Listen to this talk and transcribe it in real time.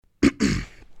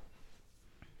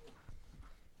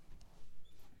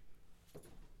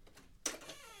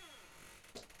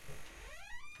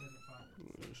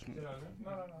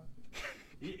No.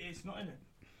 It's not in it.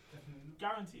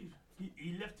 Guaranteed.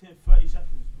 He left here 30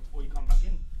 seconds before he come back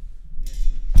in.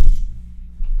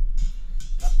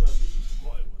 That's where he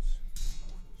forgot it was.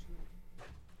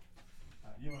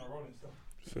 You wanna roll and stuff?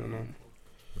 So no.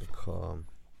 Calm.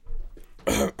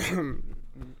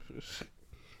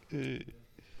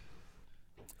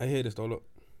 I hear this though, look.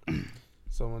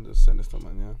 Someone just sent this to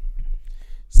man, yeah.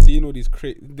 Seeing all these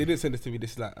they didn't send this to me,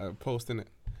 this is like a post, innit?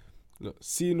 Look,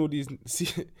 seeing all these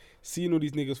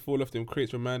niggas fall off them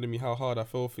crates reminded me how hard I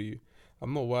fell for you.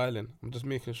 I'm not wilding, I'm just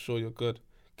making sure you're good.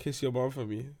 Kiss your mum for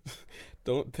me.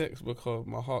 Don't text because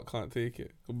my heart can't take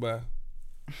it. Goodbye.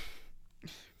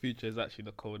 Future is actually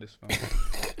the coldest, man.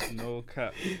 No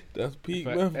cap. That's peak,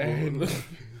 man.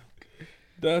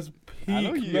 That's peak. I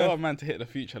know you are a man to hit the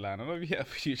Future line. I know you hit a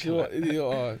Future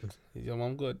line. Your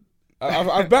mum good.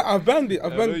 I've banged it. I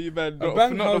know you banged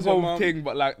not the whole thing,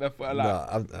 but like the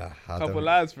couple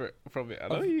lines from it. I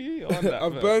know you on that.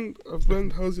 I've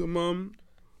banged. How's your mum?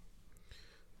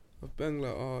 I've banged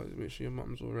like, make sure your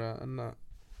mum's alright and that.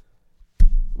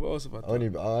 What else have I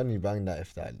done? I only banged that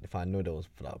if I know there was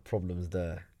like problems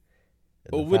there.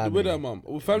 Oh, with her mum.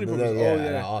 With family problems. Yeah, oh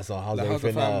yeah. Also, how's like,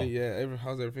 everything how's the family? now? Yeah,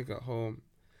 how's everything at home?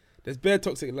 There's bare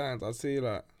toxic lines. I'd say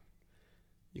like,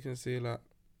 you can say like,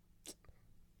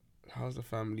 how's the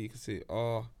family? You can say,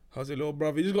 how's your little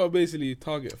brother? You just gotta basically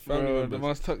target family members. The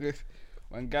most toxic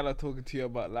when Gala talking to you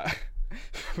about like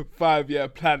 5-year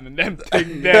plan and them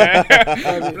thing there.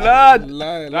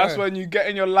 Blood. That's when you get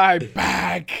in your life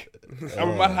bag. I'm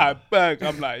in my life bag.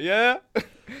 I'm like, yeah.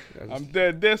 I'm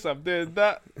doing this. I'm doing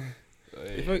that.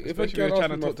 If I you're trying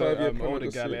to talk to an older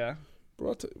gal, yeah.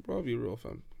 Bro, I'll be real,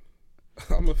 fam.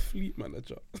 I'm a fleet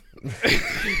manager.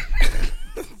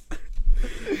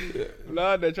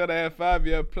 Blood, they're trying to have a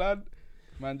 5-year plan.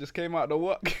 Man just came out the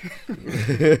work.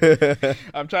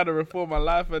 I'm trying to reform my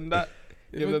life and that.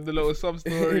 Give them the little sub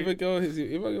story. If a girl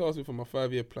asks me for my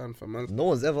 5-year plan for man, No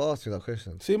one's ever asked you that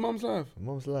question. say mum's life.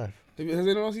 Mum's life. Has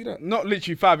anyone asked you that? Not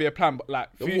literally 5-year plan, but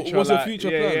like future. What's like, your future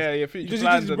plans? Yeah, future You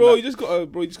plans. you just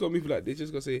gotta move like this. You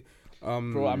just gotta say,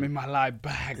 bro, I'm in my life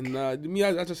bag. Nah, me,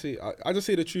 I just say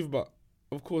the truth, but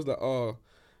of course that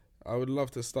I would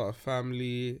love to start a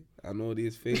family and all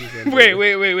these things. And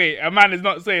wait. A man is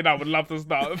not saying I would love to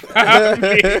start a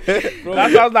family.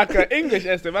 That sounds like an English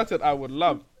essay. I said I would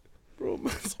love. Bro,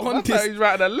 man's on That's this. how he's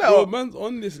writing a letter. Bro, man's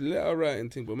on this letter writing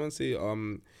thing, but man say,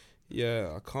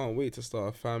 yeah, I can't wait to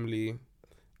start a family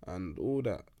and all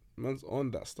that. Man's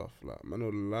on that stuff. Like, man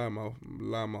will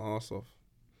lie my ass off.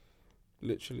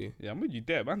 Literally. Yeah, I'm with you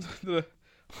there, man. I'm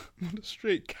on the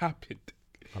straight capping.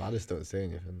 And I just don't say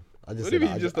anything. What do you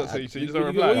mean you just don't say? So you just don't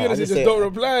reply? What you gonna say? Just don't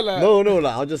reply, like. No,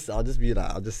 like I'll just be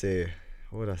like, I'll just say,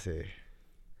 what would I say?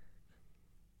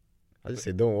 I just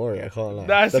say, don't worry, I can't lie.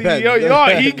 Nah,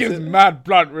 see, he gives mad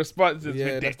blunt responses.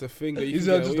 Yeah, that's the thing that you He's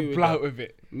can just get away a blunt with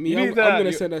it. Me, I'm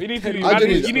gonna send a you need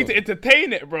 10-minute you need to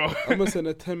entertain it, bro. I'm gonna send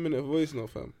a 10-minute voice note,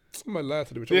 fam. I'm gonna lie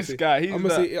to the bitch. This guy, he's I'm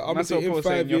gonna say in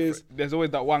 5 years. There's always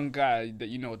that one guy that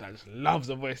you know that just loves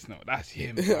a voice note. That's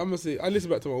him. I'm gonna say, I listen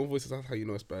back to my own voices. That's how you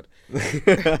know it's bad.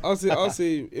 I'll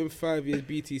say in 5 years,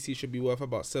 BTC should be worth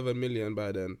about 7 million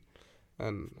by then,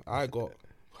 and I got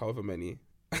however many.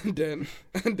 And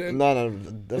then No,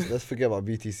 let's forget about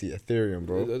BTC, Ethereum,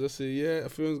 bro. I just say, yeah,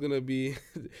 Ethereum's gonna be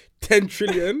 10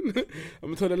 trillion.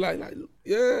 I'm gonna tell her like,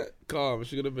 yeah, calm.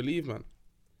 She's gonna believe, man.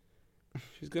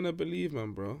 She's gonna believe,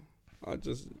 man, bro. I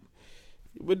just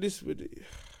bro,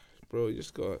 you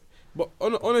just got. But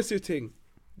on a serious thing,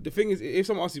 the thing is, if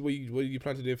someone asks you what you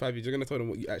plan to do in 5 years, you're gonna tell them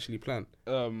what you actually plan.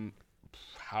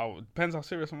 How depends how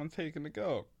serious someone's taking the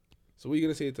girl. So what are you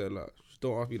gonna say to her? Like, just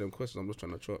don't ask me them questions. I'm just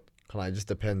trying to chop. It just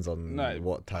depends on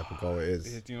what type of girl it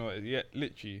is. You know, yeah,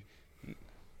 literally.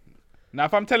 Now,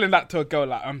 if I'm telling that to a girl,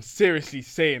 like I'm seriously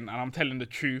saying, and I'm telling the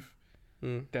truth,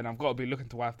 then I've got to be looking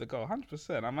to wife the girl,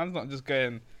 100%. A man's not just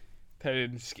going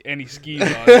telling any schemer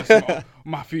just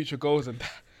my future goals, and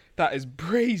that is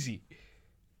brazy.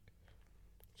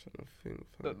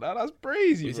 That's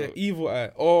brazy. It's bro. an evil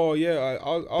eye. Oh yeah,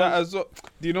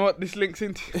 do you know what this links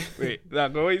into? Wait,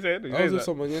 go what you saying? I was with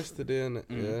someone yesterday, innit?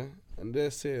 Yeah, and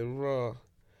they're saying raw,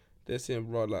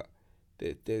 like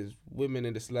there's women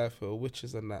in this life who are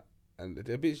witches and that, and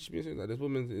they're saying that there's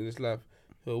women in this life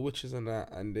who are witches and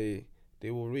that, and they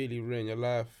will really ruin your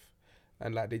life,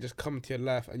 and like they just come to your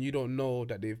life and you don't know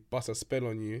that they've bust a spell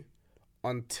on you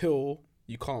until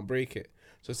you can't break it.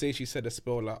 So say she said a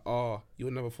spell like,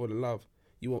 you'll never fall in love.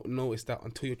 You won't notice that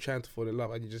until you're trying to fall in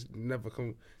love and you just never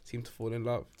seem to fall in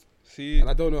love. See, and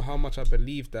I don't know how much I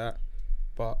believe that,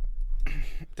 but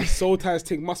the soul ties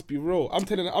thing must be real. I'm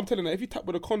telling her, if you tap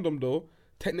with a condom though,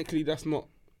 technically that's not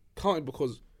counted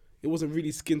because it wasn't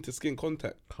really skin to skin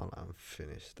contact. Can't I'm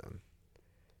finished then.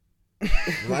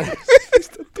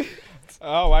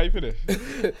 Oh, why you finished?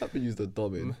 I've been used the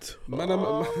dom in. I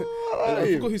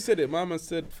forgot who said it. My man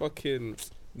said fucking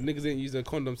niggas ain't using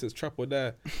condoms since Trap or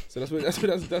Die. So that's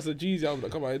a Jeezy album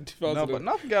that come out in 2005 No, but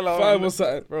enough gal or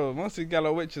something. bro. Most of the gal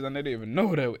are witches and they don't even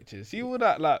know they're witches. See all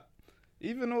that like.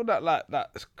 Even all that like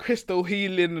that crystal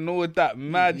healing and all that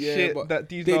mad shit but that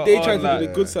these they are try on, to like, do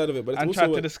the good side of it, but it's and also try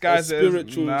to a disguise it as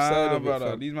spiritual side of brother. it.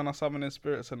 Fam. These men are summoning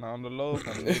spirits and on the low,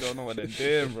 and they don't know what they're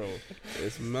doing, bro.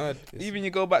 It's mad. Even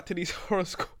you go back to these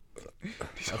horoscope get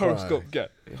these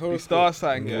Horoscope. star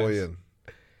sign guys.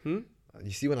 Royan. You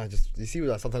see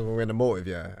that sometimes when we're in the motive,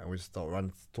 and we just start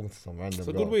talking to some random It's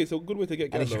a girl. good way. It's a good way to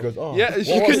get And then girl. she goes, oh. Yeah,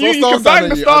 what you star can sign bang are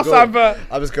the you? star I go- sign, but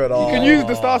I'm just going, you can use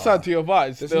the star sign to your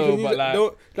advantage Listen, you still, can but use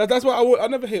it- like. that's why I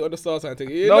never hate on the star sign thing.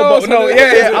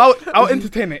 I'll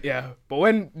entertain it, yeah. But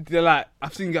when they're like,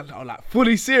 I've seen guys like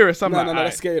fully serious, I'm No, like, no,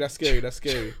 that's scary. That's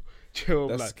scary. chill,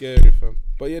 That's like. scary, fam.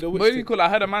 But yeah, the witch What do you thing- call it? I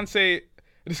heard a man say,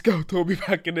 this girl told me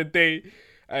back in the day,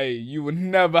 hey, you would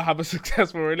never have a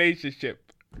successful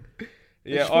relationship.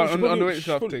 Yeah, She on probably- the witch she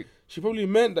stuff probably- thing. She probably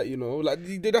meant that,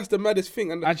 like that's the maddest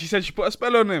thing. And And she said she put a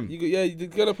spell on him. you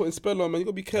gotta put in spell on, man. You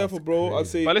gotta be careful, bro. I'd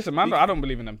say. But listen, man, I don't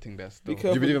believe in them thing there still. Be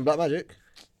careful. Do you believe in black magic?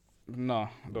 No, I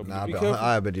don't Nah, believe. Be careful.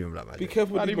 I believe in black Be magic.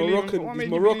 careful Why with do these you believe in- Moroccan, what these made you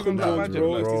believe in Moroccan black girls, magic,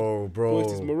 bro. blood? Bro.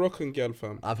 It's this Moroccan girl,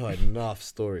 fam. I've heard enough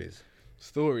stories.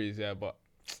 Stories, yeah, but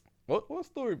what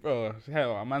story, bro?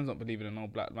 Hell, a man's not believing in no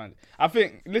black magic. I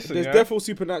think, listen, There's yeah, definitely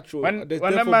supernatural. when There's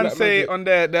them defo man black say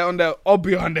magic. on their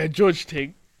Obi on their judge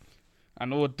thing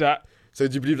and all that, So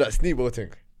do you believe that sneak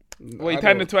boating? well, he I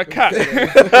turned don't. into a cat.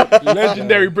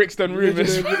 Legendary Brixton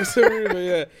Rufus.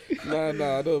 Yeah.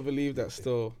 Nah, I don't believe that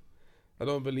still. I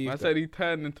don't believe I that. said he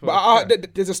turned into But a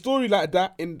cat. there's a story like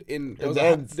that in there was the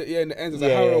a- ends. in the ends.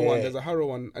 There's Yeah, a Harrow yeah, one. yeah. There's a Harrow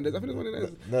one, and I think there's one in the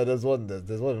ends. No, there's one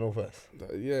in Northwest.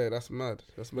 Yeah, that's mad.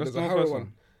 That's mad. That's There's a the Harrow first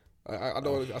one. I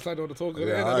don't. I don't know the talk.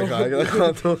 Yeah, I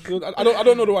can't talk. I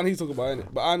don't know the one he's talking about,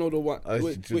 innit? But I know the one.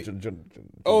 Wait.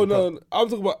 Oh no, I'm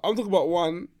talking about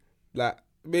one like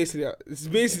basically it's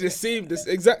basically the same, this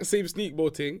exact same sneak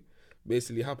boat thing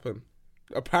basically happened.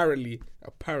 Apparently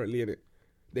in it.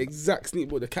 The exact sneak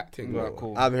boat, the cat thing. Right, Right?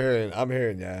 cool. I'm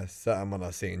hearing, yeah, certain man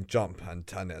are saying jump and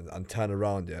turn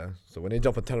around, yeah. So when they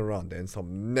jump and turn around, they're in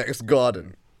some next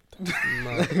garden.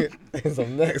 In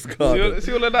some next garden.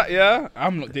 See all of that, yeah?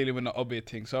 I'm not dealing with the obvious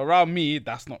thing. So around me,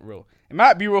 that's not real. It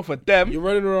might be real for them. You're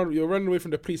running away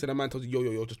from the police, and the man tells you,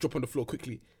 yo, just drop on the floor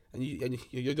quickly, and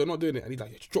you're not doing it, and he's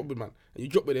like, just drop with man, and you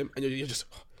drop with him, and you're just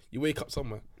you wake up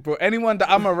somewhere. Bro, anyone that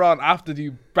I'm around, I have to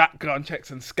do background checks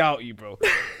and scout you, bro.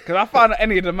 Because I found that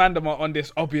any of the man that are on this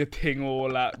obvious thing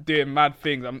or like doing mad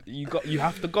things, you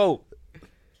have to go.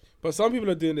 But some people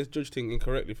are doing this judge thing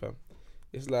incorrectly, fam.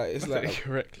 It's like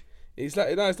correct. it's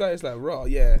like raw,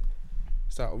 yeah.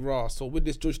 It's like raw. So with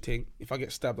this judge thing, if I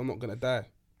get stabbed, I'm not gonna die,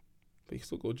 but you can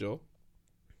still go jail.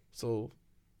 So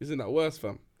isn't that worse,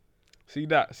 fam? See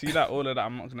that, all of that.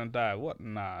 I'm not gonna die. What?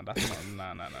 Nah, that's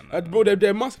not. Nah. Bro,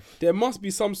 there must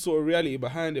be some sort of reality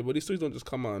behind it, but these stories don't just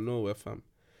come out of nowhere, fam.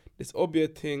 This obvious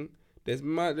thing, there's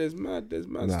mad stories.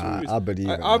 I believe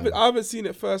it, I man. haven't seen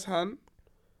it firsthand,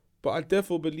 but I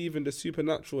definitely believe in the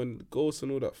supernatural and ghosts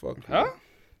and all that fuck. Huh?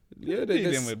 Yeah,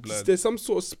 Dealing with blood. there's some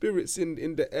sort of spirits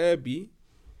in the air, B.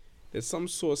 There's some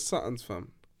sort of Saturns,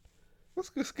 fam.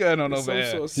 What's going on There's over some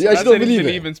here? sort of You I actually said don't he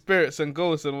believe it? in spirits and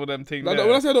ghosts and all them things. Like, there.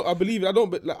 when I say I believe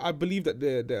it, I believe that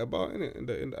they're about in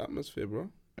the atmosphere, bro.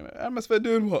 Atmosphere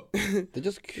doing what? They're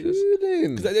just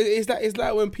cooling. It's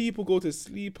like when people go to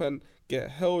sleep and get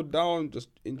held down, just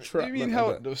What do entrapped. you mean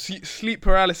how sleep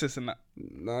paralysis and that?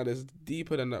 Nah, there's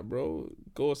deeper than that, bro.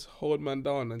 Ghosts hold man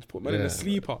down and put man in Yeah. a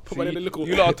sleeper. Put man in a little.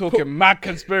 You lot are talking mad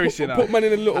conspiracy now. Put man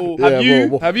in a little. Yeah,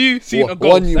 bro, Have you seen what- a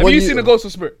ghost? one you- Have one you you- seen a ghost or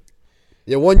spirit?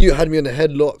 Yeah, one you had me on the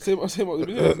headlock. Same.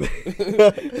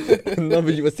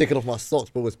 Another you was taking off my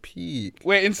socks, bro, was peak.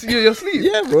 Wait, in your sleep?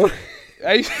 Yeah, bro.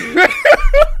 Are you-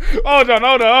 hold on.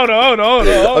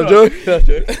 I'm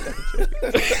joking.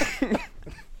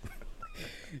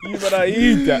 You better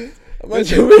eat that. I'm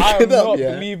Listen, waking I'm up, not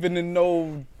yeah. believing in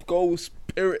no ghost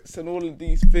spirits and all of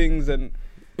these things and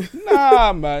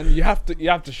nah, man. You have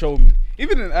to show me.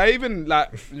 Even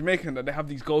like Jamaican, that they have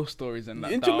these ghost stories and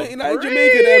that. In that are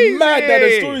Jamaica, they're mad. That the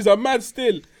crazy. stories are mad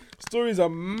still. Stories are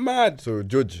mad. So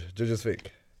judge is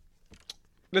fake.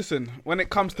 Listen, when it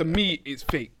comes to me, it's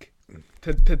fake.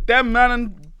 To them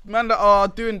man that are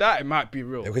doing that, it might be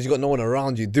real. Yeah, because you got no one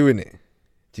around you doing it.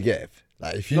 Do you get it?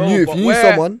 Like if you No, knew but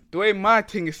someone. the way my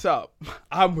thing is set up,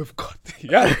 I'm with God.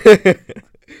 Yeah,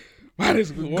 man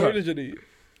is with What God. religion are you?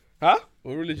 Huh?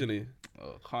 What religion are you?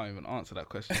 Oh, can't even answer that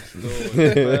question. Still,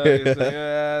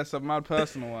 it's a mad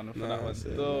personal one for that one.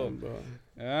 Still,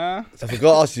 yeah. So I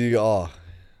forgot to ask you,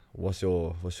 what's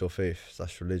your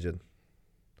faith/religion?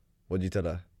 What do you tell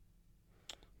her?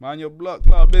 Man, your block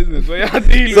club business. Where you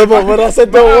dealing? So, but when I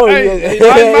said don't worry,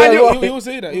 He will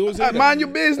say that. He will say that. Man, your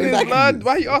business, Exactly. blood.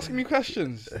 Why are you asking me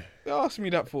questions? What you asking me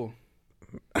that for?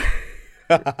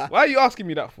 Why are you asking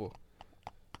me that for?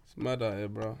 It's mad out here,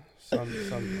 bro. Son,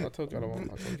 I told you I don't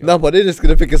want. No, but they're just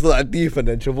gonna think it's not that deep, and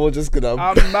then Trevor just gonna.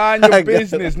 Man, your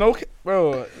business. No,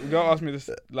 bro. You don't ask me this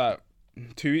like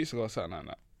 2 weeks ago or something like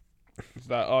that. It's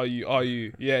like, are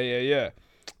you? Yeah.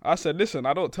 I said, listen,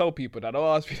 I don't tell people that. Don't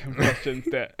ask me them questions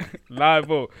that live.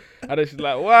 And then she's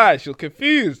like, why? She was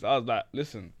confused. I was like,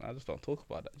 listen, I just don't talk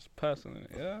about that. It's personal,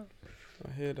 yeah.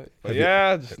 I hear that. But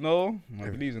yeah, just know I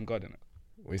believe in God in it.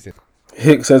 What you say?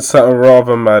 Hick said something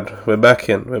rather mad. We're back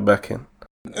in.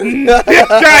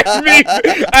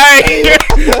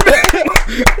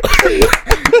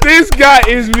 This guy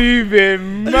is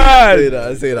moving mad.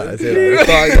 I say that. This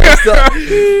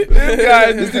guy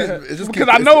is just because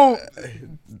I know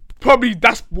probably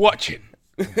that's watching.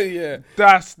 Yeah.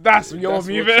 That's you're That's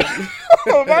moving.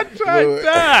 Oh, man, try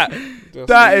that. That's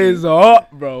That is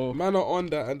hot, bro. Man are on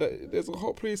that, and there's a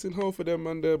hot place in hell for them,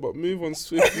 man. There, but move on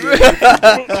swiftly.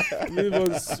 Move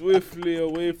on swiftly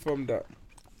away from that.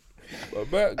 But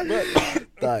back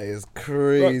That is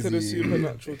crazy. back to the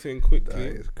supernatural thing That quickly.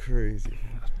 is crazy.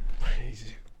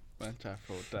 Crazy. Man, try to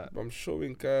throw that. I'm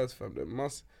showing guys, fam.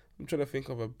 I'm trying to think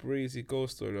of a crazy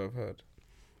ghost story I've heard.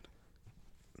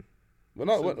 When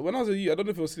I was a youth, I don't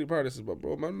know if it was sleep paralysis, but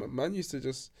bro, man used to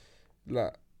just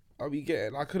like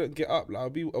I couldn't get up. Like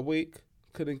I'd be awake,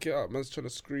 couldn't get up. Man's trying to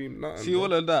scream. Nothing. See, bro.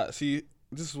 all of that. See,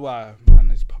 this is why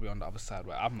man is probably on the other side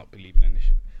where I'm not believing in this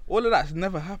shit. All of that's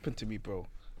never happened to me, bro.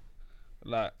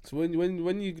 Like, So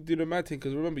when you do the mad thing,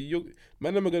 because remember,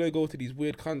 man, are gonna go to these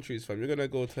weird countries, fam. You're gonna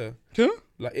go to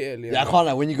like Italy. Yeah, I can't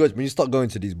like when you start going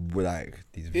to these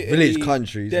Italy, village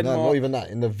countries. No, Denmark. not even that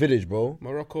in the village, bro.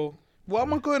 Morocco. what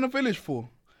am I going to village for?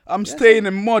 I'm staying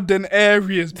in modern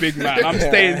areas, big man. I'm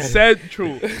staying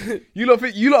central. You lot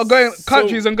are going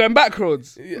countries and going back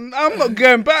roads. I'm not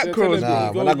going back roads.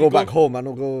 Nah, when I go back home, I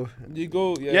don't go. You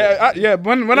go, Yeah.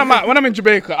 When I'm in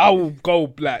Jamaica, I will go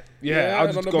black. I'll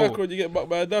and just on the go. back road you get bucked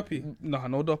by a duppy. Nah,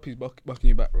 no doppies bucking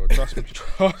you back, bro.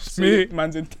 Trust me.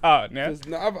 Man's in town, yeah. 'Cause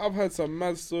now I've heard some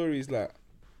mad stories. Like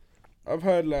I've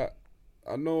heard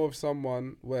I know of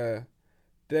someone where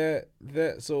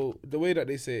so the way that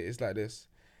they say it is like this: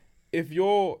 if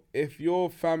your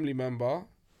family member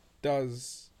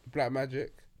does black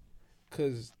magic,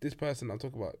 because this person I'm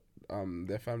talking about,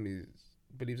 their family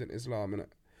believes in Islam,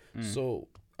 innit? So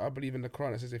I believe in the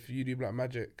Quran. It says if you do black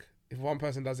magic, if one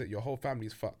person does it, your whole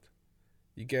family's fucked.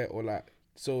 You get, or like,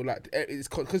 so like it's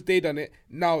because they done it.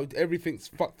 Now everything's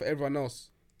fucked for everyone else.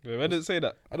 Wait, where did it say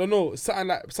that? I don't know,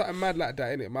 something mad like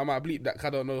that, innit? I might bleep that 'cause I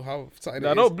don't know how something.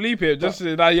 I it don't is. bleep it. Just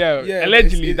But- that, yeah,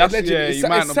 allegedly. it's That's allegedly. you It's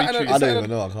might not be something- true. I don't even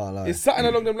know. I can't lie. It's something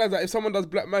along them lines. Like if someone does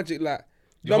black magic, like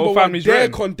Your number whole one, family's they're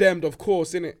written. condemned, of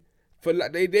course, innit? For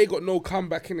like they got no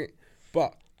comeback in it.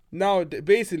 But now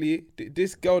basically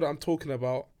this girl that I'm talking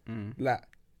about, like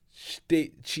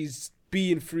she's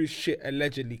been through shit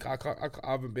allegedly. I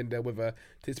haven't been there with her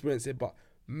to experience it, but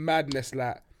madness,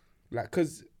 like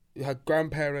because her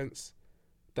grandparents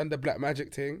done the black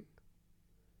magic thing.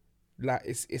 Like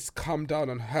it's come down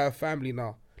on her family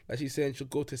now. Like she's saying she'll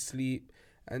go to sleep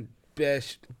and bare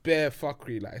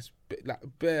fuckery, like it's like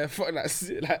bare fuck, like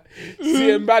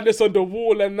seeing madness on the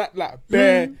wall and that, like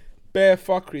bare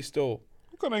fuckery still.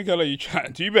 What kind of girl are you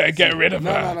chatting to? You better get rid of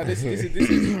her. No. This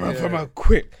is From her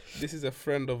quick. This is a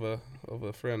friend of a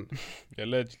friend.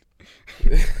 Allegedly.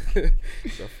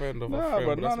 It's a friend of a friend.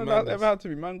 But that's none of that madness. ever had to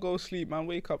be. Man, go sleep, man,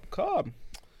 wake up, calm.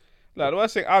 Like, the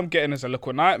worst thing I'm getting is a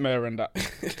little nightmare and that.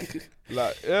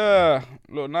 Like, yeah,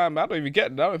 little nightmare. I don't even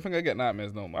get that. I don't think I get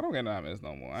nightmares no more. I don't get nightmares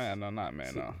no more. I ain't no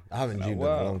nightmare now. I haven't Like, dreamed in a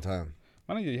wow. long time.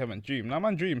 Man, you haven't dreamed. Nah,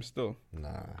 man, dream still. Nah.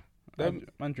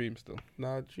 Man, dream still.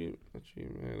 Nah, dream.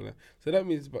 Yeah. So that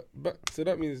means,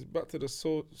 back to the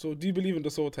soul. So do you believe in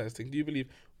the soul ties thing? Do you believe?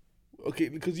 Okay,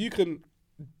 because you can.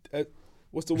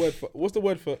 What's the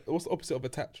opposite of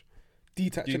attach?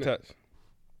 Detach. innit? Detach.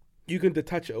 You can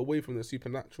detach it away from the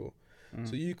supernatural.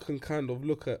 So you can kind of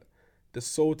look at the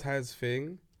soul ties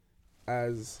thing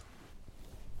as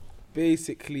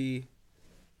basically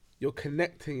you're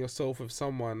connecting yourself with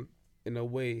someone in a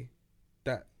way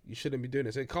that you shouldn't be doing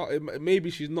it. So maybe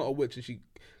she's not a witch and she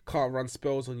can't run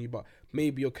spells on you, but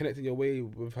maybe you're connecting your way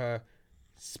with her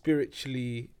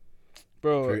spiritually.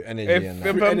 Bro, Through energy if, and if, that.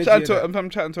 I'm Through energy chatting and if I'm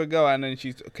chatting to a girl and then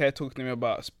she's talking to me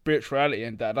about spirituality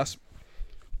and that's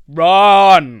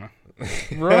Run.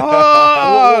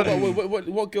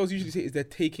 What girls usually say is I'm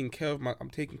taking care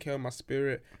of my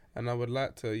spirit, and I would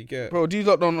like to. You get, Bro, these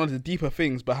lot don't know the deeper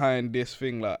things behind this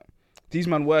thing. Like, these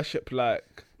man worship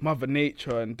like Mother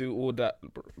Nature and do all that,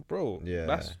 bro.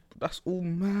 Yeah. That's all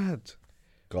mad.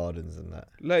 Gardens and that.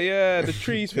 Like, yeah, the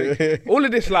trees thing. All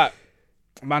of this, like,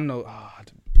 man, no.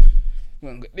 I'm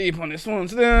gonna get deep on this one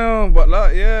still, but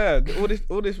like, yeah,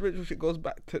 all this ritual shit goes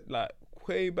back to like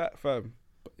way back, fam.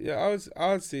 yeah,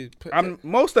 I would say. And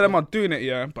most of them are doing it,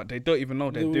 yeah, but they don't even know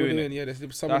they're doing it. Yeah, there's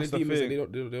some of That's the the demons that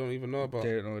thing. they don't even know about.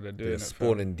 They don't know they're doing They're it. fam.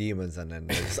 spawning demons and then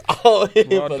they're just out here,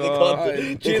 but they Brother.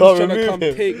 can't Jin's can't trying to remove come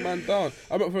him. take man down.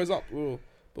 I remember, for example,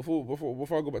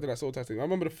 before I go back to that soul testing, I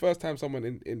remember the first time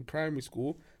someone in primary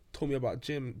school told me about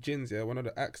jinns. Yeah, one of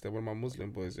the acts there, one of my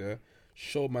Muslim boys, yeah,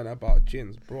 showed man about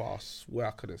jinns. Bro, I swear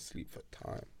I couldn't sleep for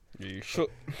time. Yeah, you shook.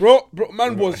 Bro,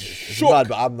 man was It's shook. mad,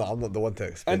 but I'm not the one to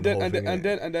explain And the then whole and thing, then,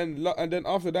 innit? and then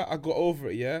after that I got over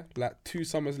it, yeah. Like 2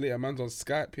 summers later, man's on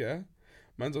Skype, yeah.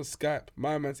 Man's on Skype.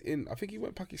 My man's in. I think he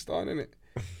went Pakistan, innit?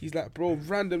 He's like, bro,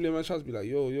 randomly man tries to be like,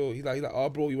 yo. He's like, oh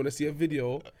bro, you wanna see a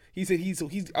video? He said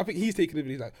I think he's taking a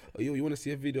video. He's like, oh yo, you wanna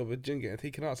see a video of a jinn getting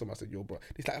taken out? So I said, yo, bro.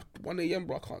 It's like 1 a.m,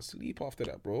 bro. I can't sleep after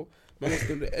that, bro. Man was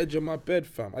on the edge of my bed,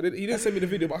 fam. He didn't send me the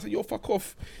video, but I said, yo, fuck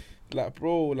off. Like,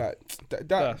 bro, like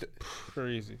That's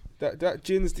crazy. that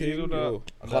jinn's thing, You know yo.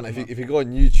 I can't, if you go on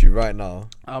YouTube right now,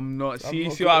 I'm not. See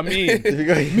not what I mean? if you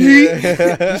go,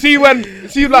 Me? see,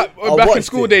 like I back in watched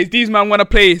school it. days, these man want to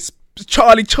play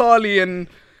Charlie and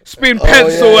spin Oh,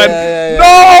 pencil yeah, and yeah. No,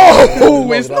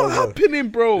 That it's was- not that was- happening,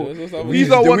 bro. Yeah, that's what These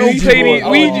The don't want to all Ouija play board. these.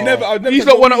 Oh. Ouija. Never These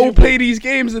done don't want to all Ouija play these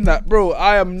games and that, bro.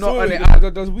 I am not on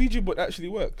it. Does Ouija board actually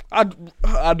work?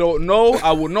 I don't know.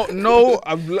 I will not know.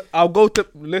 I'll go to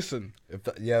listen.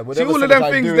 whenever all of someone them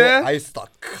tried things doing there? it, I start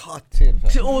cutting.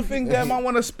 fam. See all thing there, man.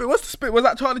 Want to spit? What's the spit? Was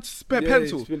that Charlie spit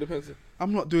pencil? Spin the pencil.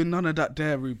 I'm not doing none of that,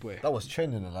 there, rude boy. That was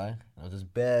trending, a lie. That was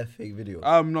just bare fake videos.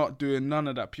 I'm not doing none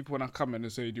of that. People when I come in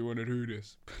and say, "Do you want to do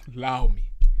this?" Allow me.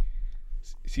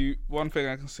 See, one thing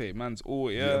I can say, man's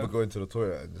all You yeah. ever go into the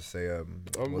toilet and just say,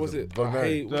 Was it? Bloody I Mary?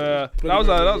 hate- That Bloody was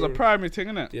Mary, a primary thing,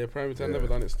 innit? Yeah, primary time. Yeah. Never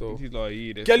done it still. He's like,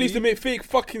 yeah, Girl used to make fake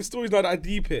fucking stories now that I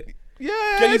deep it.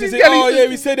 yeah. Girl used to these say, girl oh used yeah, to-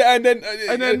 we said it, and then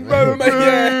yeah,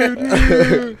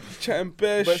 chatting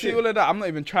bare But see shit. all of that, I'm not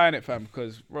even trying it, fam.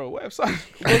 Because bro, what if son?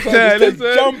 Just Yeah, the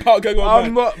listen. jump out going on.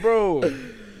 I'm Man. not, bro.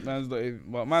 Man's not even.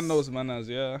 But man knows, man has,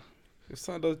 yeah. If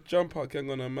someone does jump out going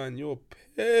on a man, you're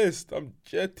pissed. I'm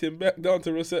jetting back down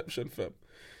to reception, fam.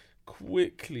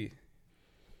 Quickly.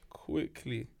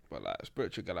 But like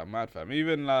spiritual girl, I'm mad, fam.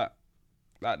 Even like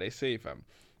they say, fam.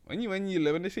 When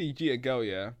they say you cheat a girl,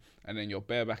 yeah, and then you're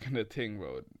bareback in the thing,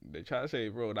 bro. They try to say,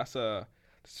 bro,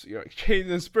 you're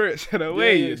exchanging spirits in a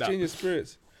way. You're you know. exchanging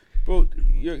spirits. Bro,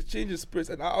 you're exchanging spirits.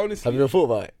 And I honestly, Have you ever thought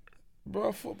about it? bro,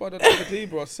 I thought about that the other day,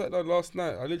 bro. I sat down last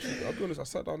night. I'll be honest, I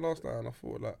sat down last night and I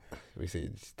thought, like, We see,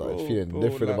 you started Bro, feeling bro,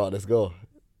 different like- about this girl.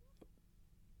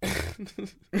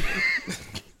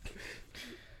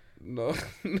 no.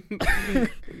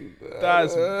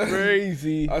 That's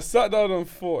crazy. I sat down and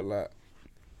thought, like,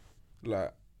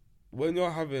 when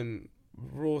you're having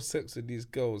raw sex with these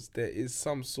girls, there is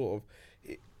some sort of,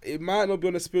 it might not be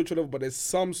on a spiritual level, but there's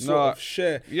some sort No. of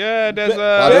share. Yeah, there's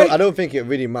But I don't think it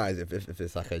really matters if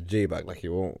it's like a J bag, like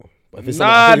you won't. But if it's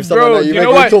Nah, someone, if someone bro. that You know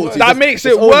regularly what? talk to, That just- makes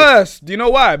just it own worse. Do you know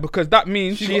why? Because that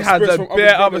means She she got has spirits a from other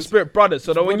bare other brothers. spirit brothers.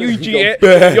 So that when you Brothers. G it,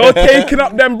 you're taking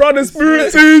up them brother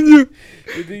spirits in you.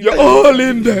 You're all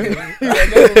in there.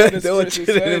 They're all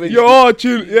chilling with You're all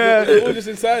chill. Yeah. They're all just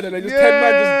inside and they just 10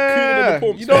 man just cooling in the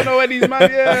pumps. You don't know where these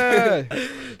man. Yeah. Them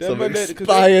Some man there- 'cause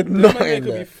expired them man nut there in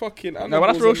could there. be fucking No, but that's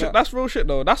animals real and shit. that. That's real shit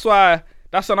though. That's why.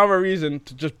 That's another reason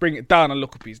to just bring it down a little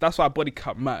piece. That's why body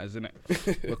count matters, isn't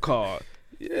it? Because.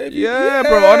 Yeah,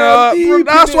 bro. Bro,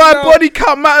 that's why body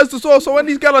count matters as well. So when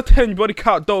these girls are telling you body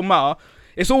count don't matter,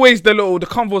 it's always the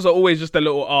convos are always just a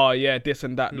little, oh yeah, this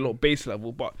and that, little base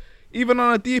level. But even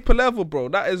on a deeper level, bro,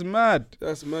 that is mad.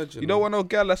 That's mad. You don't want no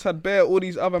girl that's had bare all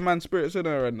these other man spirits in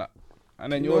her and that.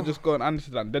 And then you're No. just going under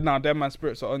that. Then now them man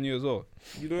spirits are on you as well.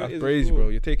 You know That's it is crazy, as well. bro.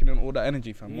 You're taking in all that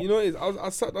energy, fam. You know what it is? I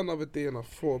sat down the other day and I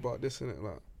thought about this, innit?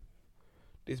 Like,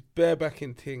 this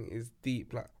barebacking thing is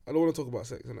deep. Like, I don't want to talk about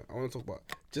sex, innit? I want to talk about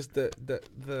just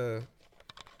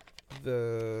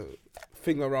the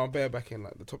thing around barebacking,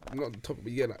 like the top, not the top,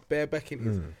 but yeah, like barebacking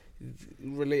is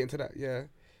relating to that, yeah.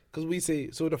 Because we say,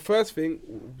 so the first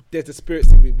thing, there's the spirits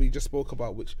thing we just spoke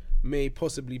about, which may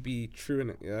possibly be true in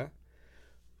it, yeah.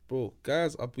 Bro,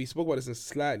 guys, we spoke about this in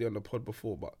slightly on the pod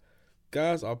before, but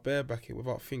guys are barebacking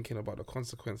without thinking about the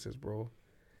consequences, bro.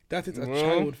 That is a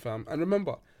child, fam. And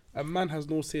remember, a man has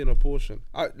no say in abortion.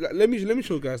 Let me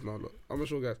show you guys now. Look, I'm gonna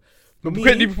show you guys. But Me-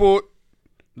 quickly before,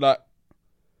 like,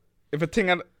 if a thing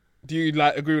had, do you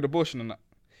like agree with abortion or not?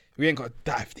 We ain't got to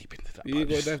dive deep into that. You ain't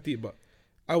but got that deep, but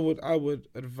I would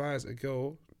advise a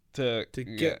girl to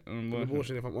get an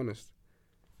abortion if I'm honest.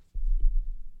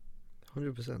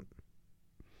 100%.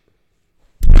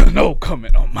 No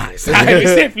comment on my side.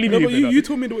 It's definitely No, me, but you know. you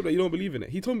told me that you don't believe in it.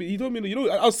 He told me, you know,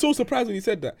 I was so surprised when he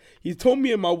said that. He told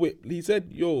me in my whip, he said,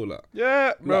 yo, like,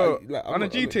 Yeah, bro. Like, I'm on a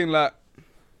not- G I'm- thing, like, I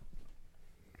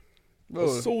bro.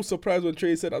 was so surprised when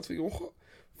Trey said that. I was thinking, what?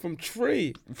 From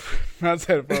Trey? I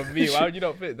said from me. Why would you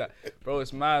not fit that, bro?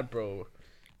 It's mad, bro.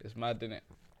 It's mad, innit?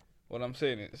 What I'm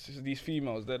saying is, these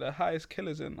females, they're the highest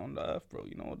killers on the earth, bro.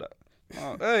 You know that.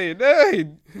 Oh, hey,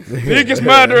 biggest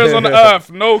murderers on the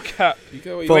earth, no cap. You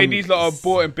get what The way From- these lot are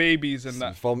aborting babies and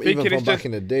that. From Thinking even from it's back just-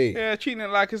 in the day. Yeah, treating it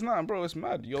like it's nothing, bro. It's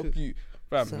mad.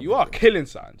 You are killing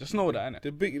something. Just know that, innit?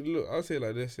 The big look, I'll say it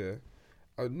like this,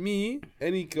 yeah. Me,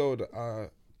 any girl that I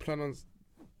plan on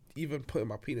even putting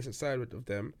my penis inside of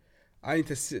them, I need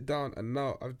to sit down and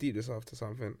now I've deep this after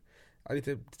something. I need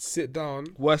to sit down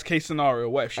Worst case scenario,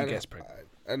 what if she and gets pregnant?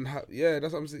 yeah,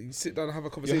 that's what I'm saying. You sit down and have a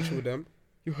conversation with them.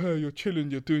 You're chilling,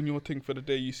 you're doing your thing for the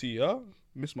day you see, huh?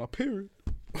 Miss my period.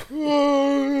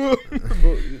 Bro,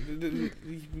 Bro,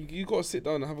 you gotta sit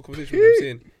down and have a conversation with them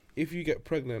saying, if you get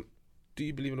pregnant, do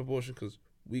you believe in abortion? Because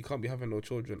we can't be having no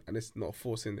children and it's not a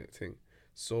forcing it thing.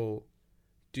 So,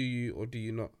 do you or do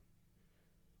you not?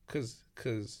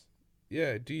 Because,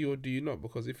 yeah, do you or do you not?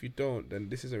 Because if you don't, then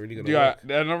this isn't really gonna work.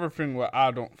 another thing where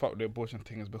I don't fuck with the abortion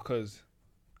thing is because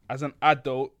as an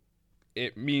adult,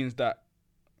 it means that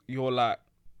you're like,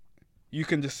 you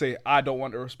can just say, I don't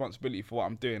want the responsibility for what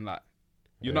I'm doing. Like,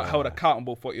 you're not held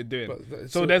accountable for what you're doing.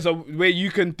 So there's a way you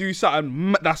can do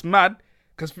something that's mad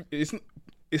because it's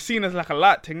seen as like a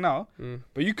light thing now.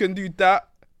 But you can do that,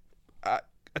 a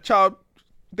child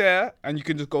there, and you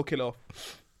can just go kill it off.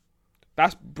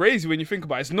 That's crazy when you think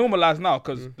about it. It's normalized now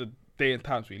because the day and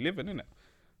times we live in, innit?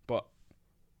 But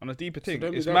on a deeper thing,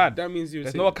 it's mad. That means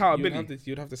There's no accountability.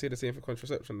 You'd have to say the same for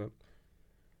contraception then.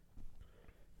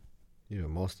 You're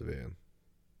masturbating.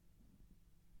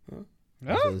 Huh?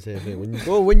 That's the same thing. When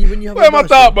you have Where am I bash,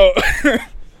 thought about?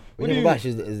 when you have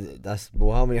a bash, that's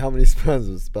well, how many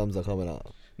sperms are coming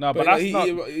out? No, but that's not.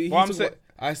 He's What I'm talking saying, about-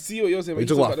 I see what you're saying. What but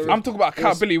you he's talking talking about? I'm talking about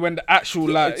accountability when the actual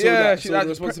like, yeah, so that's the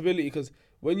responsibility because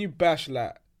when you bash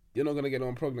like you're not gonna get no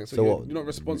one pregnant, so what? you're not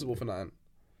responsible for nothing.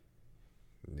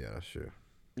 Yeah, that's true.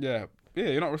 yeah,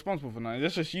 you're not responsible for nothing.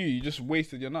 That's just you. You just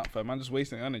wasted your nut, fam. Man, just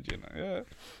wasting energy. Like, yeah,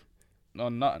 no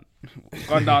nothing.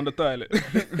 Gone down the toilet.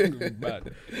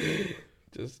 Bad.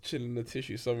 Just chilling the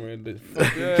tissue somewhere in the.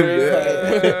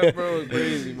 Yeah, bro, it's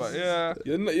crazy, but yeah.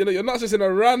 You're not just in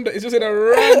a random. It's just in a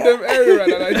random area right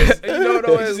now. Like, just, You don't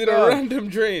know where it's it's just in a gone. random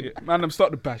drain. Man,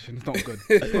 stop the bashing. It's not good.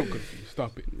 It's not good for you.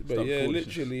 Stop it. But Stop yeah,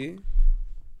 foolishness. literally.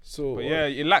 So. But yeah,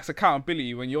 it lacks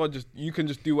accountability when you can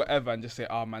just do whatever and just say,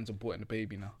 "Oh, man's aborting the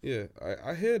baby now." Yeah,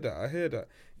 I hear that.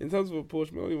 In terms of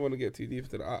abortion, I don't even want to get too deep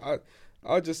into that.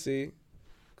 I'll just say,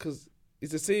 because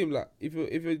it's the same. Like if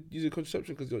you're using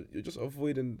contraception, because you're just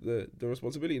avoiding the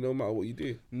responsibility, no matter what you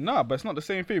do. Nah, but it's not the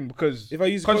same thing because If I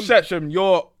use contraception,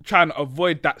 you're trying to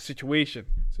avoid that situation.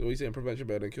 So what you saying? Prevention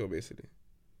better than cure, basically.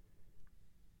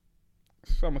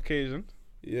 Some occasions.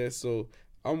 Yeah. So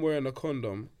I'm wearing a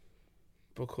condom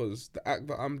because the act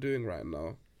that I'm doing right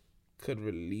now could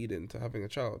lead into having a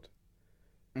child.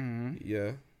 Mm-hmm.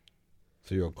 Yeah.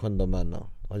 So you're a condom man now,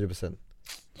 100%.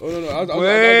 Oh no, I was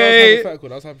Wait. hypothetical.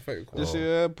 That was hypothetical. Just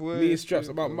yeah, boy. Me straps.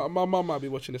 My mum might be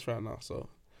watching this right now, so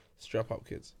strap up,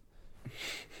 kids.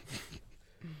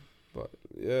 But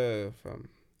yeah, fam,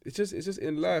 it's just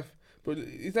in life, bro.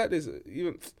 It's like this.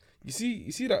 Even you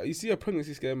see a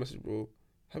pregnancy scare message, bro.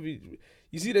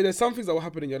 You see that there's some things that will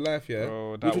happen in your life, yeah.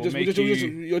 Bro, which that will will make you.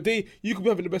 your day. You could be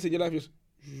having the best in your life, just.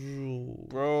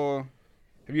 Bro,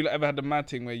 have you ever had the mad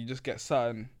thing where you just get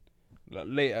something like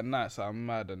late at night, something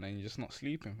mad, and then you're just not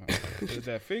sleeping? Because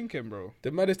they're thinking, bro.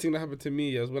 The maddest thing that happened to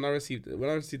me is when I received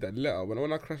that letter. When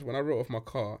I wrote off my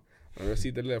car, and I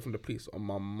received the letter from the police on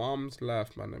my mum's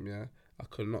life, man. Yeah, I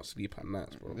could not sleep at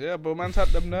night, bro. Yeah, but man's had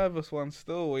them nervous ones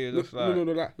still, where you're just like,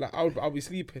 No, like I'll be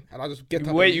sleeping and I just get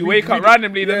up. you wake up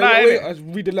randomly in the night, innit? I just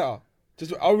read the letter.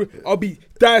 I'll be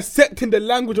dissecting the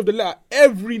language of the letter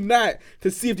every night to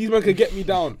see if these men can get me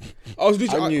down. I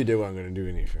knew they weren't going to do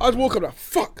anything. I just woke up like,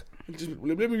 fuck.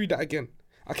 Let me read that again.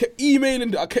 I kept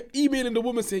emailing the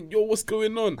woman saying, yo, what's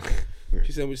going on?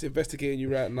 She said, we're just investigating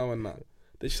you right now and that.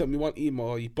 Then she sent me one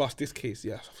email, you bust this case.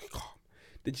 Yeah. I was like, oh.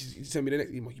 Then she sent me the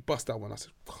next email, you bust that one. I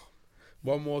said, oh.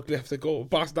 One more left to go.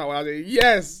 Bust that one. I said,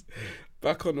 yes.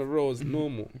 Back on the roads,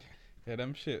 normal. Yeah,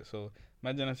 them shit. So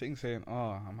imagine a thing saying,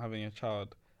 "Oh, I'm having a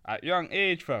child at young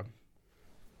age, fam."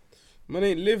 Man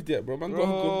ain't lived yet, bro. Man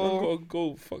Bro. gotta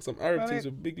go fuck some Arab Man things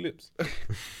ain't- with big lips.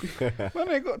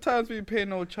 Man ain't got time to be paying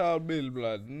no child bill,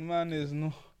 blood. Man is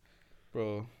no,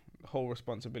 bro. Whole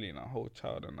responsibility now, whole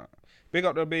child and that. Big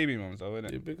up the baby mums, though,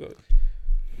 innit? Yeah, big up.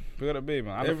 Big up the baby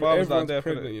man. And the fathers out Everyone's there for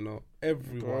pregnant, the, you know.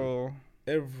 Everyone.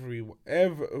 bro.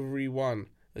 Everyone.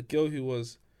 A girl who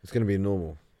was. It's gonna be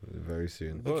normal very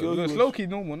soon. A girl who It's was- low key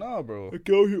normal now, bro. A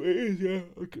girl who it is, yeah.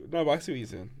 Okay. No, but I see what you're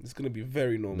saying. It's gonna be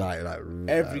very normal.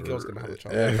 Every girl's gonna have a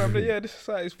child. Yeah, family, yeah, this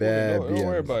society's falling. Don't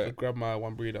worry about I it. grab my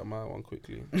one, breathe out my one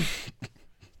quickly.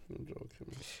 I'm joking.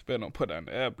 Better not put that in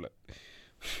the air, blood.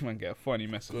 Man, get a funny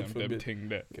message God on them forbid. ting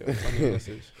there. Get a funny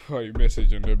message. Funny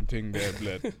message on them ting there,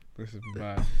 blood. This is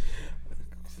mad.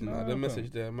 Nah, the Nah,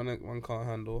 message there, man can't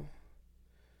handle.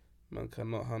 Man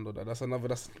cannot handle that.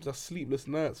 That's sleepless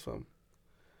nights, fam.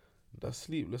 That's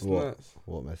sleepless What? nights.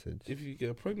 What message? If you get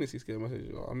a pregnancy scare message,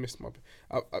 oh, I missed my.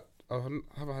 I haven't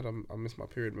had a missed my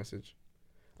period message.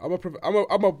 I'm not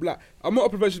a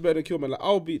prevention better than cure, man. Like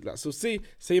I'll be like, so say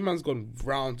man's gone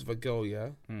round with a girl, yeah,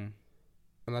 Mm.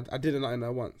 and I did a night in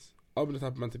there once. I'll be the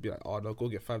type of man to be like, oh, no, go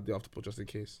get 5 days after put just in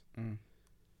case. Mm.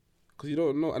 Because you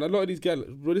don't know. And a lot of these girls,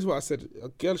 bro, this is what I said. A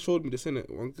girl showed me this, innit?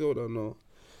 One girl don't know.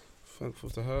 Thankful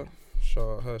to her.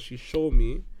 Shout out her. She showed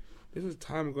me. This was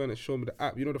time ago and it showed me the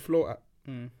app. You know the Flow app?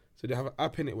 Mm. So they have an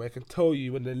app in it where it can tell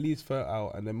you when they're least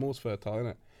fertile and they're most fertile,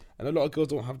 innit? And a lot of girls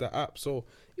don't have that app. So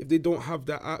if they don't have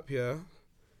that app, yeah,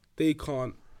 they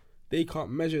can't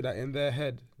measure that in their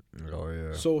head. Oh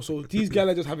yeah. So these guys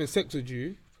are just having sex with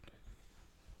you,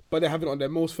 but they're having it on their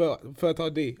most fertile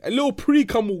day. A little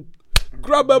pre-cum will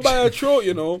grab her by her throat,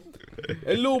 you know.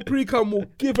 A little pre-cum will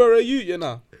give her a you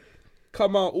know.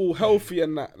 Come out all healthy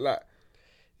and that, like.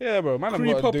 Yeah, bro, man, I'm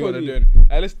Creep got up to do what on they're you.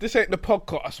 doing. This ain't the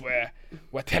podcast where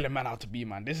we're telling man how to be,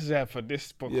 man. This is here for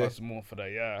this podcast, more for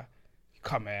the,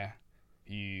 come here,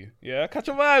 catch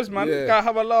your vibes, man. Yeah. Gotta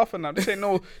have a laugh and that. This ain't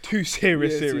no too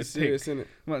serious thing. innit?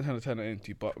 I'm not trying to turn it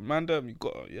into, but man, you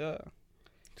got,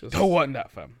 Just, don't want that,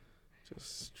 fam.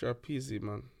 just strap easy,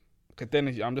 man. Cause then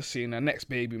I'm just seeing the next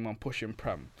baby mum pushing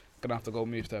pram. Gonna have to go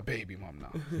move to a baby mum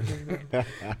now. You know what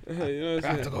I'm Gonna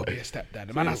have to saying? go be a stepdad.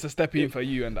 The man has to step in for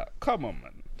you and that. Come on,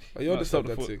 man. Are you on the Stop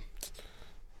the stepdad foot. thing?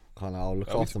 Can't I'll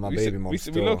look We after my said- baby mom we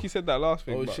still. low-key said that last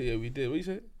thing. Oh but shit, yeah, we did. What you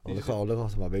say? I'll look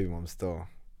after my baby mom still.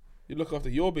 You look after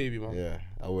your baby, man. Yeah,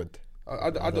 I would.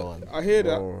 I hear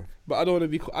that, Bro. but I don't want to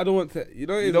be. I don't want to. You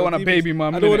know, you don't want a baby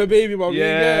mum. I don't want a innit? baby mum.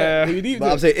 Yeah. You need But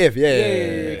to- I'm saying if, yeah,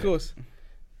 yeah. of course.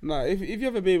 Nah, if you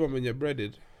have a baby mum and you're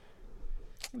breaded,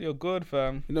 You're good,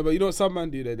 fam. you know, but you know what some man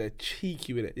do? They're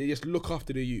cheeky with it. They just look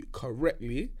after the youth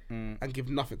correctly Mm. and give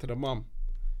nothing to the mum.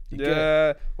 You get it?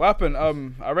 Yeah. What happened?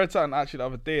 I read something actually the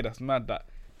other day that's mad that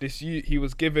this youth, he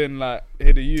was given like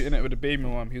he the youth in it with the baby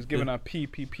mum. He was giving her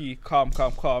PPP,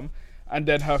 calm. And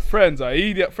then her friends, her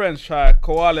idiot friends, try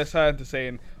coalesce her into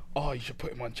saying, "Oh, you should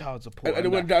put him on child support." And it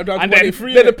and went that. down to And then,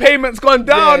 23, then the innit? payment's gone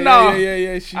down now.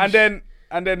 Yeah.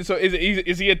 And then, so is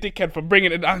he a dickhead for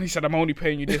bringing it down? He said, "I'm only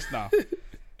paying you this now."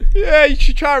 Yeah, you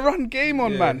should try and run game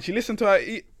on, Yeah. man. She listened to her.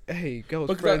 Hey, girls,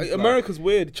 Because friends. like, America's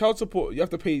weird. Child support, you have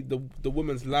to pay the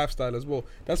woman's lifestyle as well.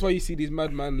 That's why you see these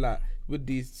madman like with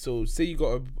these. So say you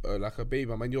got a baby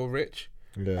mum and you're rich,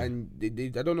 Yeah. and they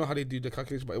I don't know how they do the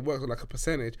calculation, but it works on like a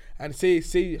percentage. And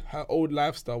say her old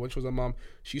lifestyle when she was a mum,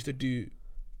 she used to do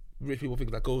rich people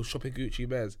things like go shopping Gucci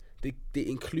bears. They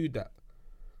include that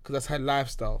because that's her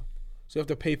lifestyle. So you have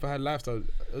to pay for her lifestyle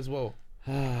as well.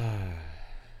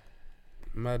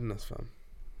 Madness, fam.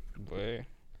 Boy.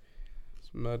 It's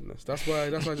madness. That's why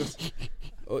just.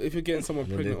 Oh, if you're getting someone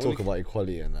When they pregnant, talk only- about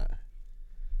equality and that.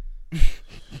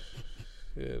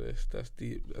 Yeah, that's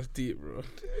deep. That's deep, bro.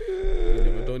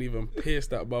 Don't even pierce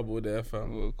that bubble there,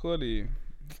 fam. Well, Cody,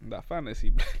 that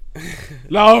fantasy.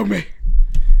 Love me.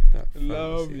 That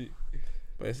Love fantasy. me.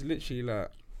 But it's literally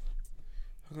like,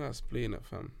 how can I explain it,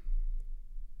 fam?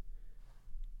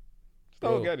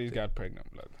 Don't Bro, get these guys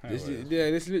pregnant, blood.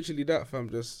 It's literally that, fam.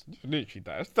 Just Literally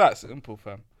that. It's that simple,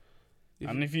 fam. If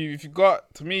And if you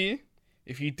got, to me,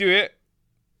 if you do it,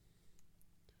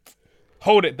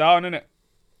 hold it down, innit?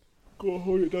 go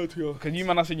hold it down to your. Because you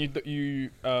man are saying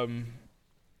you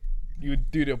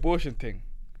would do the abortion thing.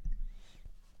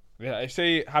 Yeah, if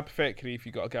say hypothetically if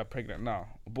you got a girl pregnant now,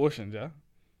 abortions, yeah?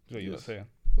 Is what you're Yes. saying.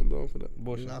 I'm down for that.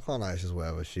 Abortion. I can't lie, it's just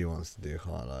whatever she wants to do,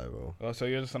 can't lie, bro. Oh, so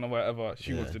you're just on whatever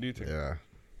she wants Yeah, to do thing. Yeah.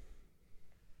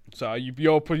 So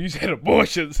you said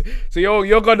abortions. So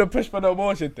you're gonna push for the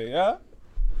abortion thing, yeah?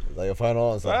 Is that your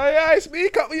final answer? Yeah,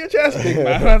 speak up with your chest, big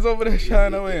man. Man's over there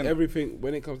shying away. Everything,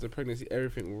 when it comes to pregnancy,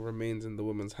 everything remains in the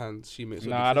woman's hands. She makes all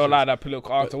Nah, I don't decisions. like that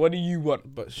political answer. What do you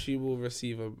want? But she will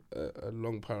receive a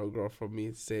long paragraph from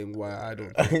me saying why I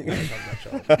don't think I should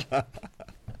have that child.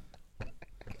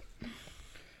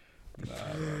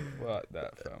 Nah, man, fuck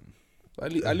that, fam.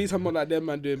 At least I'm not like them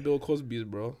man doing Bill Cosby's,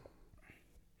 bro.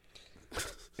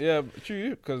 Yeah,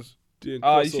 true, because Doing you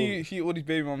crossover. see all these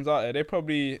baby mums out there, they'd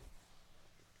probably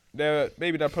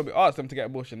asked them to get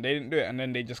abortion. They didn't do it, and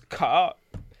then they just cut out.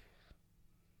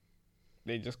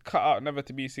 They just cut out, never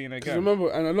to be seen Because again. remember,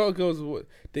 and a lot of girls,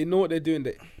 they know what they're doing.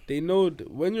 They know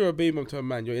when you're a baby mum to a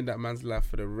man, you're in that man's life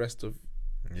for the rest of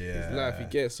his life. You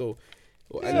get so.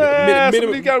 Yeah, some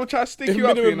of these guys will try to stick you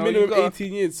up, you know. minimum You gotta-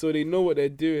 18 years, so they know what they're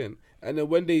doing. And then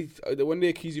when they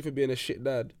accuse you for being a shit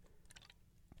dad,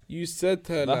 you said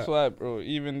to her That's like, why, bro.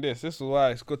 Even this is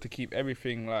why it's good to keep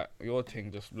everything like your thing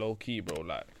just low key, bro.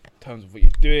 Like in terms of what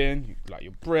you're doing, like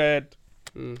your bread,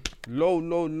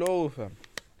 low, fam.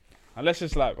 Unless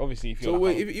it's like obviously if you're. so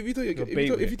like, wait, if you told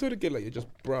your if you told a girl like you're just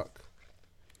broke,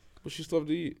 would she stop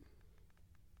to eat?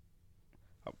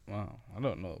 Well, I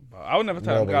don't know, but I would never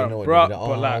tell No, them but guy you know what, bro, they'll be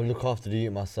but I'll like, look after the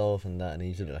youth myself and that, and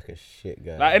you should look like a shit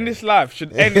guy. like in this life,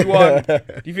 should anyone? Do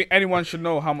you think anyone should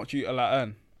know how much you like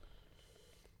earn?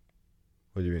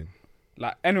 What do you mean?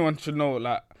 Like anyone should know.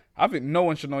 Like I think no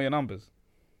one should know your numbers.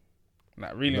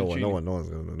 Like really, No and one, truly. no one's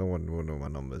gonna know. No one will know my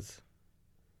numbers.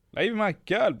 Like even my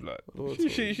girl, blood. She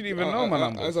shouldn't even know my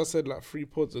numbers. As I said like 3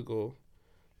 pods ago,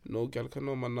 no girl can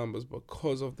know my numbers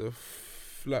because of the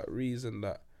flat reason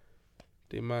that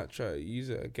they might try to use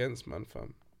it against man,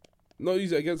 fam. Not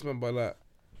use it against man, but like,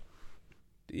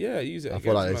 yeah, use it I against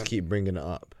feel like man. let's keep bringing it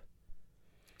up.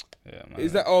 Yeah, man.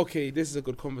 Is that okay? This is a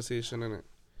good conversation, isn't it?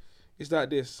 It's like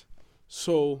this.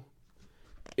 So,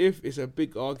 if it's a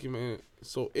big argument,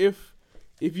 so if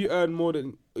you earn more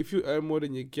than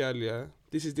your girl, yeah,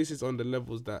 this is on the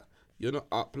levels that you're not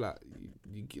up like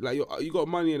you got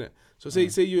money in it. So say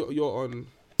you're on.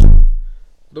 I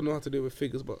don't know how to do it with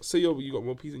figures, but say you got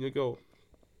more peas than your girl.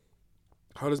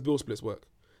 How does bill splits work?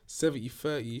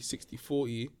 70-30,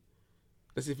 60-40.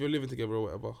 Let's say if you're living together or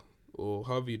whatever, or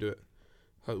however you do it.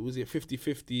 How was it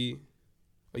 50-50?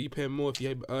 Are you paying more if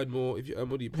you earn more? If you earn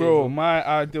more, do you pay Bro, more? my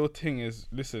ideal thing is,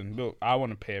 listen, look, I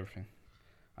want to pay everything.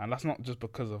 And that's not just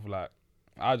because of like,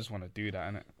 I just want to do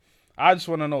that, innit? I just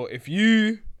want to know if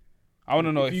you're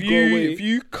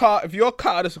cut out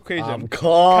of this equation, can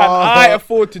I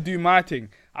afford to do my thing?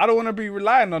 I don't want to be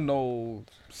relying on no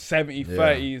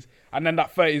 70-30s and then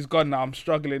that 30 is gone now. I'm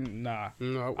struggling. Nah.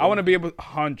 No, I want to be able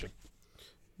 100.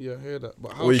 Yeah, I hear that.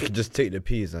 But how Or you should, could just take the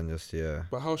peas and just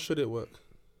but how should it work?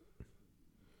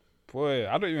 Boy,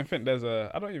 I don't even think there's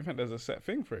a set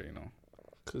thing for it, you know.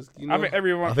 Because you know, I think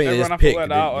everyone I think has you to just pick work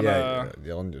that out on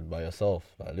you're on it by yourself,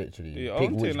 like literally. Yeah, Pick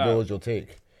on which to, like- bills you'll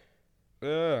take.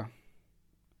 yeah.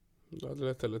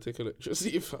 I'd tell her take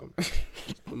electricity, fam.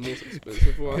 The most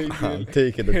expensive one. I'm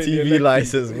taking the You're TV lucky.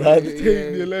 license, man. Yeah,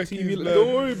 the electric, TV, man.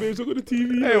 don't worry, babes. I got the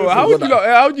TV. Hey, well, how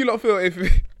would you lot feel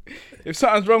if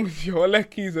something's wrong with your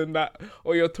electrics and that,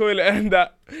 or your toilet and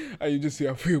that, and you just see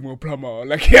a female plumber or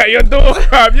like at your door,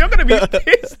 fam? You're gonna be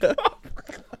pissed off.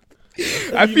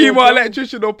 A female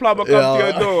electrician or plumber comes to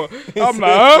your door. I'm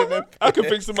like, huh? I can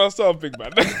fix it myself, big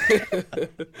man.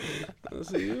 I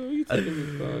say, yo, you telling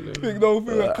me, fam? Big no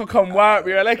female can come wipe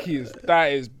your electrics.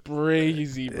 That is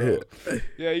brazy, bro.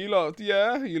 Yeah, you lot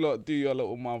do your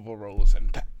little mother rolls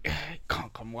and that,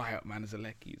 can't come wipe man's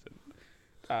electrics.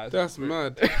 That's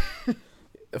mad.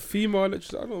 A female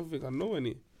electrician, I don't think I know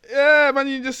any. Yeah, man,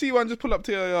 you just see one, just pull up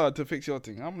to your yard to fix your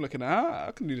thing. I'm looking at,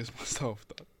 I can do this myself,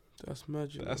 dog. That's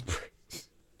magic. That's Do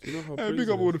you know how hey, crazy big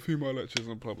up it all is? the female electricians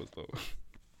and plumbers, though.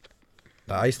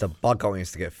 Like, I used to bug out when I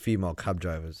used to get female cab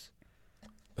drivers.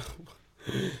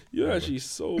 You're actually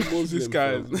so Muslim. This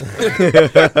guy fam. is.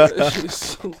 Actually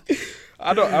so-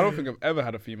 I don't think I've ever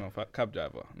had a female cab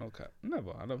driver. No cab.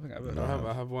 Never. I don't think I've ever.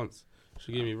 I have once.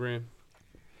 She gave me brain.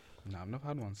 Nah, I've never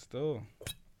had one still.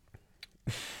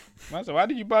 Man, so why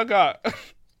did you bug out?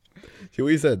 See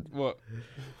what he said? What?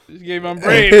 Just gave my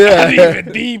brain. I didn't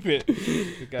even deep it.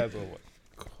 The guy's all what?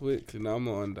 Quickly, no, I'm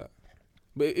not on that.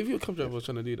 But if your cab driver was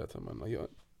trying to do that time, man, like,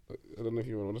 I don't know if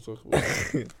you want to talk about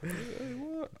it. Hey,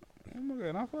 what? Oh my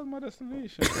god, I found my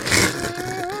destination.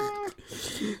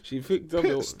 She picked up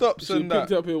your Stops She and picked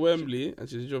that. up your Wembley and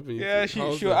she's dropping you. Yeah, to she'll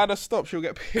Hounslow. add a stop. She'll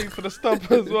get paid for the stop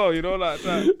as well. You know, like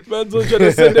that. Man's on trying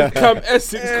to send them Camp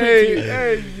Essex Hey, quickly.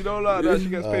 hey, you know, like that. She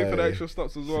gets paid for the Aye. extra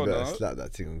stops as You well. better Now. slap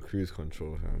that thing on cruise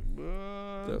control,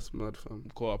 fam. That's mad, fam.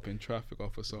 Caught up in traffic,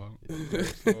 officer.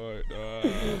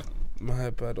 My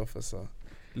bad, officer.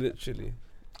 Literally.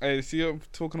 Hey, see, you're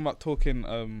talking about talking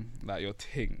like your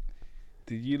ting.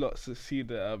 Did you lot see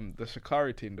the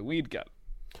Sha'Carri thing, the weed gal?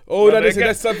 Oh,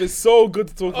 that stuff is so good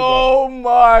to talk about. Oh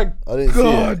my I didn't see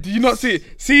god! it. Did you not see it?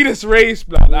 See this race,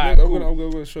 blood. Like, I'm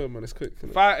gonna show him, man. It's quick.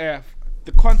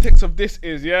 The context of this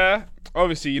is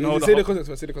obviously you know Say the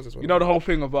context. you know the whole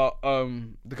thing about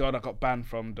the girl that got banned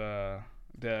from the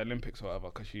Olympics or whatever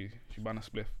because she banned a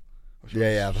spliff.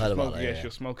 Yeah, I've heard about that. Yeah, she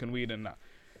was smoking weed and that.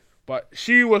 But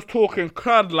she was talking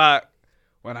crud like,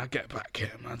 when I get back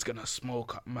here, man's gonna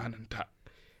smoke up, man, and that.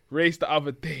 Race the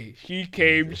other day, she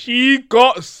came, she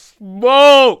got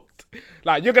smoked.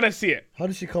 Like, you're gonna see it. How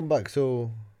did she come back?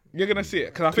 So you're gonna see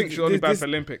it because I think she's only banned for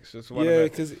Olympics. Yeah,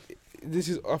 because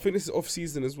I think this is off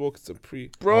season as well. Cause it's a pre.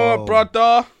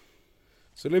 Brother.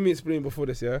 So let me explain before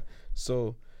this. Yeah.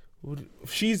 So I think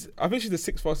she's the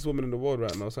 6th fastest woman in the world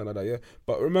right now, something like that. Yeah.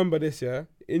 But remember this. Yeah.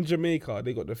 In Jamaica,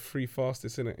 they got the 3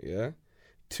 fastest in it. Yeah.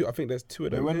 I think there's 2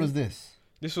 of them. when was this?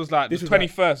 This was like the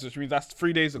 21st, which means that's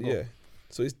 3 days ago. Yeah.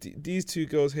 So it's these 2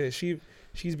 girls here.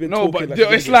 She's been no, talking but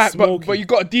like it's like, but you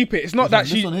got to deep it. It's not that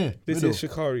This she. one here. this middle. is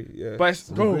Sha'Carri. Yeah. But it's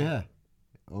bro. Grey hair.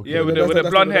 Okay. Yeah, with the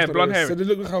blonde hair, blonde hair. So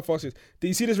look how fast she is. Do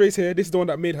you see this race here? This is the one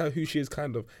that made her who she is,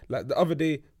 kind of. Like the other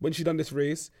day when she done this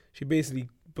race, she basically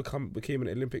became an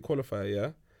Olympic qualifier. Yeah.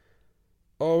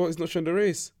 Oh, it's not showing the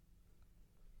race.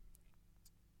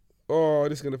 Oh,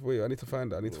 this is gonna wait. I need to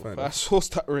find it. I saw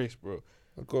that race, bro.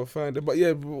 I gotta find it. But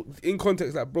yeah, bro, in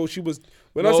context, like, bro, she was.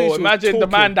 When Bro, I say she imagine was the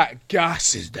talking, man that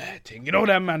gasses that thing. You know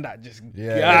that man that just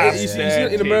Yeah, gasses You see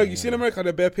that in America, thing.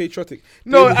 they're bare patriotic.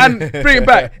 No, and bring it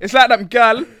back. It's like them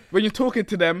gal when you're talking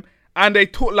to them and they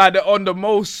talk like they're on the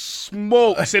most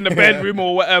smokes in the bedroom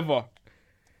or whatever.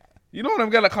 You know them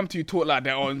gal that come to you talk like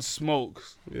they're on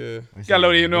smokes. Yeah. Gal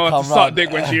don't even know how to suck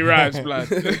dick when she arrives, blood.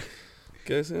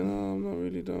 Guys saying, no, I'm not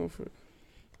really down for it.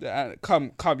 Yeah,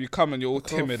 come, you come and you're all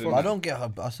timid. I don't get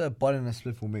her. I said burning a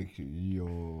spliff will make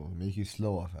you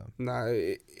slower, fam. Nah.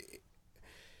 You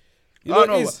I know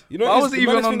know, what it is? You know I what it is? wasn't The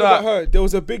even maddest on thing that. about her, there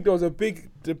was a big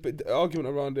argument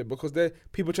around it because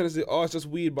people trying to say, oh, it's just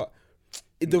weed, but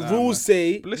the rules man.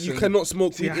 say Listen, you cannot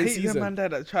smoke See, weed I in hate the season. man there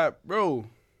that try, bro.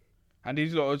 And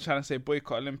these lot are trying to say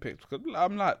boycott Olympics because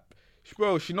I'm like,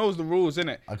 bro, she knows the rules,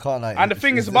 innit? I can't like. And the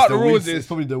thing is about the rules is it's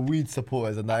probably the weed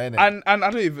supporters and that, innit? and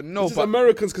I don't even know, This is but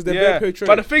Americans because they're yeah. very patriotic.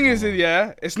 But the thing is,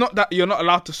 it's not that you're not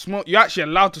allowed to smoke. You're actually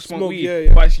allowed to smoke weed,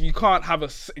 yeah. but you can't have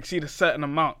exceed a certain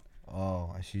amount.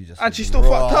 Oh, she just. And she still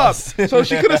fucked up, so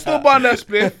she could have still burned that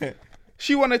split.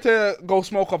 She wanted to go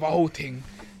smoke off a whole thing.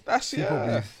 That's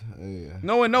Yeah.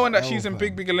 knowing that she's in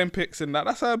big Olympics and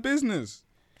that's her business.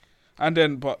 And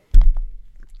then, but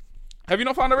have you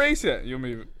not found a race yet? You're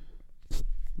moving.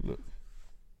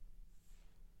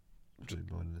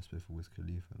 Burning a spliff for Wiz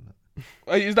Khalifa and that.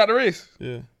 Wait, is that the race?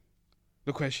 Yeah.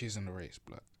 Look where she's in the race,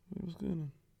 blood. What's going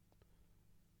on?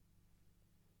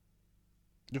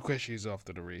 Look where she's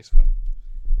after the race, fam.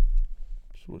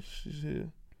 She's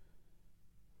here.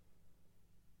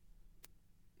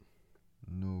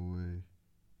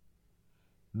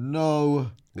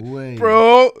 No way.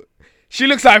 Bro, she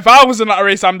looks like if I was in that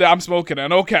race, I'm smoking her.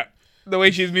 No cap. The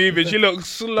way she's moving, she looks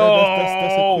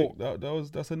slow.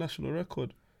 That's a national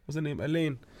record. What's her name?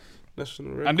 Elaine.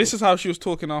 National record. And this is how she was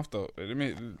talking after. I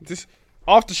mean, this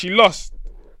after she lost.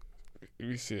 Let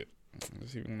me see it.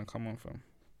 Let's see if it's gonna come on, fam.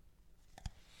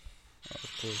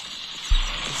 This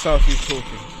is how she's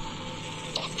talking.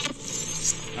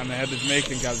 And they had the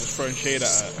Jamaican guys just throwing shade at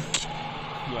her.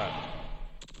 Like,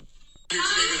 Coming out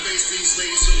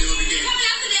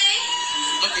today.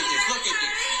 Look at this.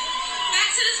 Back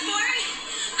to the sport.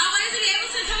 I wanted to be able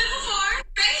to come in before.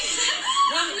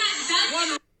 I'm not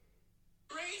done.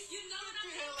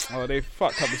 You know oh, they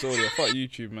fucked up this audio. Fuck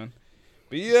YouTube, man.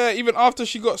 But yeah, even after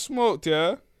she got smoked,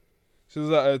 yeah, she was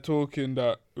out there talking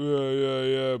that,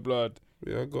 yeah, blood.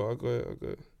 Yeah, I got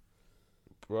it.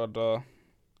 Brother.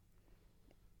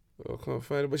 I can't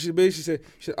find it. But she basically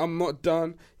said, I'm not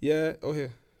done. Yeah. Oh,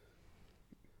 here.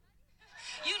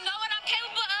 You know what I'm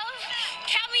capable of.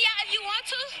 Count me out if you want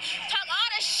to. Talk all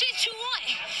the shit you want.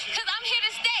 Because I'm here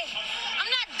to stay. I'm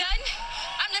not done.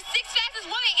 I'm the 6th fastest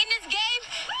woman in this game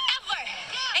ever.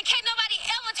 And can't nobody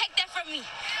ever take that from me.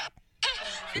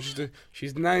 So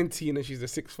she's 19 and she's the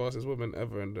 6th fastest woman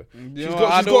ever. And She's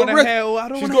got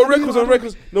records on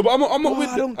records. No, but I'm not with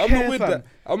that.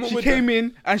 She came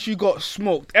in and she got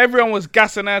smoked. Everyone was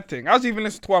gassing her thing. I was even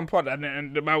listening to one pod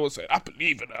and the man was saying, I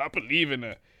believe in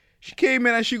her. She came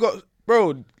in and she got,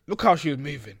 bro, look how she was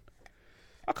moving.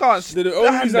 I can't stand the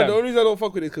only reason I don't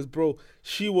fuck with it is because, bro,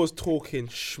 she was talking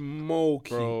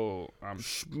smoky. Bro,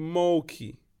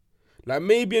 smoky. Like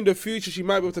maybe in the future she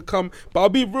might be able to come, but I'll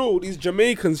be real. These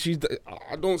Jamaicans,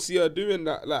 I don't see her doing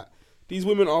that. Like these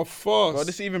women are fast. Bro,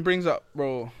 this even brings up,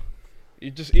 bro. You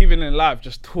just even in life,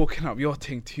 just talking up your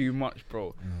thing too much,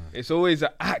 bro. It's always an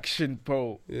action,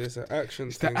 bro. Yeah, it's an action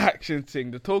It's thing. the action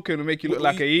thing. The talking will make you look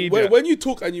like an idiot. When you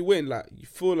talk and you win, like you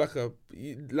feel like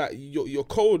you're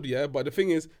cold, yeah. But the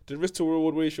thing is, the risk to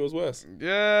reward ratio is worse.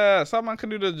 Yeah, some man can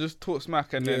do that, just talk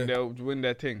smack and then they'll win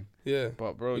their thing. Yeah,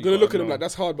 but bro, you're gonna look at them like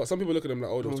that's hard. But some people look at them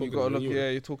like, oh, they're bro, talking. you gotta look. you. Yeah,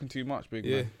 you're talking too much, big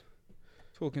man.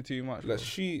 Talking too much. Like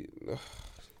bro.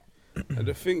 And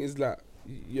the thing is, like,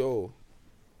 yo,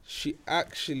 she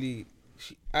actually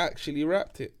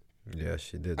rapped it. Yeah,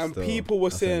 she did. And still. people were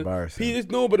That's saying, embarrassing.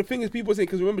 no, but the thing is, people are saying,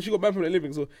 because remember, she got banned from the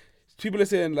Olympics, so people are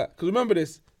saying, like, because remember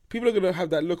this, people are going to have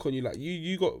that look on you, like,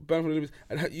 you got banned from the Olympics,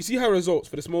 and you see her results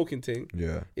for the smoking thing.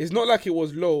 Yeah. It's not like it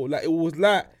was low, like, it was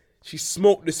like she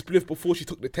smoked the spliff before she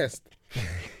took the test.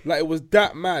 Like, it was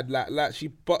that mad, like she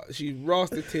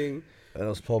rasped the thing. That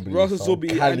was probably Rasa some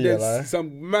Zubi, Cali, and then like.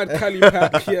 some mad Cali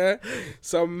pack, yeah,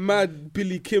 some mad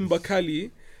Billy Kimber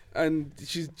Cali, and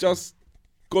she's just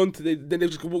gone to then they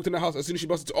just walked in the house as soon as she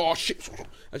busted. Oh shit!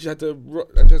 And she had to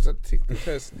take the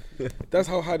test. That's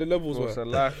how high the levels Bro, were. it's a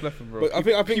life lesson, bro. But I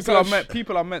think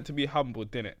people are meant to be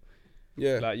humbled, didn't it?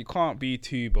 Yeah. Like you can't be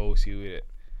too bossy with it.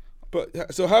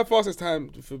 But so her fastest time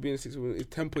for being a 6 woman is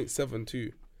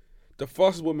 10.72. The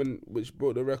fastest woman which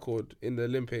broke the record in the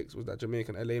Olympics was that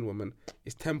Jamaican Elaine woman.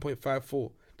 It's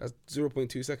 10.54. That's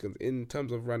 0.2 seconds. In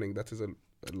terms of running, that is a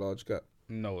large gap.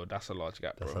 No, that's a large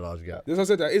gap, bro. That's a large gap. That's what I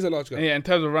said. That is a large gap. Yeah, in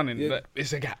terms of running, Yeah.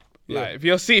 it's a gap. Yeah. Like if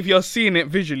you're seeing it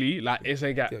visually, like it's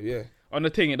a gap. Yeah. On the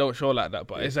thing, it don't show like that,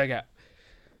 but it's a gap.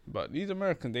 But these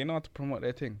Americans, they know how to promote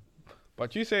their thing.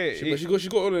 But you say, She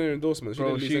got all her endorsements. She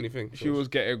bro, didn't lose anything. She was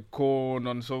getting corn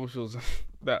on socials,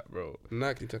 that bro.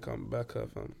 Nike to come back her,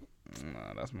 fam.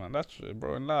 Nah, that's man. That's true,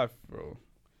 bro. In life, bro,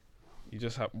 you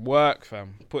just have work,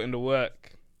 fam. Put in the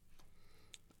work.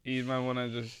 These man wanna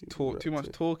just talk too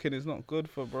much. Talking is not good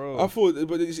for bro. I thought,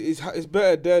 but it's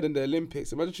better there than the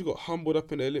Olympics. Imagine she got humbled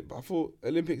up in the Olympics. I thought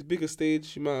Olympics bigger stage.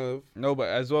 She might have. No, but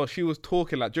as well, she was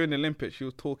talking like during the Olympics. She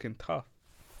was talking tough.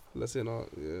 Let's say, no,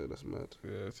 yeah, that's mad.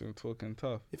 Yeah, she was talking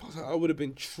tough. If I was her, I would have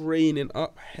been training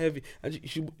up heavy. And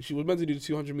she was meant to do the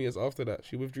 200 meters after that.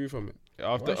 She withdrew from it.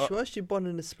 After Why is she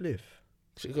bonding the spliff?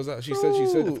 Because she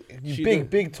said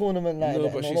Big tournament like no,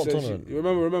 that. but No, she not said tournament.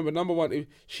 remember number one, if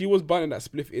she was banning that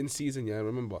spliff in season, yeah,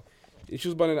 remember. If she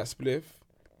was banning that spliff,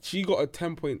 she got a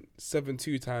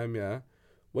 10.72 time, yeah.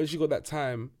 When she got that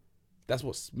time, that's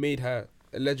what made her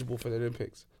eligible for the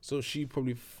Olympics. So she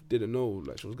probably didn't know,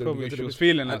 like she was gonna Probably be. she was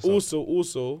feeling that. And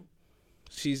also,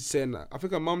 she's saying that I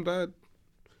think her mum died.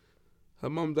 Her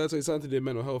mum died, so it's something to do with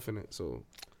mental health in it. So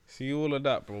see all of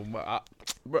that, bro.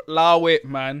 But allow it,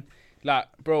 man. Like,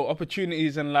 bro,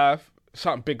 opportunities in life,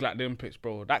 something big like the Olympics,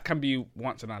 bro. That can be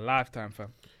once in a lifetime,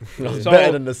 fam. It's So-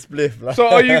 better than the spliff. Like. So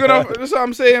are you gonna? That's what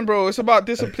I'm saying, bro. It's about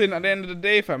discipline at the end of the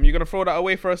day, fam. You're gonna throw that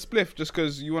away for a spliff just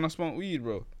because you wanna smoke weed,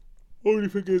 bro. only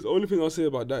thing I'll say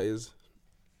about that is,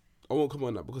 I won't come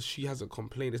on that because she hasn't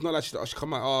complained. It's not like she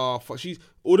come out. Oh fuck,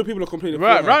 all the people are complaining.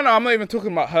 Right, for her. right now I'm not even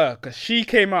talking about her because she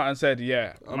came out and said,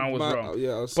 yeah, man was wrong.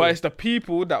 Yeah, But it's the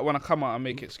people that want to come out and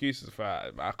make excuses for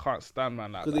it. I can't stand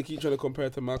man like because they that. keep trying to compare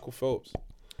it to Michael Phelps,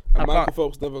 I and Michael can't-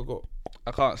 Phelps never got.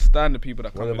 I can't stand the people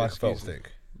that What come did with Michael Phelps excuses.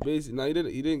 think? Basically, no,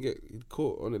 he didn't get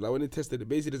caught on it. Like when they tested it,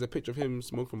 basically there's a picture of him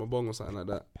smoking from a bong or something like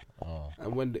that. Oh.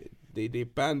 And when they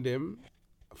banned him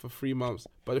for 3 months.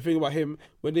 But the thing about him,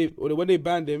 when they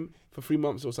banned him for 3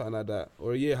 months or something like that,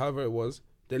 or a year, however it was,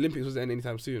 the Olympics wasn't ending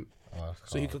anytime soon.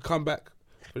 So he could come back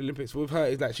for the Olympics. With her,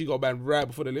 it's like she got banned right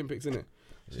before the Olympics, innit?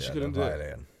 So she couldn't do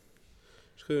it.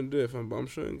 She couldn't do it, fam. But I'm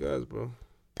showing guys, bro.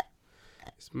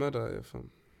 It's mad out here, fam.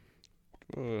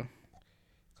 Bro,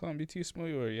 can't be too small,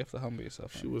 you have to humble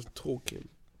yourself. She man. was talking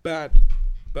bad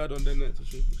on the net till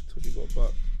she got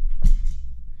back.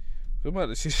 What about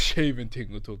this shaving thing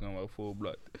we're talking about full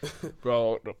blood?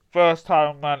 Bro, the first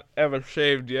time man ever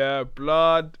shaved, yeah,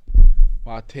 blood.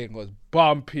 My thing was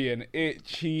bumpy and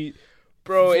itchy.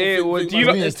 Bro, it was. Do you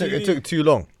know? It took too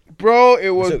long. Bro, it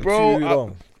was, It took bro. too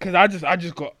long. Cause I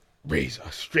just got razor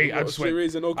straight. I just Straight went.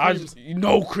 razor, no I creams. just,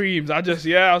 no creams. I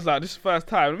was like, this is the first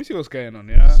time. Let me see what's going on,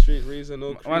 yeah. Straight razor, no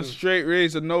One creams. straight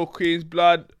razor, no creams,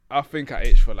 blood. I think I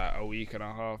itched for like a week and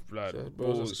a half, blood. Yeah, bro, I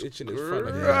was Balls just itching his front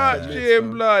of the head.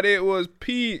 scratching, blood. It was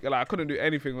peak. Like I couldn't do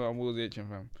anything when I was itching,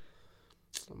 fam.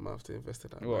 I might have to invest in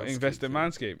that. What, invest in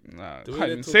Manscaped? Nah, The I way can't they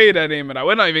even talk- say that name of that.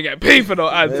 We're not even getting paid for no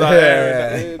ads. Yeah.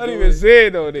 Like, I don't even say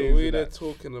no The names. way of they're that.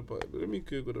 talking about it. Let me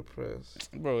Google the press.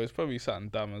 Bro, it's probably something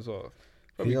dumb as well.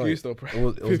 Probably You know, Gusto, bro. it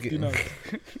was 59.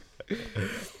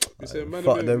 You say, man,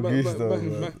 fuck man, them man, Gusto,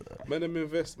 man, man. man, Man, them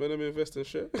invest and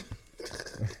shit.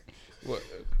 What?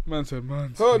 Man said,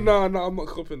 man. Oh no, I'm not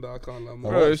copying that. I can't lie.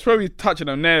 Bro, it's probably touching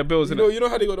them nail bills, you innit? know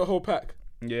how they got the whole pack.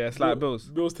 Yeah, it's like bills.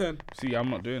 Bills 10. See, I'm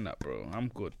not doing that, bro. I'm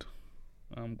good.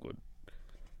 Can't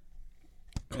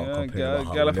Yeah, complain about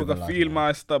how girl, we if I live can in feel life,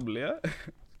 my stubble, yeah?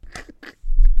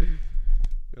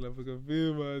 Girl, if I can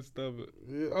feel my stubble.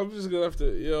 Yeah, I'm just gonna have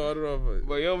to. I'd rather.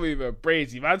 But you're even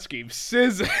brazy, man. Scream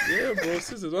scissors. Yeah, bro,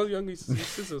 scissors. I was young,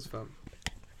 scissors, fam.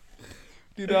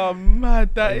 Dude, how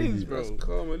mad that is, bro. That's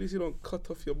calm. At least you don't cut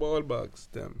off your ball bags,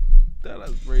 damn.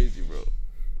 That's brazy, bro.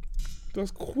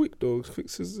 That's quick, though. Quick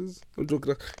scissors. I'm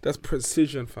joking. That's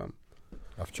precision, fam.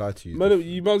 I've tried to use Man, it.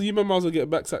 you might as well get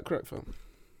back sack crack, fam.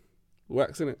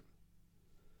 Wax in it.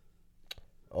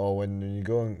 Oh, when you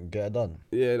go and get it done.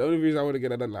 Yeah, the only reason I want to get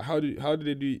that done, like, how do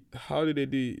they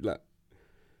do, like,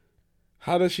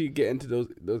 how does she get into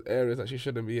those areas that she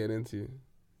shouldn't be getting into?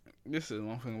 This is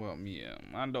one thing about me, yeah.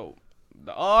 Man, though.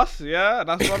 The arse, yeah?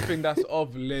 That's one thing that's off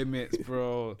limits,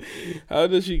 bro. How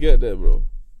does she get there, bro?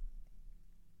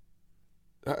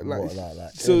 Like,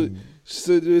 so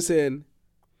you're saying,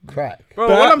 crack. Bro,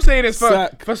 Back, what I'm saying is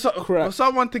sack, for crack.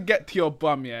 someone to get to your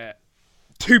bum, yeah,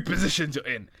 2 positions you're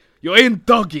in. You're in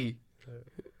doggy,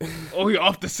 or you're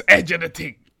off the edge of the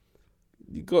thing.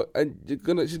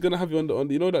 she's gonna have you on the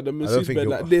you know that the masseuse think bed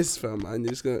you'll- like this, fam, and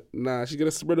you're just gonna she's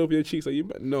gonna spread over your cheeks.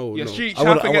 Like no. Your cheeks I have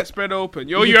wanna- to I get wa- spread open.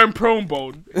 You're in prone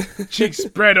bone, cheeks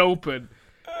spread open.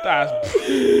 That's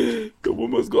The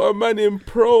woman's got a man in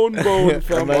prone bone,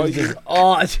 fam. Are you,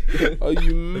 are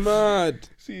you mad?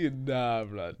 see nah,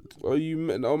 blood. Are you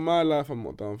mad? On my life, I'm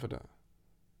not down for that.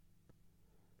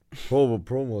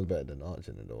 Promo's better than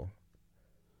arching it though.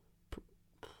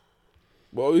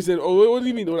 What you said? Oh, what do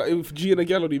you mean? Like, if G and a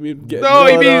gal, or do you mean get? No,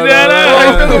 he means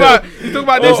that. He's talking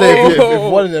about They this. say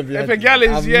if one of them, If a gal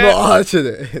is, I'm yeah. not arching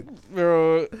it.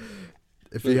 Bro.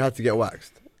 If you had to get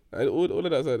waxed. And all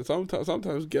of that said,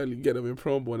 sometimes gal you get them in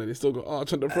prone bone and they still got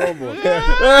arch on the prone bone.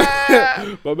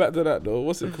 But back to that though,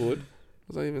 what's it called?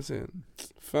 What's I even saying?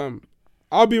 Fam,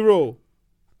 I'll be real.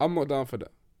 I'm not down for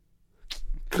that.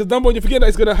 Cause number one, you forget that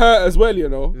it's gonna hurt as well, you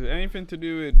know. Is it anything to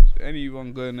do with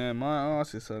anyone going there? My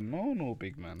ass is a no,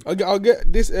 big man. I'll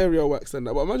get this area waxed and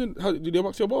that. But imagine how do they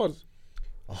wax your balls?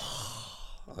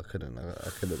 I couldn't.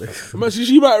 Imagine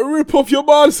she might rip off your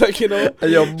balls, like, you know.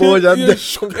 And your boy, and you just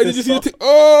see the thing.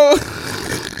 Oh.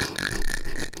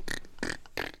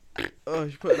 Oh,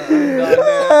 you put that hand down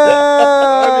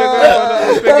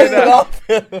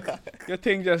there. Your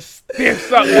thing just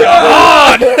stiffs up. You're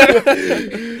hard.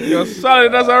 You're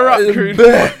solid as a rock.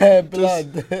 Bare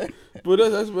blood. But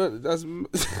that's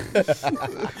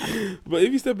but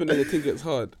if you step in there, your thing gets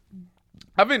hard.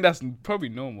 I think that's probably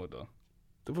normal though.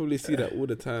 They probably see that all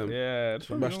the time. Yeah, it's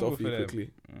probably Mashed normal off for you them.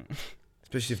 quickly.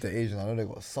 Especially if they're Asian. I know they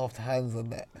got soft hands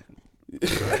and that.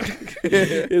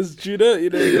 It's true that, you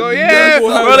know. Oh yeah,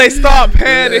 bro, they start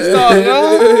hair, they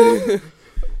start,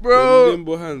 bro.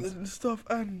 Limbo hands. Stuff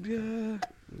and yeah.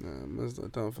 Nah, man's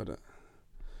not down for that.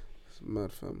 It's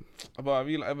mad, fam. But have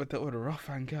you like, ever dealt with a rough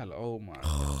hand gal? Oh my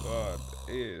god,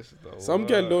 it's the Some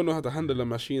girl worst. don't know how to handle a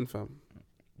machine, fam.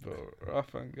 Bro,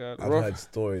 rough hand gal. I've Rough. heard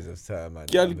stories of certain man.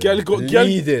 Gal got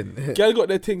Girl got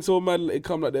their thing so mad it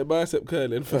come like their bicep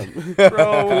curling, fam.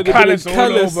 Bro, callous all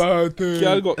Callous. over.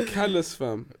 Girl got callous,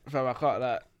 fam. Fam, I can't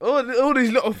like all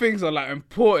these little things are like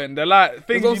important. They're like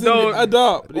things That's you what I'm saying, don't. add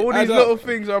up. They All add these up. little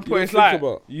things are You important. It's don't like think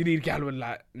about. you need gal with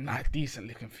like nice, decent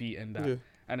looking feet and that. Yeah.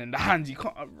 And then the hands, you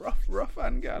can't rough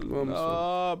hand gal. Mum's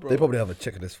Nah, bro. They probably have a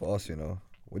checklist for us, you know.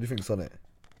 What do you think's on it?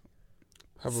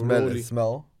 Have a Smell rollie. it,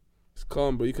 smell. It's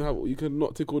calm, bro. You can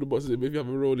not tick all the boxes, but if you have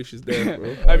a rollie, she's there,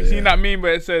 bro. Have you yeah. seen that meme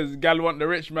where it says "Gal want the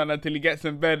rich man until he gets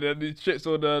in bed and he strips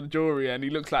all the jewelry and he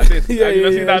looks like this"? Have you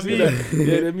not seen that I've seen meme? that.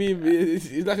 Yeah, the meme. It's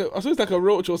like I suppose it's like a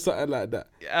roach or something like that.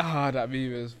 Ah, that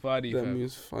meme is funny. That fam. meme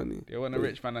is funny. They want a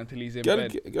rich man until he's in Girl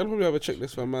bed. probably have a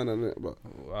checklist for a man and it, but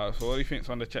Wow, so what do you think's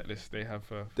on the checklist they have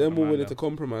for? they're for more man willing now? to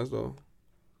compromise though.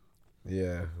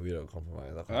 Yeah, we don't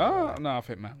compromise. I can't Ah, no, I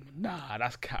think man. Nah,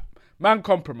 that's cap. Man,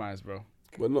 compromise, bro.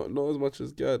 But not as much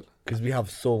as girl. Because we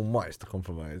have so much to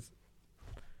compromise.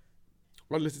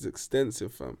 Unless it's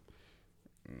extensive, fam.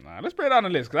 Nah, let's break down the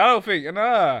list because I don't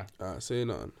think. Say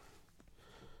nothing.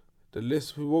 The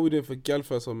list. What we doing for gal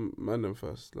first or man them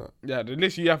first? Like, Yeah, the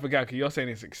list you have for gal, because you're saying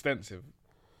it's extensive.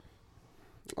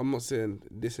 I'm not saying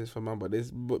this is for man, but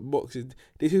there's boxes.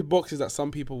 This is boxes that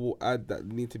some people will add that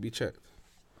need to be checked.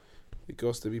 It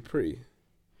goes to be pretty.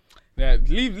 Yeah,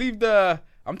 leave the.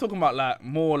 I'm talking about like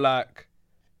more like.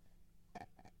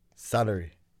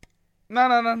 Salary.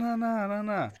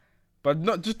 No. But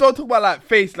not just don't talk about like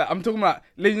face. Like I'm talking about.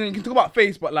 You can talk about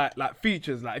face, but like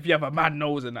features. Like if you have a mad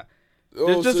nose and that.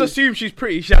 Just assume she's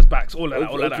pretty. She has backs. All of that.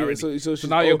 All of that. Okay, Already. so So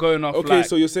now you're going off. Okay, like,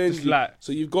 so you're saying just like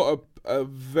so you've got a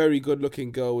very good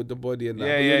looking girl with the body and that.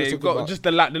 yeah, but yeah. you're just You've talking got about- just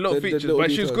the little features, little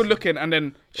but she was details. good looking, and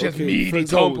then she has Okay, meaty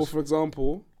toes. For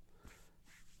example,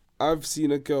 I've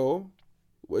seen a girl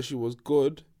where she was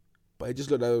good, but it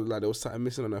just looked like there was something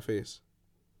missing on her face.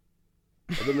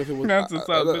 I don't know if it was. That's I the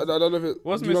sound. don't know if it.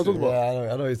 What's do you know what I'm missing? talking about?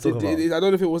 Yeah, I know what you're talking about. I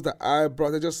don't know if it was the eyebrow.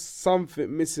 There's just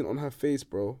something missing on her face,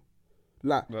 bro.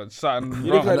 Like, Like, something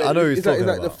you look wrong. like I know who he's it's like, talking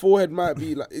it's like the about. forehead might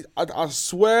be like. I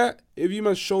swear, if you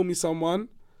man show me someone,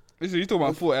 Listen, you talking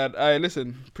about forehead? Hey,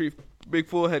 listen, big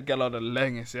forehead gal are the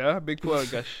longest, yeah. Big forehead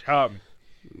gal charm.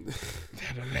 They're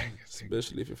the longest.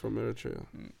 especially if you're from Eritrea.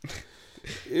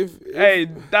 if Hey,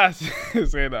 that's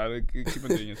say that. Keep on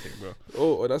doing your thing, bro.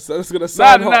 oh, that's gonna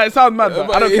sound hot. It sounds mad, but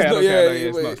But I don't it's care. I not- don't care. yeah,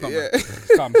 It's not. It's not.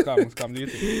 yeah. Man. It's calm. Do your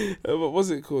thing. But what's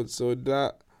it called? So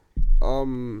that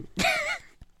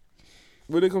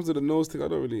when it comes to the nose thing, I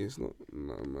don't really. It's not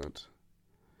mad.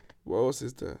 What else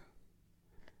is there?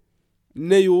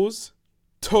 Nails,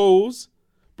 toes,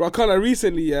 bro. Kind of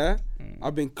recently, yeah.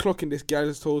 I've been clocking this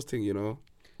guy's toes thing, you know.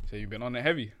 So you've been on it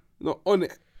heavy. Not on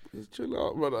it. Chill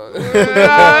out, brother.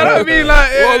 I don't mean like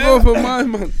What I go for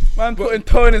mine, man. man putting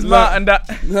toe in his mouth and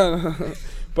that. No.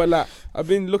 But like, I've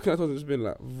been looking at toes. It's been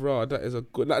like, raw. That is a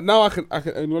good. Like now, I can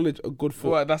acknowledge a good foot.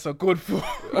 What? That's a good foot.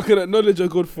 I can acknowledge a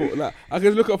good foot. Like I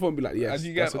can look up and be like, yes. As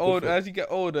you that's get a good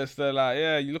older, foot. so like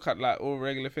yeah, you look at like all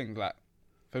regular things. Like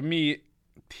for me,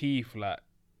 teeth. Like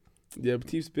Yeah, but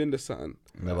teeth's been the something.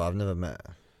 No, but I've never met.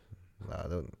 Nah, I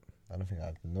don't think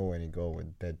I know any girl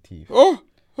with dead teeth. Where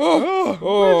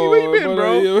you been,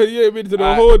 bro? You ain't been to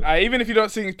the hood. even if you don't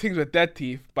see things with dead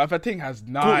teeth, but if a thing has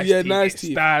nice, yeah, teeth, nice it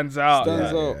teeth. stands out.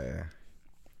 Stands like, out. Yeah.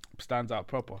 stands out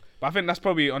proper. But I think that's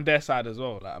probably on their side as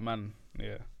well. Like a man,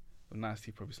 yeah, with nice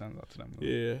teeth probably stands out to them.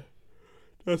 Yeah,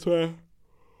 that's why.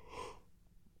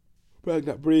 Bag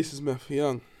that braces, man, for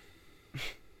young.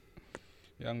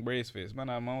 Young brace face, man.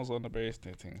 I was on the brace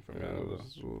thing for me.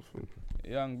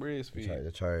 Young brace face. They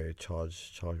try to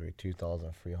charge me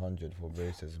 2,300 for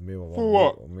braces. Me and my For mum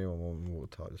what? Me and my mum will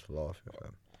just laughing,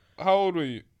 fam. How old were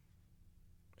you?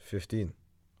 15.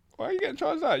 Why are you getting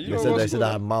charged that? You They know said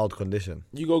I had mild condition.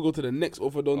 You gotta go to the next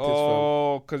orthodontist, fam.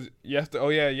 Oh, because you have to. Oh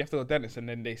yeah, you have to go to the dentist, and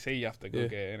then they say you have to go Yeah.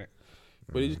 get it in it.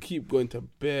 But you just keep going to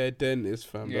bare dentists,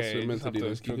 fam. Yeah, That's what you you're meant just to have do. to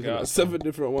Just keep figure going out, like 7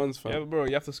 different ones, fam. Yeah, but bro,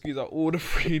 you have to squeeze out all the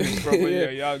freebies from when Yeah.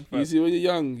 you're young. Fam. You see, when you're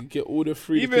young, you get all the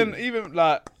free. Even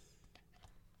like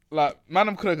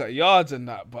man, could have got yards and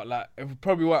that, but like it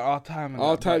probably weren't our time. And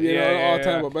Our that, time, but yeah, our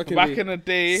time, but back in in the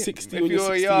day, 60 if when you you're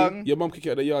were 16, young, your mum could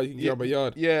get a yard, you can grab a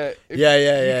yard. yeah,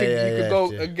 Yeah, you could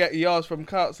go yeah. and get yards from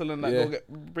council and that. Yeah. Go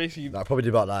get basically. Like, probably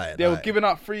about like, They were giving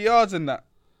out 3 yards and that.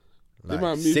 They like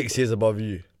might move- 6 years above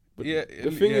you. But Yeah,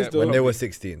 the thing is, though, When they were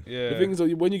 16. Yeah. the thing is, though,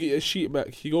 when you get your sheet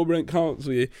back, you go rent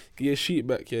council, you get your sheet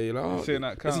back, yeah, you're like, oh, Saying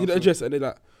that I see the council. address, and they're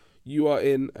like, you are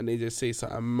in, and they just say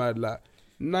something mad like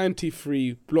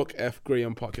 93 Block F,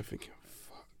 Graham Park. You're thinking,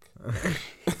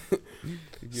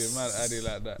 You get mad addy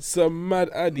like that. some mad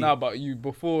addy. No, but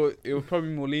before it was probably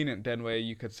more lenient then, where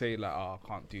you could say like, "Oh, I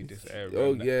can't do this area."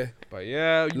 Oh and that. yeah. But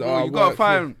yeah, you, Like, bro, I you gotta work,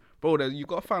 find, bro. You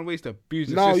gotta find ways to abuse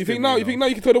the Now system. you think now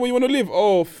you can tell them where you want to live.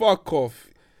 Oh fuck off.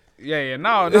 Yeah.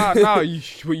 Now, you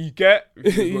what you get,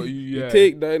 is what You yeah.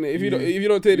 take that. Innit? If you don't take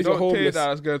You this, you're don't take homeless. that.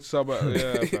 That's good. Suburb.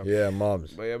 Yeah, fam. Yeah,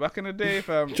 mums. But yeah, back in the day,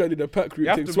 fam. Trying to do the pack route You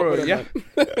have thing. to, swap bro. with Yeah,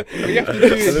 that, man.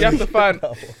 you have to find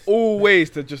all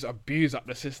ways to just abuse up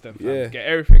the system. Fam. Yeah. Get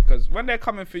everything, because when they're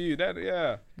coming for you, then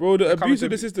yeah. Bro, the They're coming abuse to of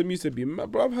the be- system used to be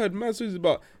mad. Bro, I've heard mad stories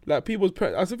about like people's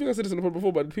parents. I think I said this on the pod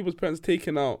before, but people's parents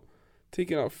taking out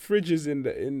fridges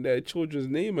in their children's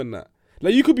name and that.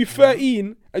 Like you could be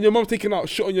 13 and your mum taking out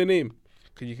shit on your name.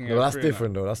 Cause you can No, get that's free and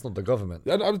different though. That's not the government.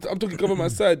 I'm talking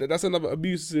government side. That's another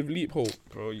abusive loophole. that,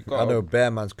 bro. You I got know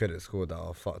bare man's credit score that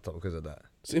are fucked up because of that.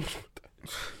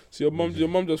 So your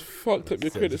mum just fucked up your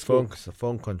credit score.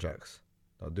 Phone contracts.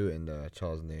 They'll do it in the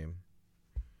child's name.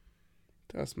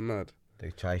 That's mad. They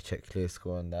try to check clear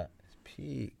score on that. It's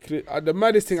peak. The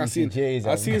maddest thing I seen. CCJs I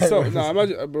are seen mad. something. Nah,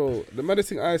 imagine, bro. The maddest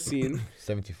thing I seen.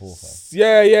 74, fam.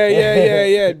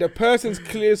 Yeah. The person's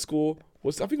clear score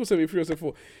was, I think it was 73 or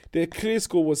 74. Their clear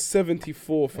score was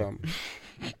 74, fam.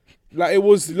 Like it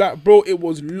was like, bro, it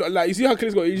was like, you see how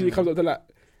clear score usually comes up to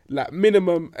like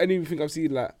minimum anything I've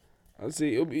seen, like I'd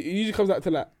say it usually comes out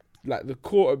to like the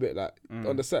quarter bit, like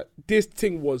on the set. This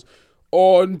thing was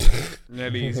on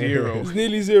nearly zero. it's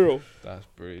nearly zero. That's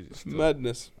crazy. Still.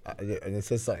 Madness. And it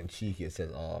says something cheeky. It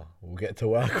says, "Oh, we'll get to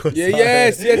work." Or Yeah, something.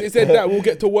 yes. It said that we'll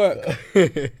get to work.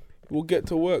 We'll get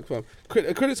to work, fam.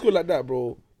 A credit score like that,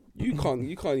 bro. You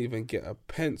can't even get a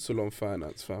pencil on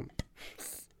finance, fam.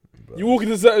 You walk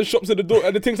into certain shops and the door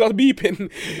and the thing starts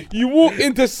beeping. You walk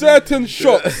into certain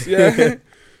shops, yeah.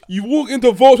 You walk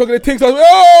into Volkswagen and the thing starts,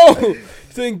 oh,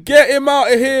 saying get him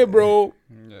out of here, bro.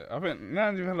 Yeah, I think now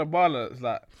you've had a baller. It's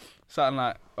like something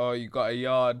like, oh, you got a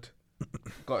yard,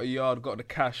 got the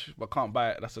cash, but can't buy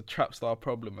it. That's a trap star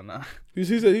problem and that. Who's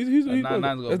Nan's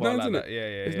got a bar like that.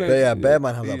 It's Yeah. Nans. Yeah, Bear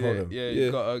Man have that problem. Yeah,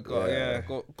 you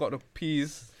got the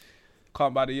peas,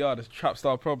 can't buy the yard. It's a trap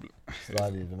star problem.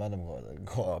 Slightly, the man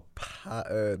got a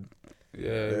pattern.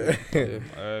 Yeah.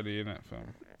 Early innit,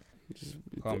 fam.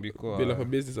 Can't be cool. Build up a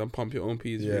business and pump your own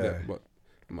peas. Yeah. But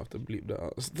I'm gonna have to bleep that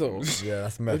out still. Yeah,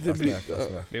 that's meth. That's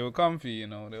meth. They will come for you,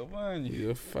 they'll find you.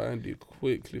 You'll find it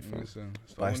quickly, fam. Listen,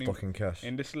 it's the Buy only- stock in cash.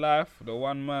 in this life, the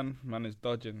one man is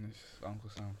dodging is Uncle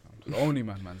Sam, fam. It's the only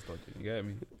man's dodging, you get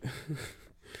me?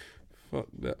 Fuck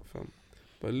that, fam.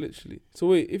 But literally. So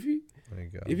wait, if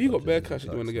you got bare cash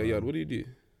and you want to get a yard, what do you do?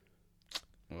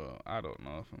 Well, I don't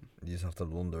know, fam. You just have to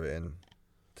launder it in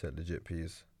to legit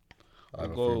peas. Or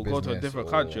Either go through to a business different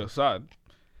or- country or something.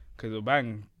 Because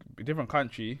a different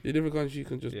country. In a different country, you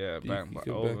can just Yeah, you bang. can But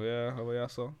bang. over here,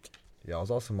 so. Yeah, I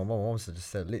was asking my mum. My mum just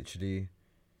said literally,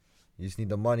 you just need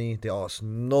the money. They ask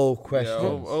no questions.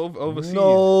 overseas.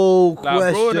 No Like abroad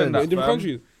and questions. that. In different fam.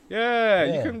 countries. Yeah,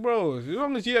 you Yeah. can, bro. As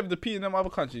long as you have the P in them other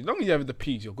countries, as long as you have the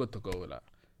P's, you're good to go with that.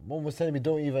 Mum was telling me,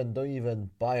 don't even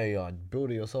buy a yard.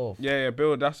 Build it yourself. Yeah,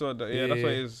 build. That's what. That's what Yeah.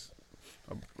 it is.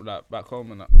 Like back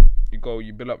home and that. You go,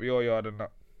 you build up your yard and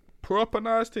that. Proper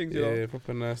nice things, you know. Yeah,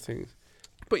 proper nice things.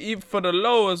 But even for the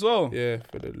low as well. Yeah,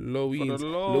 for the low For the ease.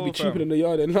 low, It'll be cheaper fam. than the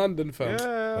yard in London, fam.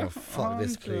 Yeah. Oh, fuck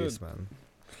this place, man.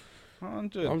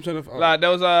 100. I'm trying to. Like there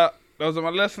was a my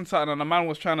lesson starting and a man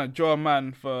was trying to draw a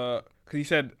man for because he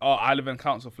said, oh, I live in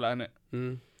council flat, innit?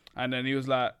 Mm. And then he was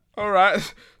like, all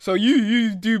right, so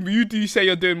you do say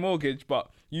you're doing mortgage, but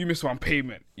you miss one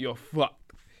payment, you're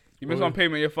fucked. You miss one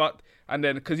payment, you're fucked. And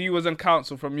then because he was in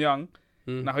council from young,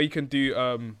 now he can do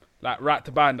like right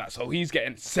to buy and that. So he's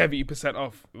getting 70%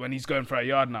 off when he's going for a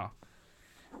yard now.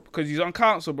 Because he's on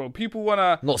council, bro. People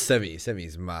wanna Not 70. 70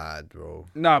 is mad, bro.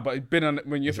 nah, but it's been on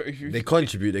when you They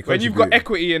contribute. when you've got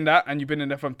equity in that and you've been in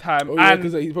there from time Oh yeah, and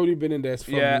because he's probably been in there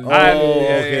from. yeah, his- and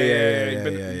okay, he's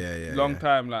been yeah, long yeah.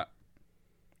 time, like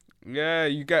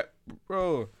you get,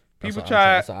 bro. That's People what try,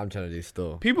 That's what I'm trying to do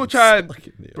still. people try,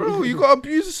 Fucking hell. bro. You gotta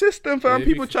abuse the system, fam. Yeah,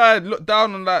 People try to look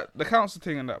down on that the council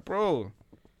thing and that, bro.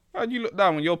 How do you look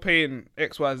down when you're paying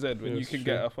X, Y, Z when Yeah, you can it's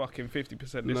get true. a fucking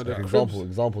 50% No, the discount?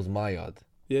 Example's my yard.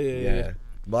 Yeah.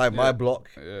 My block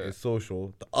Yeah. is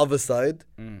social. The other side,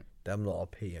 Mm. them lot are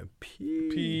paying P.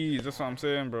 Peas, that's what I'm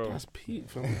saying, bro. That's peak,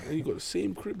 fam. And you got the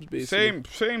same cribs, basically.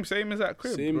 Same as that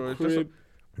crib, Same bro. It's just crib.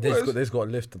 They's got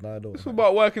a lift and I don't. it's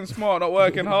about working smart, not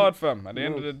working hard, fam. At the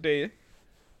end of the day,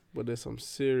 But there's some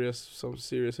serious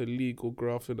illegal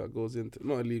grafting that goes into,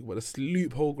 not illegal, but it's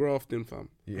loophole grafting, fam.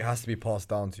 It has to be passed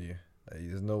down to you. Like,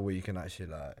 there's no way you can actually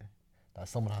like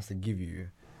someone has to give you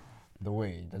the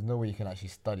way. There's no way you can actually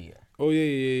study it. Oh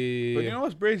yeah. but you know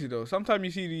what's crazy though? Sometimes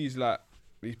you see these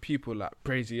people like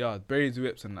brazy yards, brazy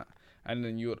whips and that, and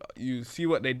then you see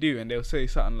what they do and they'll say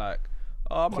something like,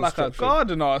 "Oh, I'm like a Construction.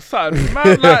 gardener or something." Man,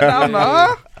 like that, I'm like,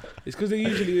 huh? It's because they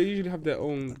usually have their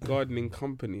own gardening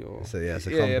company or. So yeah, it's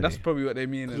a Yeah, company. that's probably what they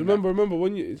mean. and Remember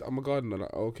when I'm a gardener,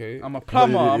 like okay. that. I'm a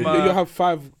plumber. You have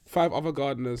five other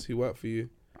gardeners who work for you,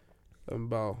 and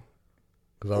bow.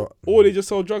 'Cause Or they just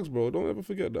sell drugs, bro. Don't ever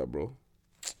forget that, bro.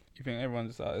 You think everyone's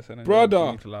just out there selling Brother,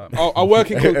 drugs? You need to lie. I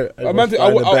work in. Everyone's trying to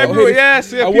beg. Everyone,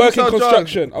 yes, yeah, I people work in sell drugs,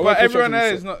 construction. I work but in everyone construction,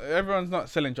 there is not. Everyone's not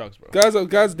selling drugs, bro.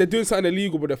 Guys, they're doing something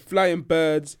illegal, but they're flying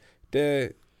birds.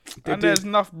 They're And there's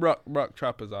enough rock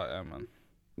trappers out there, man.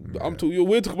 we're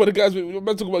talking about the guys. We're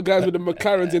talking about guys with the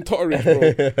McLarens in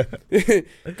Totteridge,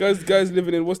 bro. guys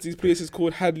living in what's these places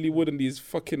called Hadley Wood and these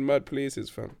fucking mad places,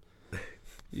 fam.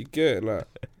 You get it, like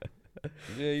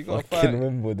Yeah, you gotta fucking find.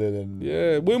 Wimbledon and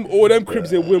yeah, all them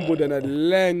cribs in Wimbledon and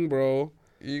Lang, bro.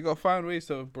 You gotta find ways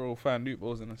to, bro, find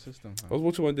loopholes in the system. I was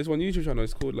watching this one YouTube channel.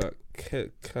 It's called like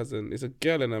Cousin. It's a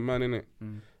girl and a man in it.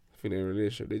 Mm. I think they're in a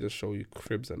relationship. They just show you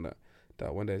cribs and that.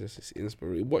 That one day just is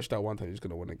inspiration. Watch that one time. You're just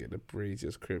gonna want to get the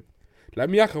braziest crib. Like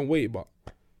me, I can wait, but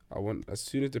I want as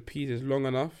soon as the piece is long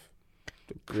enough,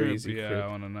 the Crib, brazy yeah, crib. I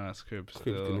want a nice crib. Crib's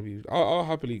Still. gonna be. I'll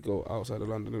happily go outside of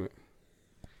London, innit?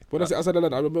 When I say outside of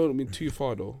London, I don't mean too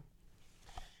far though.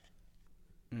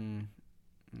 We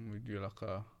do like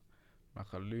a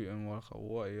Luton, like a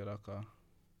Water, like a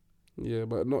Yeah,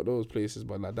 but not those places,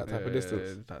 but like that type of distance.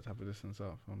 Yeah, that type of distance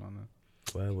out from London.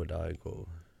 where would I go?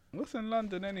 What's in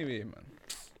London anyway, man?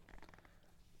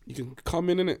 You can come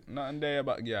in it. Nothing there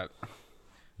about girl.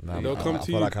 Nah, They'll I come to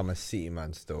feel you. like I'm a city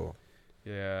man still.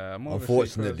 Yeah, I'm more of a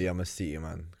Unfortunately, city I'm a city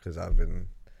man because I've been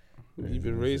You've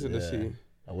been raised in the Yeah. city.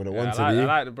 I wouldn't Yeah, want I to be.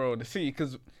 like it, bro. The city,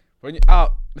 because when you're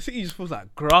out, the city just feels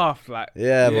like graft, like.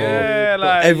 Yeah, bro. Yeah,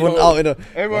 like Everyone out in the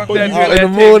everyone But there you- doing out their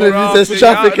in the thing, morning, bro, there's out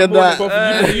traffic in and the morning,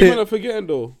 that. But you man are forgetting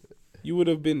though. You would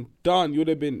have been done. You would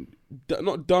have been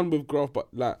not done with graft, but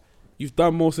like you've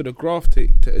done most of the graft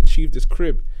to achieve this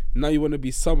crib. Now you want to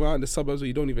be somewhere out in the suburbs where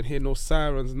you don't even hear no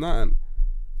sirens, nothing.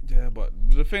 Yeah, but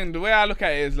the way I look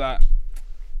at it is like,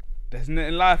 there's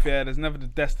in life, yeah. There's never the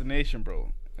destination,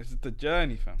 bro. It's just the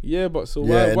journey, fam. Yeah, but so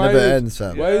Yeah, it why never is it- ends,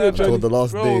 fam. why is it Until journey- the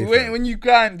last Bro, day. when, fam. when you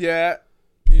grind, yeah,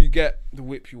 you get the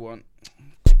whip you want.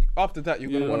 After that, you're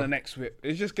gonna Yeah. want the next whip.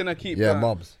 It's just gonna keep. Yeah, going.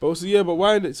 mobs. But so yeah, but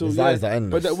why is it so? His Yeah, eyes are but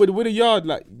endless. that, with a yard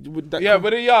like with that Yeah,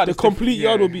 but the yard. the is complete different,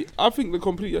 yard yeah. will be. I think the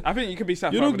complete yard. I think you could be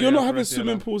satisfied. You're with not. You're the not yard for having the rest of your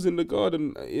swimming life. pools in the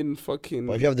garden in fucking.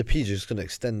 But if you have the PG, you're just gonna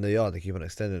extend the yard. They keep on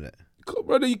extending it.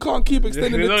 Brother, you can't keep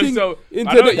extending there's the only thing so-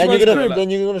 into I know the you Then Man's you're crib. gonna, then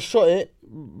you're gonna shot it.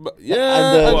 But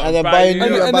yeah, and then buy a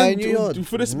new, and buy a then new yard.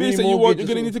 for the space that you want, you're Remortgage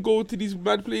gonna as need to go to these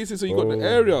mad places, so you got Bro. the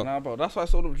area. Nah, bro, that's why I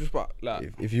sort of just about like well.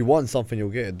 If you want something, you'll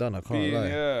get it done. I can't being, lie.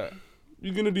 yeah.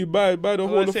 You're gonna do buy the That's whole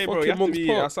what I of say, bro. fucking You have to Monk's be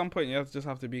at Park. some point. You just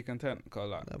have to be content, cause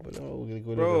like, Nah, but no, we're gonna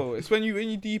go bro, it's when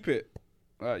you deep it.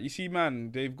 Like you see,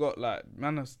 man, they've got like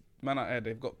man out there.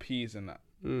 They've got peas and that.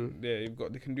 Mm. Yeah,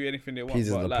 they can do anything they want. Peas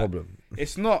is but the like, problem.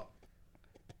 it's not.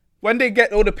 When they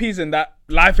get all the peas and that,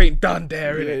 life ain't done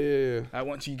there, Yeah, innit? yeah, yeah. Like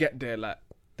once you get there, like.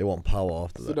 They want power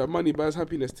after So that. that money buys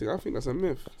happiness thing, I think that's a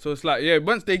myth. So it's like, yeah,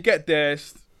 once they get there,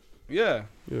 yeah,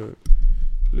 Yeah,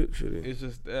 literally. it's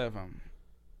just there, fam.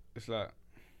 It's like,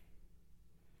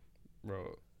 bro,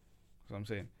 that's what I'm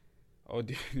saying. Oh,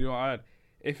 do you know what I had?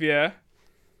 If,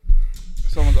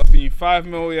 someone's offering you 5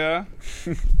 mil, yeah,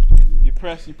 you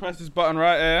press this button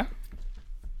right there,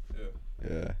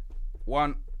 Yeah.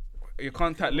 your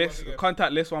contact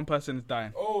list, one person is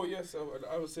dying. Oh yes,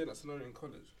 I was saying that scenario in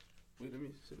college. Wait, let me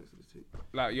say this to the team.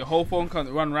 Like, your whole phone,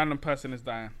 one random person is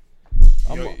dying.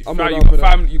 I'm You not got down for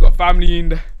that. you got family in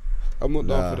there. I'm not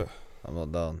Nah. down for that. I'm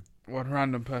not down. One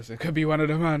random person. Could be one of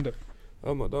them random.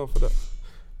 I'm not down for that.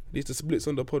 At least the splits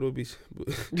on the pod will be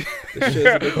the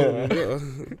shares of the pod will be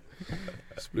better.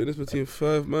 Split this between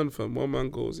 5 man, fam. 1 man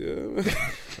goes, yeah.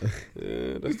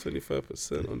 Yeah, that's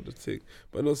 25% on the thing.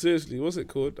 But no, seriously, what's it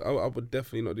called? I would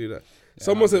definitely not do that.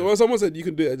 Someone said you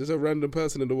can do it. Just a random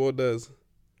person in the world does.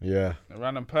 Yeah. A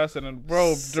random person, and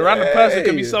bro, the random person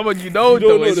can be someone you know. You don't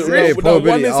Though know it's the real. real. That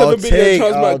 1 in 7 billion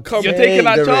chance might come. You're taking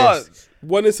that the chance. risk.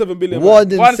 1 in 7 billion.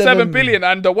 1.7 billion,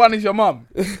 and the one is your mum.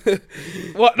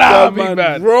 What? Nah, That big man,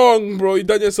 man. wrong, bro. You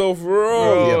done yourself wrong.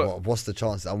 Bro. Yeah, but what's the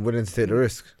chance? I'm willing to take the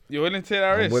risk. You're willing to take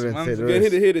that I'm risk, willing to man. take the Yeah,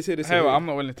 risk. hear this. Hey, well, I'm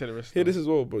not willing to take the risk. Hear though. this as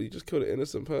well, bro. You just killed an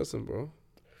innocent person, bro.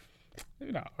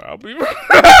 You know, I'll be real.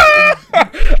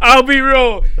 I'll be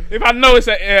real. If I know if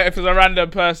it's a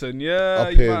random person, yeah,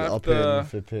 Up you in, might have up in to.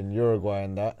 flipping Uruguay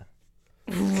and that.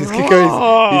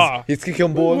 He's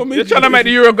kicking ball. What made You're trying to make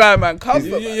the Uruguay man come.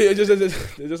 Yeah, just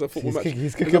a football match.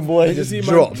 He's kicking ball. He You just see man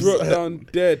drops. drop down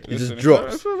dead. He just Listen, drops.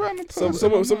 if it's a random person,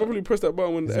 Someone probably pressed that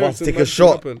button when He's the about to Ericsson take a match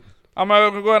shot. happened. I'm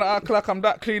going to act like I'm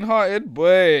that clean-hearted,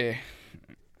 boy.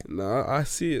 Nah, I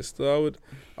see it still.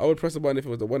 I would press the button if it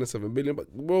was the 1 in 7 billion.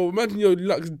 But bro, imagine your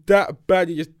luck's that bad,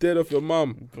 you're just dead off your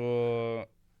mum. But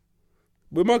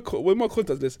With my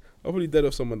contact list, I'm probably dead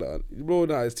off someone that. Bro,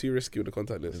 nah, it's too risky with the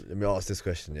contact list. Let me ask this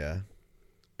question, yeah.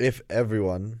 If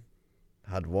everyone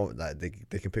had one, like they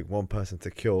can pick one person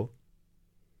to kill,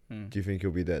 do you think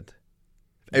he'll be dead?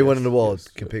 If everyone in the world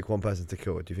can pick one person to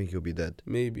kill, do you think he'll be dead?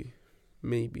 Maybe.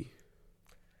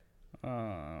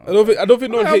 I I don't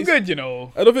think no one I'm hates. good, you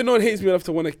know. I don't think no one hates me enough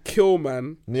to want to kill,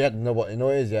 man. Yeah, no, what you know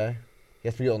what it is, yeah. He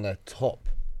has to be on their top.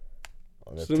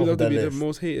 On the So top that of their to be list. the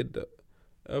most hated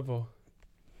ever.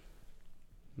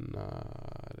 Nah,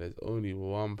 there's only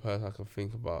one person I can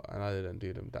think about, and I didn't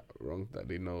do them that wrong that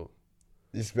they know.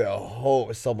 You just better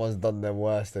hope someone's done them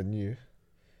worse than you.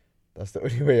 That's the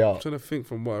only way I'm out. trying to think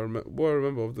from what I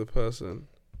remember of the person.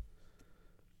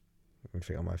 I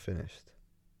think I might have finished.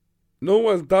 No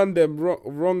one's done them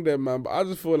wrong them, man. But I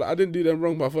just feel like I didn't do them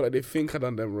wrong, but I feel like they think I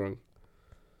done them wrong.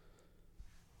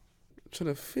 I'm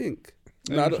trying to think.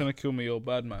 Nah, I You're don't- trying to kill me, you're a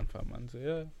bad man, fat man. So,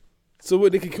 yeah. so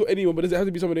what, they can kill anyone, but does it have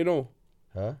to be someone they know?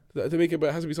 Huh? To make it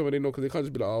better, it has to be someone they know, because they can't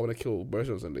just be like, oh, I want to kill Boris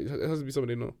or something. It has to be someone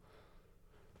they know.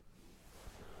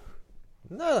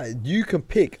 No, like, you can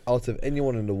pick out of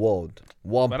anyone in the world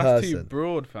one But that's too person.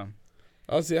 broad, fam.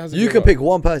 I'll say it has to You be can about- pick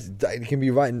one person. It can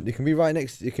be right. It can be right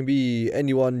next. It can be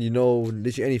anyone you know.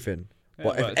 Literally anything. Yeah,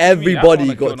 but but if to me, I don't everybody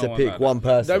wanna kill got no to one pick like one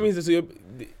person, That means that so you're,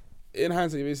 in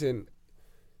hindsight, you're saying,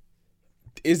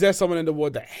 is there someone in the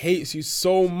world that hates you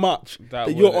so much That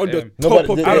that you're would, on the um, no, top but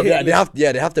of they, their they, hit they list? have.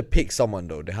 Yeah, they have to pick someone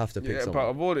though. They have to pick Yeah, but someone.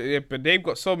 of all but they've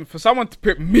got so for someone to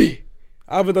pick me.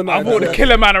 I haven't done that. I've all the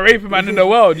killer man and raper man in the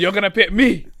world. You're gonna pick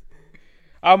me.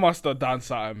 I must have done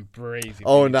something crazy.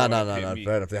 Oh, no. no.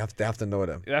 Fair enough. They have to know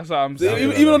them. That's what I'm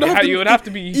saying. Even though they have to, you would have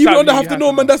to be. Even though they have to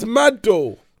know, man, that's mad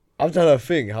though. I'm trying to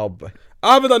think how.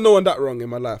 I haven't done no one that wrong in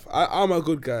my life. I'm a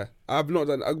good guy. I've not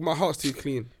done. My heart's too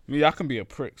clean. Me, I can be a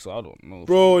prick, so I don't know.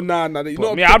 Bro, nah. You're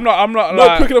not. Me, I'm not Not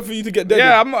like, quick enough for you to get dead.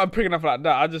 Yeah, I'm not prick enough like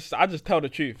that. I just tell the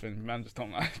truth, and man just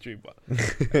don't like the truth.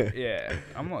 But yeah,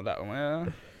 I'm not that one. Yeah.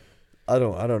 I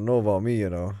don't know about me. You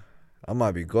know, I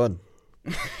might be gone.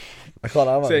 I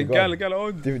might Saying be gone. gala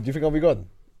on. Do you think I'll be gone?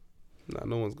 Nah,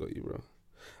 no one's got you,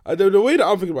 bro. The way that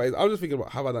I'm thinking about it is, I'm just thinking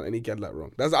about, have I done any gal like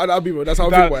wrong? I'll be real. That's how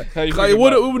I'm thinking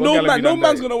about it. Like, no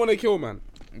man's gonna want to kill, man.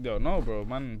 Yo, no, bro,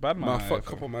 man, bad man. Nah, fuck a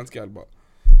couple man's gal, but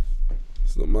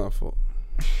it's not my fault.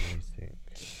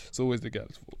 It's always the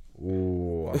gal's fault.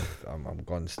 Ooh, I'm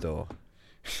gone still.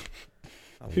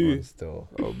 Who? Gone still.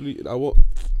 Oh, I what?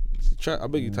 I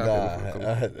beg you,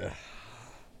 type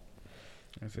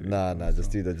Nah,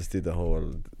 just do the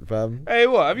whole fam. Hey,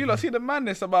 what? Have you not seen the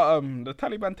madness about the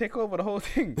Taliban take over the whole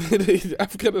thing?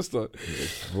 Afghanistan.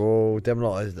 Bro, them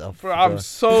lot is Bro, I'm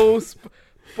so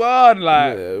spun,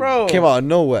 like, Yeah, bro. came out of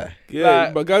nowhere. Yeah,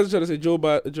 Like- but guys are trying to say Joe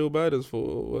Biden's fault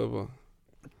or whatever.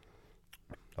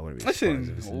 I wouldn't be surprised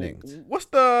if it's Listen, linked. what's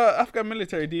the Afghan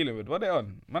military dealing with? What they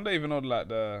on? Man, don't even know like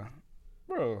the.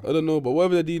 Bro, I don't know, but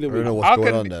whatever they're dealing I don't know with. what's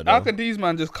going on there. how Though. can these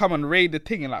man just come and raid the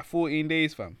thing in like 14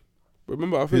 days, fam?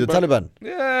 Remember, I Who's think the Taliban?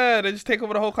 Yeah, they just take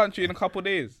over the whole country in a couple of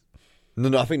days.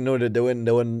 No, I think they were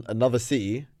in another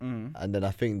city, and then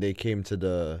I think they came to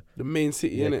the main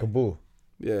city, innit? Kabul.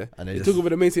 Yeah, And they they just- took over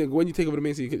the main city. When you take over the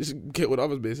main city, you can just get with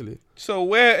others, basically. So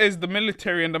where is the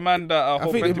military and the man that are I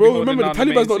meant think, to be bro, holding remember the down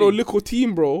Taliban's not no main city? little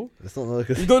team, bro. It's not like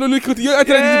You don't know little team. You're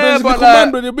acting like Yeah, these but little like-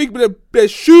 man, bro. They're big, they're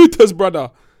shooters, brother.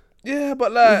 Yeah,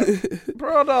 but like,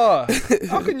 brother,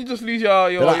 how can you just lose your?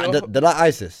 they're like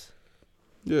ISIS.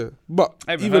 Yeah, but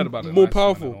I haven't even heard about it, more man. It's been a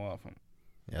powerful. while, fam.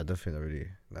 Yeah, I don't think they're really.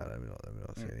 Nah, let me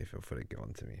not say anything before they get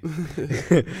on to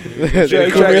me.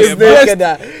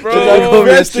 Bro,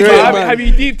 investigate, man. have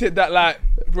you deeped it that like,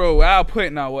 bro, we're at a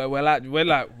point now where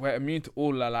we're immune to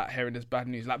all like hearing this bad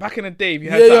news. Like back in the day, if you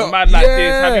had Yeah, something yeah, mad like this,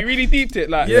 yeah. have you really deeped it?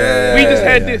 Like, Yeah, we just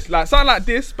heard yeah. this, like something like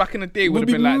this back in the day would Would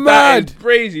have been be like mad. that is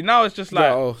crazy. Now it's just like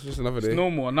Yeah, oh, it's just another it's day.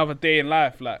 normal, another day in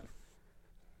life. Like,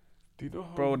 Do you know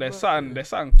how bro, there's bad-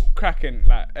 something cracking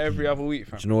like every other week,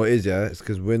 fam. Do you know what it is? Yeah, it's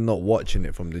because we're not watching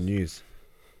it from the news.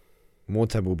 More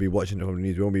time we'll be watching it from the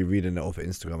news. We won't be reading it off of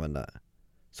Instagram and that.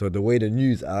 So the way the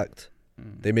news act,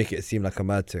 they make it seem like a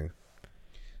mad thing.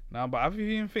 Nah, but I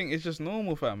even think it's just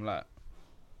normal, fam.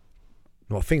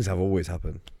 No, things have always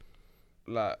happened.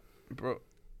 Like, bro,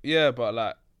 yeah, but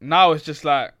like now it's just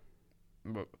like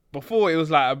before it was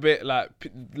like a bit like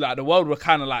the world would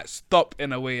kind of like stop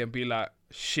in a way and be like,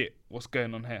 shit, what's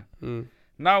going on here?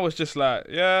 Now it's just like,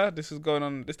 yeah, this is going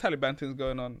on, this Taliban thing's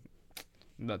going on.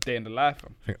 That day in the life,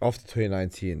 fam. I think after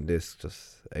 2019,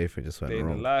 everything just went Day in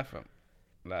the wrong. life, fam.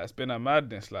 Like it's been a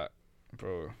madness, like,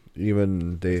 bro.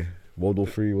 Even World War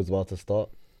III was about to start.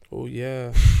 Oh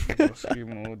yeah. Bro,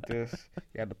 screaming all this.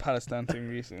 You had the Palestine thing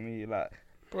recently, like,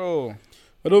 bro.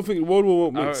 I don't think World War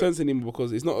won't make I- sense anymore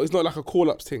because it's not like a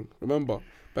call-ups thing. Remember,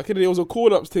 back in the day, it was a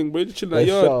call-ups thing, bro. You chilling at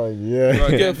yard, Yeah. Bro, you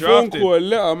get a getting phone drafted. call, a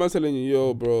letter, man telling you,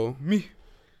 yo, bro, Me,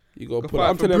 you got Go to pull. fight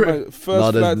I'm for telling you, Britain. man, first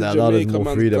Now flight to there's Jamaica, more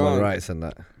man's freedom gone. and rights and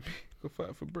that. go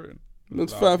fight for Britain.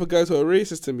 Man's fighting for guys who are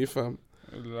racist to me, fam.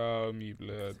 Allow me,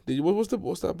 blood.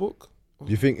 What's that book? Do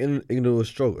you think England was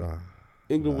struggling?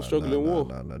 England was struggling in war.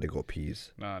 No, they got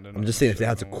peas. Nah, they're I'm not just saying if they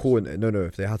had to struggling. call,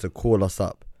 if they had to call us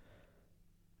up,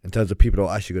 in terms of people that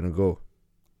are actually gonna go,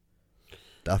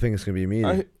 I think it's gonna be me.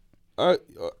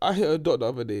 I hit a dot the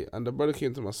other day, and the brother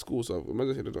came to my school. So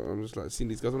imagine hitting the dot. I'm just like seeing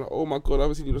these guys. I'm like, oh my god, I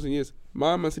haven't seen you in years.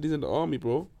 My man said he's in the army,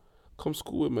 bro. Come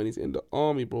school with man. He's in the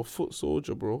army, bro. Foot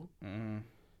soldier, bro. I'm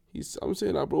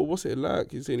saying that, bro. What's it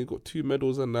like? He's saying he got 2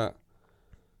 medals and that.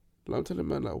 But I'm telling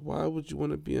man, like, why would you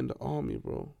want to be in the army,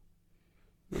 bro?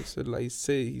 He said, like, he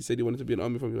said he wanted to be in the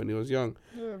army from when he was young.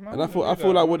 Yeah, man, And I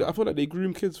feel like they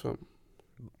groom kids, fam.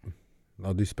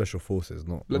 I'll do special forces,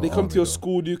 not. Like they come to your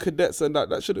school, do cadets and that.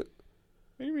 That shouldn't.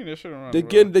 What do you mean they shouldn't run? They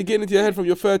get into your head from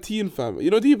your 13, fam.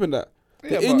 You know deep in that. Yeah,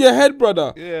 They're in but- your head,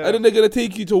 brother. Yeah. And then they're gonna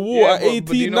take you to war at 18.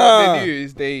 But you know nah. what they do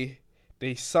is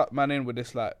they suck man in with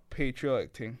this like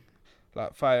patriotic thing,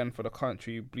 like fighting for the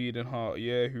country, bleeding heart.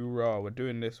 Yeah, hoorah! We're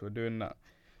doing this, we're doing that.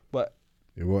 But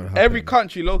It won't happen. every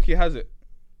country, low-key, has it.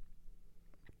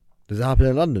 Does it happen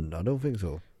in London? I don't think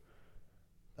so.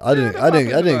 I didn't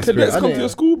Cadets experience. come to your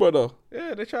school, brother. Yeah,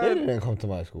 they They tried. didn't come to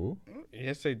my school.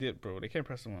 Yes, they did, bro. They came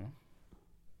press them on.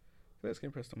 Cadets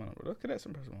came press them on, bro. Those cadets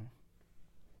came press them on.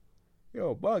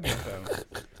 Yo, bargain, fam.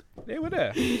 They were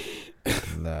there.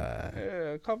 Nah.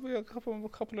 Yeah, a couple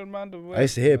of random. I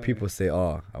used to hear people say,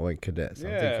 "Oh, I went cadets." I'm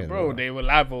Yeah, thinking, bro, oh. they were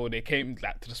level. They came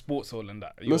like to the sports hall and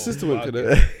that. My Yo, sister went bargain.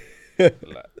 cadets.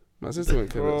 Like, My sister went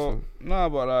cadets. bro, fam. nah,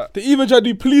 but like, They even tried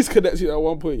to do police cadets at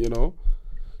one point, you know.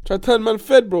 Try to turn man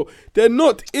fed, bro. They're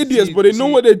not idiots, See- but they know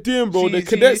see- what they're doing, bro. The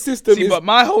cadet system is. But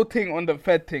my whole thing on the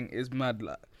Fed thing is mad,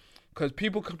 like, because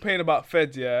people complain about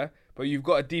Feds, yeah, but you've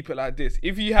got to deep it like this.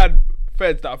 If you had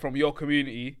Feds that are from your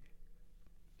community,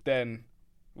 then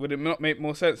would it not make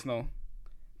more sense? No,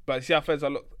 but see how Feds are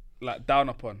looked like down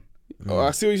upon. Oh, I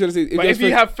see what you're trying to say. But if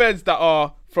you have Feds that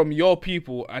are from your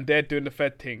people and they're doing the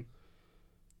Fed thing,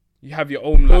 you have your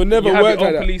own. It will Like, never you have work your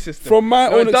own like that. police system. From my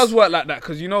No, own it does work like that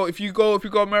because you know if you go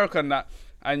America and that,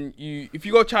 and if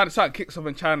you go China, something kicks off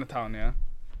in Chinatown, yeah.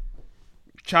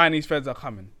 Chinese Feds are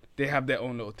coming. They have their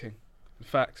own little thing. It's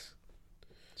facts.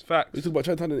 It's facts. We talk about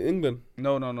Chinatown in England.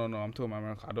 No. I'm talking about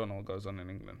America. I don't know what goes on in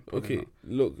England. Probably Okay,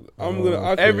 not. look, I'm gonna.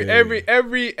 I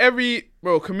Every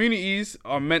bro, communities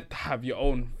are meant to have your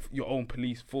own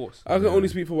police force. can only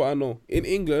speak for what I know. In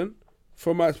England,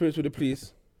 from my experience with the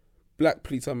police, black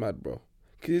police are mad, bro.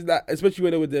 Cause it's that, especially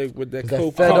when they're with their They're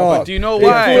coke. fed car, up. but Do you know they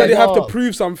why? feel like they have to Up.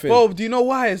 prove something. Bro, do you know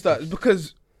why is that? It's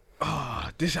because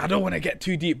this I don't want to get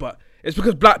too deep, but it's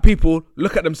because black people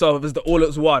look at themselves as the all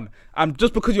as one. And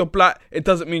just because you're black, it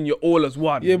doesn't mean you're all as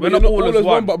one. Yeah, We're but you're not all as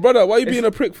one. But brother, why are you It's- being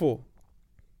a prick for?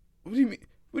 What do you mean?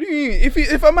 What do you mean?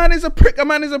 If a man is a prick, a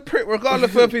man is a prick,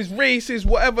 regardless of his race, his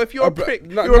whatever. If you're a prick,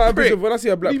 you're a prick. When I see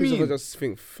a black What do you person, I mean? just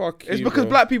think, fuck you. It's because bro.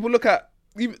 black people look at,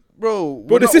 bro.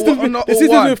 Bro, the system's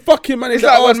been fucking man. It's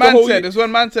like when man said. It's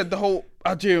when man said the whole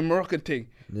Algerian Moroccan thing.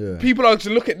 Yeah. People are to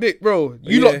look at Nick, bro.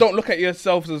 You Yeah. lot don't look at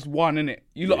yourselves as one, innit?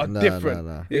 You lot are Nah, different.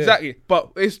 nah. Exactly.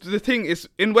 But it's the thing is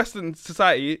in Western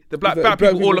society, the black Black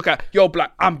people all people- look at you're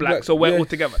black, I'm black, so we're yeah. all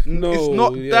together. No, It's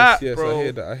not yes, that, yes, bro.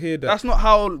 I hear that. That's not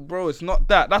how, bro. It's not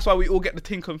that. That's why we all get the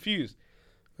thing confused.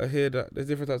 I hear that. There's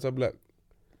different types of black.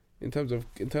 In terms of,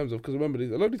 because remember, a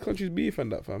lot of these countries beef and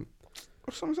that, fam.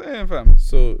 That's what I'm saying, fam.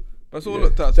 So That's all yeah.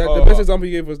 looked at. The best example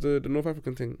you gave was the North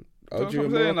African thing. That's what Algeria,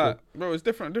 I'm saying, Morocco. like, bro, it's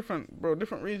different, bro,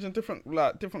 different region,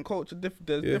 different culture, there's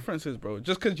Yeah. differences, bro.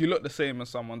 Just because you look the same as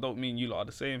someone, don't mean you lot are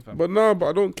the same, fam. But but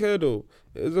I don't care though.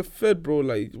 It's a Fed, bro.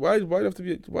 Like, why do you have to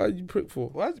be? Why are you prick for?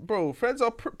 What, bro? Friends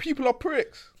are people are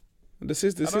pricks. The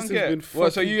system's I don't been get. fucking.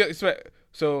 Well, so you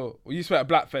expect a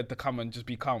black Fed to come and just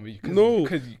be calm with you? No.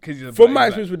 because he's a From my black.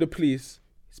 experience with the police,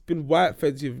 it's been white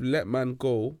Feds who've let man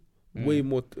go way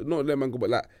more. Not let man go, but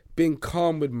like being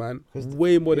calm with man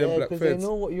way more than black because Feds. they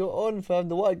know what you're on, fam.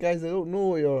 The white guys, they don't know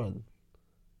what you're on.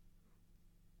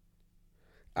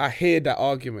 I hear that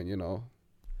argument, you know.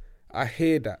 I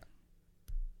hear that.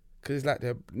 Cause it's like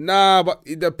but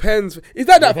it depends. It's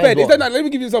like that Depends Fed. It's what? like that. Let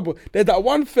me give you an example. There's that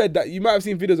one Fed that you might have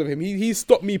seen videos of him. He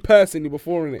stopped me personally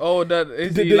before in it. Oh, that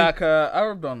is The- he the- like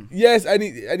Arab don? Yes, and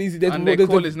he's there's, And they there's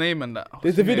call the, his name and that.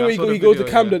 there's the video I where saw the he goes to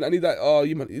video, Camden and he's like, oh,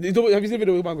 you man. Have you seen the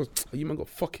video where man goes, oh, you man got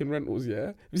fucking rentals, yeah?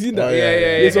 Have you seen that? Oh,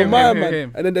 yeah, So him, my him, man.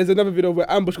 him. And then there's another video where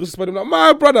Ambush goes to Spider like,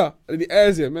 my brother, and he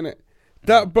airs him, innit?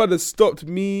 That brother stopped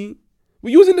me.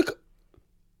 Were you was in the?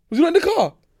 Was he not in the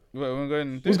car? Wait, we're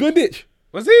going. Was going ditch.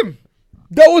 Was him?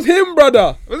 That was him,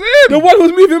 brother. Was it him? The one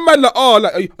who's moving man like, oh,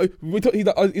 like, he's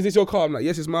like, oh, is this your car? I'm like,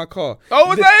 yes, it's my car. Oh,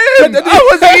 was that him? I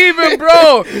wasn't even,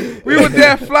 bro. We were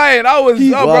there flying. I was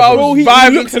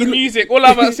vibing to the music. All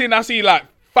I've seen, I see like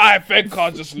 5 Fed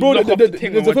cars just Bro, lock up the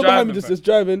thing there's when a we're friend behind me driving. just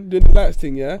driving, doing the lights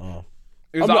thing, yeah?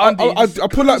 It was like I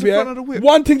pull up, yeah?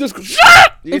 One thing just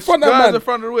in front of that man. in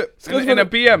front of the whip. Goes In a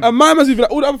BM. And my man's even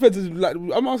like, all the other feds is like,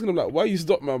 I'm asking him like, why you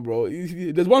stop, man, bro?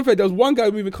 There's one guy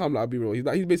moving calm, like, I'll be real.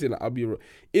 He's basically like, I'll be real.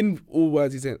 In all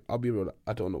words, he's saying, I'll be real. Like,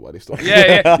 I don't know why they stopped.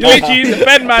 Yeah. Literally, the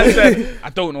Fed man said, I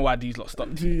don't know why these lot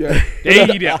stopped. Yeah. They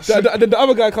idiots. Then the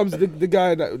other guy comes, the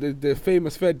guy, the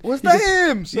famous Fed. Was He that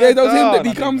just- him? Yeah, that was him. That I he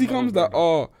don't comes even know, like, bro.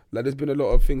 oh, like there's been a lot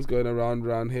of things going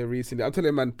around here recently. I'm telling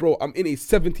you, man, bro, I'm in a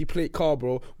 70 plate car,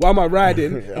 bro. Why am I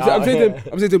riding? I'm saying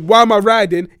to him, why am I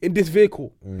riding in this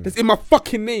vehicle? That's in my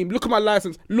fucking name. Look at my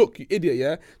license. Look, you idiot,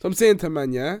 yeah? So I'm saying to him,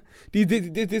 man, yeah?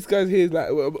 This guy's here is like,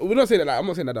 we're not saying that, like, I'm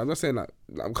not saying that, I'm not saying that,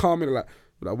 like, I'm calming, like,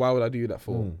 why would I do that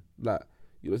for? Like,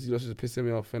 you're just pissing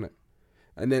me off, innit?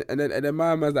 And then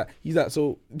my man's like, he's like,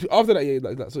 so after that, yeah,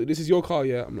 like, so this is your car,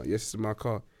 yeah? I'm like, yes, this is my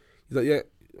car. He's like,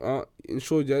 yeah,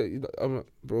 insured, yeah. I'm like,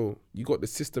 bro, you got the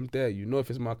system there. You know if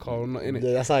it's my car or not, innit?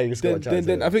 Yeah, that's how you just got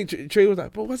Then I think Trey was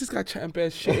like, bro, what's this guy chatting bare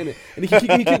shit, innit? And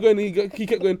he kept going, he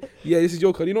kept going, yeah, this is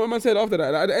your car. You know what man said after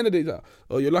that? Like, at the end of the day, he's like,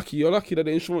 oh, you're lucky that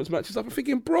the insurance matches up. I'm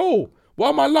thinking, bro, what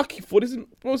am I lucky for?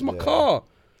 It's my car.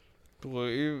 Bro,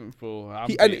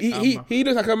 He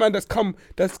looks like a man that's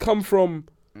come from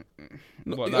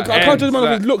What, I like, can't judge a ends, man off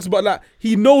like- his looks, but like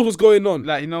he knows what's going on.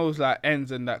 Like he knows like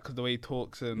ends and that because the way he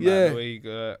talks and Yeah. like, the way he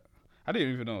I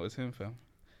didn't even know it was him, fam.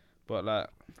 But like,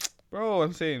 bro,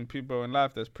 I'm saying people in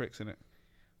life there's pricks in it.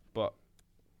 But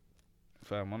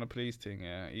fam, on a police thing,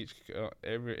 yeah,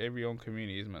 every own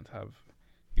community is meant to have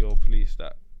your police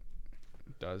that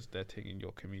does their thing in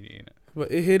your community, innit?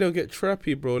 But here they'll get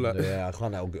trappy, bro. Like Yeah, I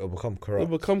can't. It'll become they'll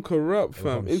corrupt. become corrupt, They'll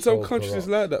fam. become In some so countries, it's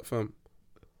corrupt. like that, fam.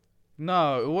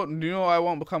 No, it won't, you know why it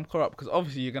won't become corrupt? Because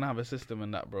obviously you're gonna have a system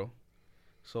in that, bro.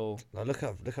 So Now look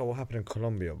at what happened in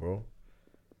Colombia, bro.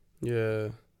 Yeah.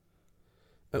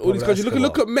 And all these Pablo countries, look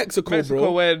Escobar. at Mexico, Mexico,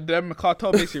 bro. where them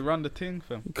cartel basically run the thing,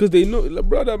 fam. Because they know, like,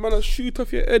 brother, man, I'll shoot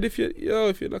off your head if you're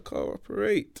in a car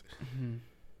operate.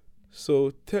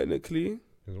 So technically,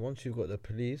 Because once you've got the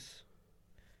police,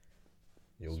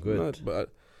 you're it's good. mad, but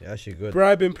You're actually good.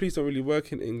 bribing police don't really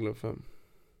work in England, fam.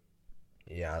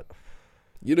 Yeah.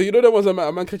 You know that ones a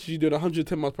man catches you doing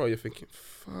 110 miles per hour. You're thinking,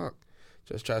 fuck,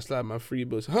 just try to slide my free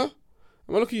bills, huh?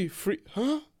 I'm look at you, free,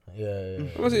 huh? Yeah.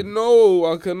 I'm gonna say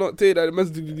no, I cannot take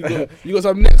that. You got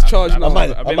some next charge now. A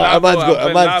man's I've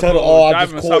telling, oh, I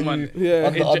just caught you. Yeah.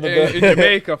 In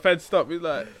Jamaica, Fed stop. He's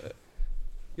like,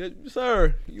 yeah,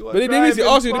 sir, you are But they driving need to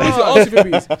ask you. They need to fast. ask you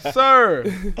for these.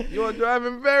 Sir, you are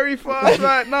driving very fast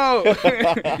right now. But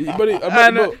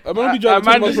I'm gonna be driving 20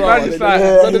 man miles just, per man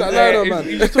hour. just Like, like, man.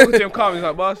 he's just talking to him calm. He's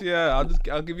like, boss, yeah,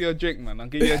 I'll give you a drink, man. I'll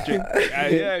give you a drink.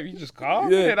 Yeah, you just calm.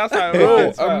 Yeah, that's how it Bro,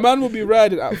 runs. a man will be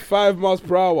riding at 5 miles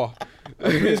per hour.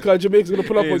 This guy Jamaica's gonna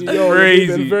pull up on It's you, yo, crazy.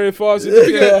 you're moving very fast.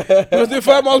 Because they're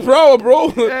 5 miles per hour, bro.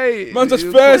 Hey, Man's just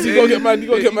fast. You gotta get my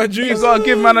You juice. gotta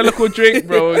give man a little drink,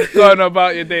 bro. It's going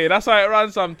about your day. That's how it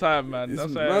runs sometime, man.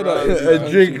 That's how mad it out runs. here. A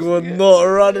drink will not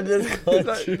run in this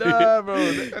country. Nah, bro.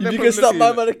 You can stop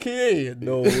my man a key.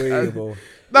 No way, bro.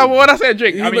 No, but when I say a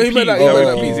drink, I mean He meant peas. that, he meant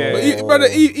that, Oh. please. Yeah, But yeah. brother,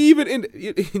 even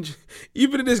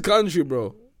in this country,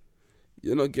 bro,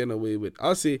 you're not getting away with.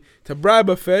 I'll say to bribe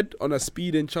a Fed on a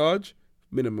speeding charge,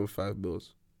 minimum 5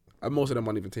 bills, and most of them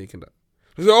aren't even taking that.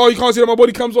 They say, oh, you can't see that my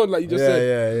body comes on, like you just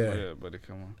said. Yeah. Yeah, buddy,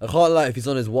 come on. I can't lie, if he's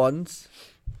on his ones,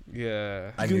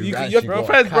 Yeah. and You- you you- actually Bro, got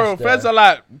feds, cash feds there. are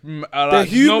like,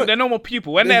 human. they're normal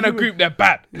people. When They're they're in a human. group, they're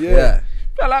bad. Yeah.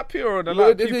 They're like pure. They're Bro,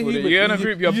 like they're people. human. You're in a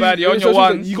group, you're You- bad. You're on it's your just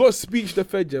like, ones. You got to speech the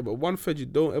Fed, yeah, but one Fed you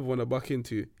don't ever want to buck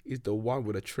into is the one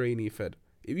with a trainee Fed.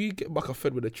 If you get back a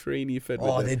Fed with a trainee Fed,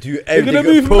 Oh, with they them, do gonna everything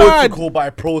move protocol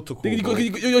by protocol.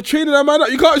 you're training that man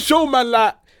up. You can't show man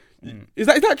like. Is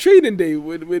that training day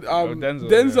with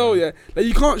Denzel? Yeah, like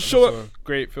you can't show That's it. a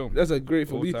great film. That's a great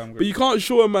film, All-time but great. you can't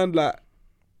show a man like.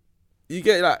 You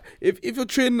get like if you're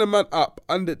training a man up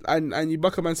and you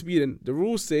buck a man speeding, the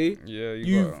rules say Yeah,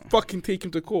 you got- fucking take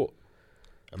him to court.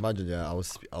 Imagine, yeah, I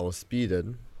was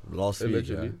speeding last week.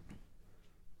 Allegedly. Yeah.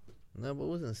 No, but it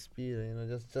wasn't speeding, you know,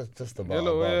 just about. a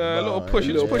little, about, a little nah, push,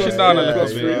 you just know, push it yeah, down a yeah, little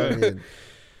yeah, bit. you know Yeah. what I mean?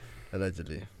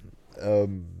 Allegedly.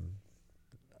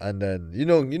 And then you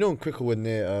know in Cricklewood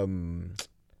near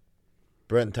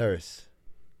Brent Terrace,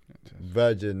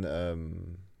 Virgin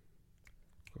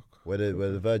where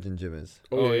the Virgin gym is,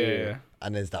 Oh yeah.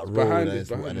 and there's that road, behind and it, it's,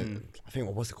 behind and it, I think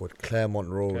what's it called, Claremont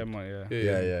Road. Claremont, yeah.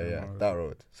 Yeah, that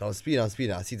road. So I'm speeding.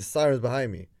 I see the sirens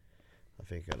behind me. I'm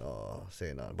thinking,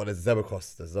 saying that. But there's a zebra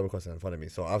crossing in front of me.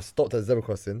 So I've stopped at the zebra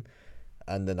crossing,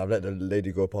 and then I've let the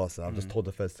lady go past, and I've just told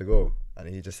the feds to go. And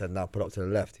he just said, now put up to the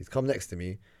left. He's come next to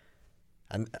me,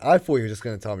 and I thought he was just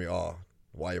going to tell me,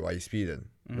 why are you speeding?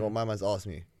 You know what my man's asked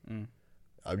me?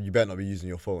 You better not be using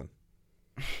your phone.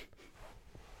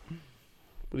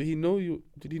 But did he know you?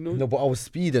 Did he know? No, but I was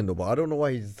speeding though. But I don't know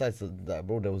why he decided that,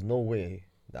 bro. There was no way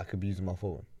that I could be using my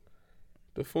phone.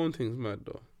 The phone thing's mad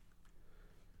though.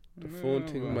 The phone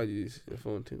thing's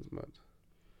mad.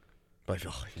 But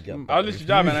you get Mm. I was literally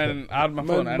driving and I had my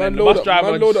phone, and Man then the bus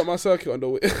driver load up my circuit on the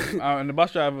way. and the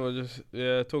bus driver was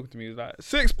just talking to me. He was like,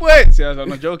 6 points. Yeah, I was like,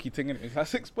 no jokey thing. He's like,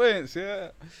 6 points. Yeah,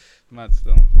 mad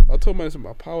still. I told man it's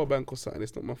my power bank or something.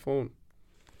 It's not my phone.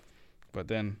 But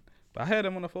I heard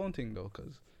him on the phone thing though,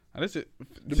 cause and this is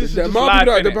The just amount life,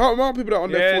 of people innit? that are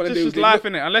on their Yeah, phone. and just they life look-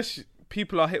 in it. Unless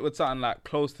people are hit with something like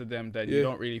close to them, then you Yeah.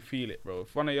 don't really feel it, bro.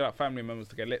 If one of your like, family members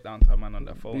to get lit down to a man on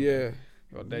their phone, Yeah. then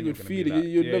You you're would gonna feel be it. like,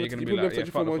 You'd yeah, never you're gonna be never like, touch your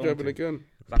fuck phone the while phone driving thing. again.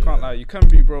 I can't lie. You can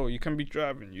be, bro. You can be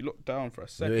driving. You look down for a You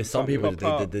second. know, some something people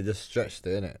pop out. they just stretched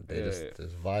it, innit? They Yeah,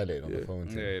 just violate on the phone.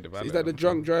 Yeah, thing. the It's valid like the on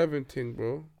drunk driving thing,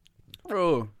 bro.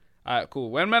 bro. Alright, cool.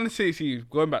 When man says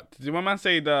going back, did when man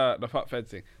say the fuck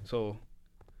feds thing? So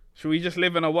should we just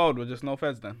live in a world with just no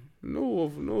feds then?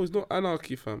 No, it's not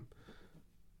anarchy, fam.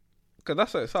 Because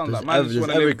that's what it sounds There's like. Man just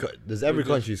want to live. there's every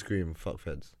country scream fuck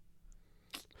feds.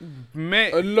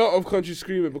 Mate, A lot of countries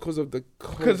screaming because of the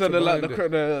because of the culture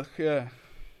behind it. yeah.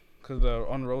 Because they're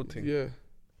on road thing. Yeah.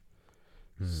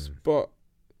 But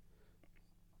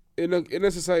in a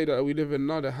society that we live in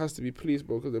now, there has to be police,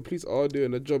 bro, because the police are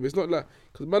doing the job. It's not like,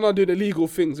 because men are doing illegal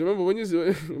things. Remember when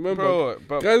Bro,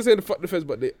 guys are saying fuck the feds,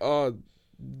 but they are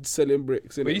selling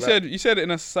bricks. but you said it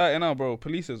in a society now, bro.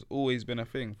 Police has always been a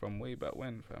thing from way back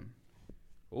when, fam.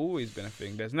 Always been a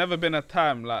thing. There's never been a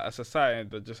time like a society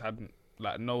that just had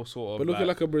like no sort of. But look at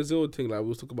like a Brazil thing, like we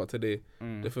was talking about today,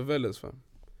 the favelas, fam.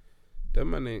 Them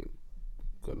man ain't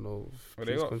got no. Well,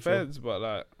 they police got control. feds, but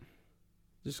like.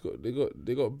 They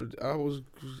got. I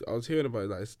was hearing about it,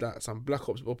 like it's like some black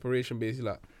ops operation, basically.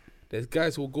 Like there's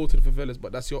guys who will go to the favelas,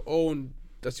 but that's your own.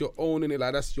 That's your own, innit?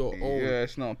 Like that's your own. Yeah,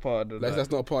 it's not part of the. Like that's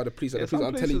not part of the police. Like, Yeah, the police some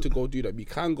aren't telling you to go do that. You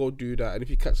can go do that, and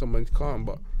if you catch someone, you can't.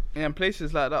 But Yeah, and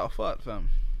places like that are fucked, fam.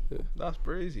 Yeah. That's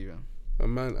crazy, man. a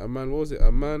man. What was it?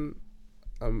 A man.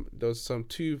 There was some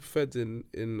two feds in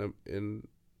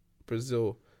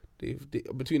Brazil. They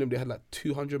between them they had like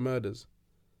 200 murders.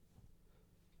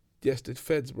 Yes, the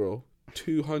feds, bro.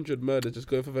 200 murders, just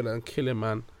going for favela and killing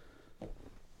man,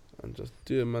 and just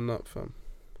doing man up, fam.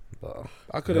 But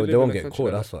I could. they won't get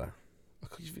caught. That's why.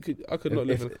 I could not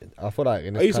live. I feel like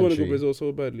in I this used to want to go country, Brazil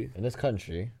so badly. in this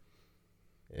country,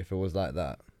 if it was like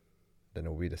that, then it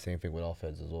would be the same thing with our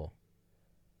feds as well.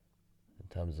 In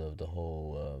terms of the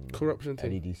whole Corruption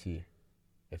thing. LEDC.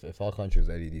 If our country was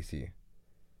LEDC,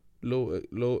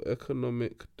 Low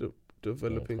economic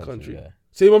developing country. Yeah.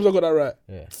 See, mums, I got that right.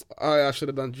 Yeah. I should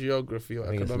have done geography or I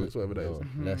think it's economics, whatever that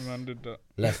is. Man did that.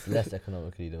 less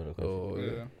economically developed country. Oh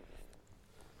yeah.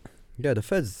 Yeah, the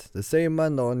feds, the same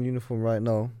man that are on uniform right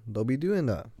now, they'll be doing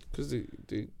that. Because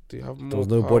they have more. There was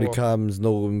no body power. cams,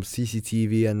 no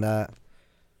CCTV and that.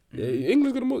 Yeah,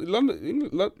 England's got the most. London,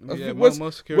 I Yeah, think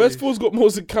more security. Westfall's got more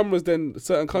cameras than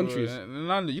certain countries. Bro, in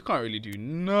London, you can't really do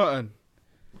nothing.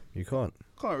 You can't.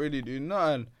 Can't really do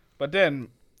nothing. But then,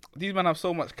 these men have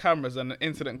so much cameras and the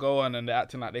incident go on and they're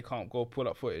acting like they can't go pull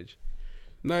up footage.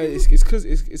 No, it's because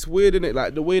it's weird, innit?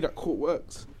 Like the way that court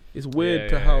works, it's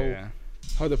weird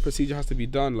how the procedure has to be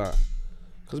done. Like,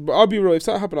 because I'll be real, if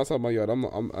something happened outside my yard,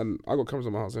 and I got cameras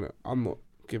in my house, innit? I'm not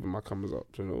giving my cameras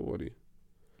up to nobody.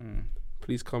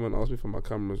 Please come and ask me for my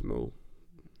cameras. No,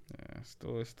 Yeah,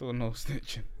 it's still no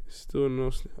snitching. still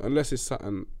no, unless it's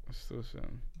something. It's still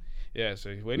something. Yeah,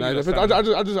 so when Nah, you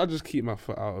I just keep my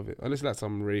foot out of it. Unless it's like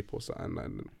some rape or something, like,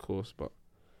 of course. But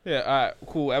yeah, alright,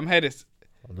 cool. I'm headed.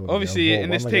 Obviously, in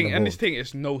this thing,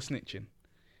 it's no snitching.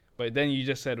 But then you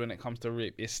just said when it comes to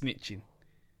rape, it's snitching.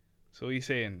 So what are you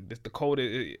saying? The code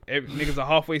is niggas are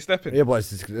halfway stepping. Yeah, but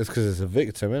it's because it's a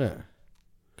victim, innit?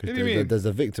 What do you mean? There's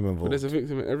a victim but involved. there's a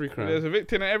victim in every crime. There's a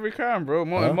victim in every crime, bro.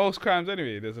 In most crimes,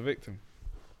 anyway, there's a victim.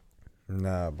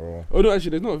 Nah, bro. Oh no,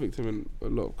 actually, there's not a victim in a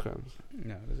lot of crimes.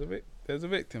 No, there's a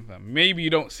victim, fam. Maybe you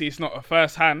don't see it's not a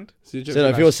first hand. So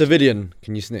if you're a civilian,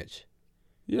 can you snitch?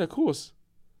 yeah, of course.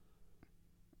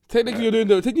 Technically, you're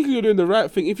doing the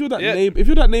right thing. If you're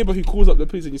that neighbor who calls up the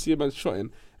police and you see a man shotting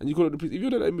and you call up the police, if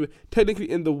you're that neighbor, technically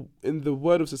in the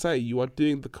word of society, you are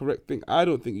doing the correct thing. I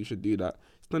don't think you should do that.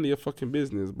 It's none of your fucking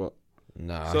business. But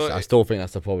Nah, So I still think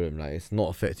that's the problem. Like, it's not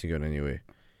affecting you in any way.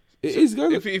 it is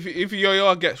going. If your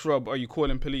yard gets robbed, are you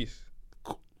calling police?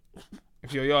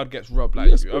 If your yard gets robbed,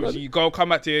 like Yes, but obviously you come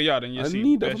back to your yard and you I see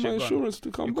need bare that for my shit gone. insurance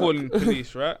to come You're back. calling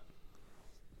police, right?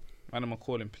 Man, I'm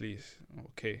calling police.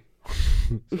 Okay.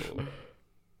 So,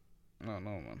 no,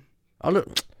 man. I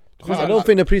don't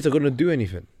think the police are gonna do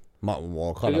anything. My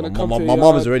gonna come to your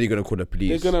mom is yard. already gonna call the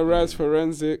police. They're gonna rise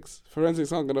forensics.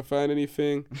 Forensics aren't gonna find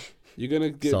anything. You're gonna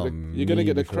get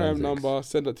the crime forensics. number.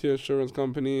 Send that to your insurance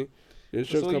company. Your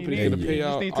insurance That's all you company's need. gonna pay You out.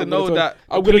 just need to I'm gonna know tell- that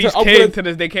I'm the gonna police tell- I'm came gonna- to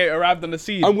this. They arrived on the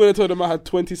scene. I'm gonna tell them I had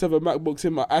 27 MacBooks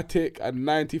in my attic and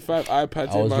 95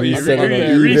 iPads I in was my reselling on Reseller?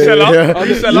 eBay. Yeah. Reseller?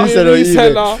 Reseller on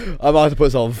Reseller. eBay. I'm about to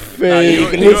put some Nah,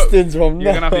 fake you- listings from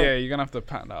You're now. Oh. gonna have to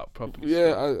pattern that up properly.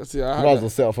 Yeah, I see. I Might as had well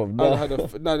set up from I now.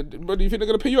 had but do you think they're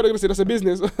gonna pay you? Or they're gonna say that's a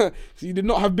business? So you did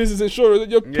not have business insurance.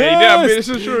 You're pissed. Yeah, you did have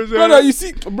business insurance. Brother, you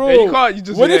see, bro. Yeah, you can't. You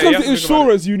just when it you comes have to think about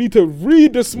insurance, you need to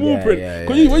read the small Yeah, print. yeah,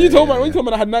 When yeah, you told yeah, me, when you yeah. told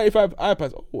me I had 95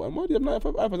 iPads, oh, and why do you have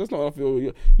 95 iPads? That's not what I feel.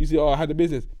 You say, oh, I had a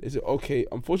business. They say, okay,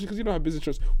 unfortunately, because you don't have business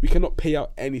insurance, we cannot pay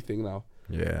out anything now.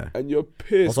 Yeah. And you're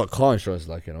pissed. That's what car insurance is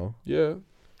like, you know. Yeah,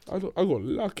 I got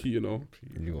lucky, you know.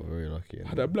 You got very lucky. You I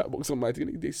had know? a black box on my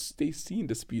thing. They seen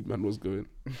the speed man was going.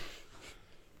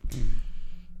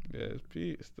 Yeah, it's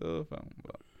Pete still, fam.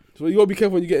 But So you gotta be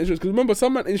careful when you get insurance. Because remember,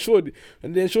 some man insured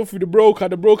and they insured through the broker.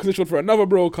 The broker's insured for another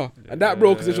broker, and that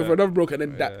broker's insured for another broker, and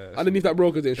then that underneath that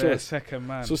broker's the they're insurance. second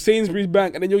man. So Sainsbury's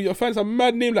Bank, and then you'll find some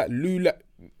mad name like Lula.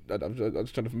 I'm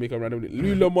just trying to make a random name.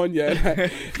 Lulamon, yeah,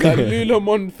 like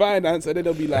Lulamon Finance, and then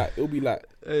it'll be like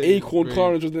Hey, Acorn wait.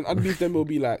 Car Insurance. Then underneath them it'll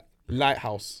be like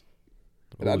Lighthouse.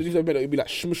 And I just remember it'd be like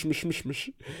shmush, shmush, shmush,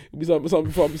 shmush.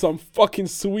 It'd be some fucking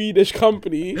Swedish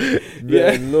company.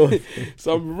 Yeah.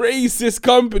 Some racist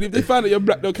company. If they find out you're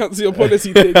black, they'll cancel your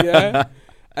policy thing, yeah?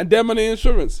 And them money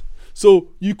insurance. So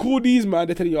you call these man,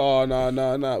 they're telling you, oh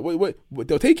nah. Wait,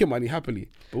 they'll take your money happily.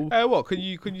 Hey, what? Could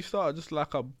you start just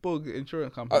like a bug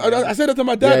insurance company? I said that to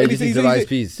my dad. Yeah, And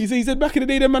he said back in the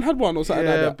day, that man had one or something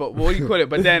like that. But what do you call it?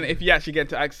 But then if you actually get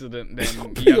into accident, then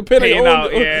You're you're paying paying your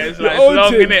out. own- Yeah, it's your like own it's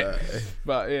long, thing. innit?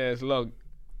 But yeah, it's long.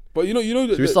 But you know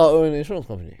Should we start owning an insurance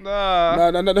company? Nah.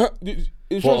 Nah.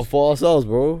 Insurance. For ourselves,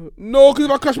 bro. No, because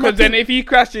if I crash my Because then if he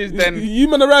crashes, then you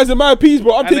man are rising my piece,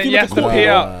 bro. I'm and then taking you you have to to court. pay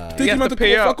out. Take You him have out to to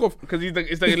pay court. out Fuck off. because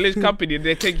it's like a lit company.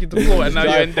 They take you to court, and now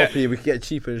you're in debt. Properly, we can get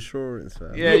cheaper insurance,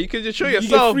 man. Yeah, you can just show you get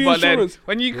yourself, free but then insurance.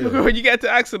 when you get into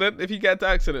accident, if you get into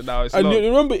accident now, it's And long. you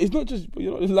remember, it's not just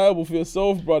you're not just liable for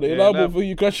yourself, brother. You're Yeah, liable liable. for who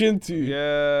you crash into.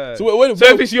 Yeah. So when if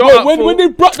it's your fault- when they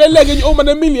broke their leg and you owe man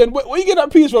 $1 million, where you get that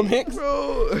piece from, Hicks?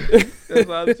 Bro, that's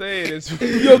what I'm saying. It's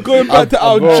You're going back to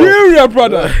bro. Algeria, brother.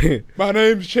 my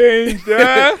name's changed.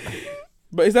 Yeah.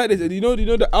 But it's like this. You know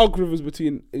the algorithms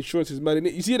between insurances, man.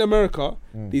 You see in America,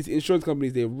 these insurance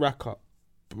companies, they rack up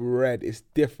bread. It's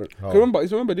different. 'Cause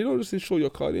Remember, they don't just insure your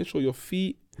car; they insure your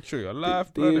feet. Insure your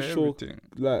life, They brother, insure, everything.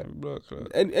 like Blood clot.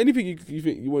 anything you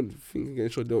think you won't think you can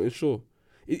insure, they'll insure.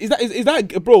 Is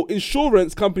that bro?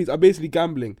 Insurance companies are basically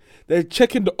gambling. They're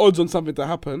checking the odds on something to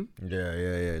happen.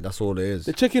 Yeah. That's all it is.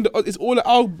 They're checking the odds. It's all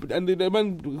out, and the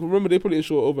man. Remember, they probably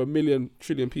insure over 1 million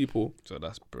trillion people. So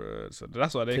that's bread. So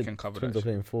that's why they can cover Twins that. are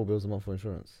paying $4 a month for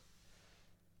insurance.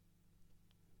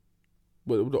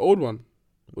 But the old one,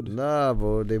 Nah,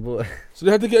 bro, they bought. so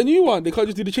they had to get a new one. They can't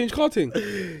just do the change car thing.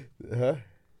 Huh?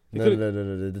 No.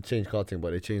 couldn't- They changed carting,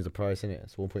 but they changed the price in it.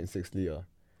 It's 1.6 litre.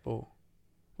 Oh,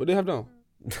 what do they have now?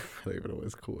 I don't even know what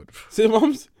it's called. Same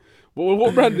mums.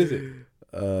 What brand is it?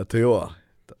 Toyota.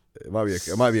 It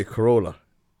might be a Corolla.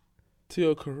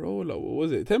 Toyota Corolla. What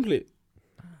was it? Template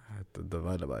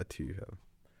Divided by 2.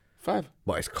 5.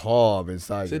 But it's calm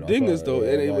inside. It's a you know, dingers though. yeah,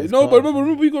 Anyway, it's no, but calm.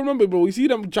 remember, you gotta remember, bro. You see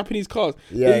them Japanese cars.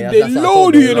 Yeah, they that's what I load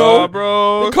told you, you. you know. Nah,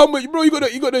 bro. They come with, bro. You got the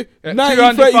 200,000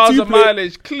 1932 plate.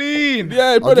 mileage clean.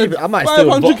 Yeah, brother. I might stay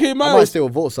with 500k I might miles. stay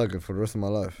with Volkswagen for the rest of my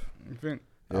life. You think?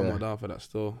 I'm Yeah. not down for that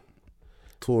still.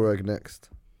 Touareg next.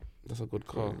 That's a good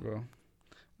car. bro.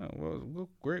 Oh, well,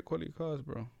 great quality cars,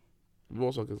 bro.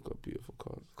 Volkswagen's got beautiful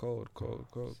cars. Cold.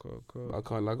 I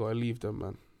can't. I gotta leave them,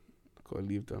 man. Where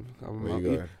you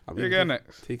going? You're going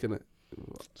next. Taking it.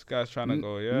 This guy's trying to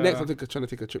go, yeah. Next, I'm trying to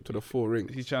take a trip to the Four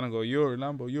Rings. He's trying to go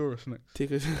Lambo Euros next.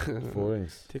 Take a 4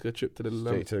 rings. take a trip to the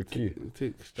Straight to the queue.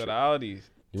 Take To the Audis.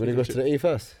 You want to go to the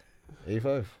A1st?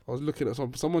 A5? I was looking at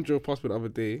someone drove past me the other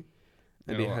day,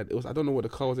 and You they know had it was I don't know what the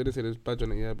car was. They didn't say there's badge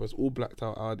on it, yeah, but it's all blacked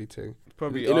out Audi thing.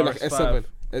 Probably It looked like RS5.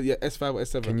 S7. Yeah, S5 or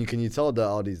S7. Can you tell the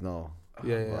Audis now?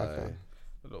 Yeah, I Right. can.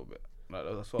 A little bit. Like,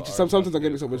 that's what It's just sometimes I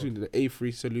get RS5 mixed up is between the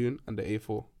A3 Saloon and the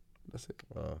A4. That's it.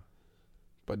 Oh.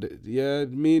 But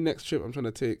me next trip I'm trying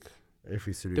to take. If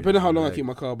we salute Depending you, how long I like- keep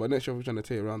my car, but next trip I'm trying to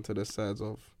take around to the sides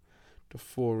of the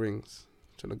Four Rings.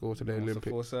 Trying to go to the called. Olympics.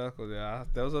 4 circles, yeah.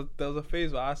 There was a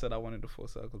phase where I said I wanted the 4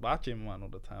 circles, but I change mine all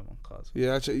the time on cars.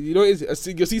 Yeah, actually, you know, you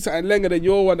see something longer than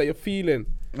your one that you're feeling.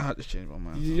 I had to change my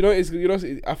mind.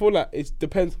 I feel like it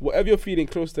depends. Whatever you're feeling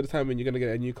close to the time when you're gonna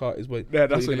get a new car is what. Yeah,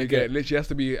 that's what what you get. Literally has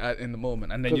to be in the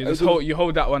moment, and then you Because just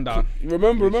hold that one down.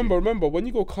 Remember. When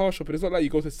you go car shopping, it's not like you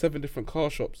go to 7 different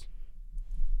car shops.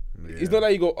 Yeah. It's not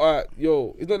like you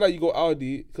go, it's not like you go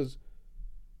Audi because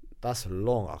That's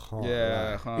long. I can't.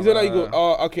 Yeah, lie. it's not like you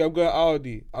go, okay, I'm going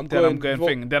Audi. Then I'm going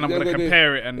thing. Then I'm gonna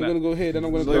compare it, and I'm gonna go here. Then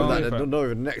I'm gonna It's not go even here. like they're not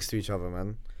even next to each other,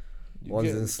 man. One's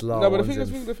Yeah. in Slough. No, but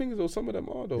one's the thing is, though, some of them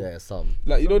are though. Yeah, some.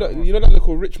 Like you know that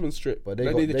little Richmond strip. But they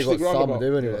like, got the chick some. roundabout.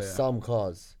 They've only got Yeah. some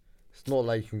cars. It's not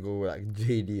like you can go with like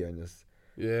JD and just.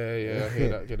 Yeah, I hear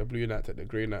that. Get the blue night tech, the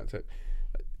grey night tech.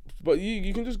 But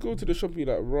you can just go to the shop and be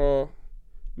like, raw.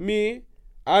 Me,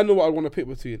 I know what I want to pick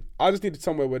between. I just need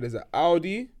somewhere where there's an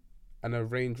Audi and a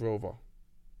Range Rover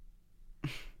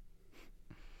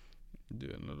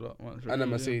doing a lot much. and a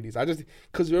Mercedes. I just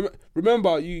because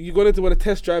remember you're gonna want to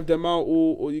test drive them out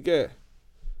or you get.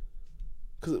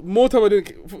 Because more time I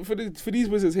didn't for these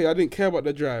businesses here, I didn't care about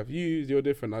the drive. You're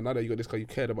different now that you got this car. You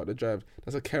cared about the drive.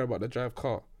 That's a care about the drive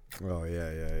car. Oh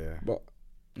yeah. But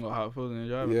What, how it feels in your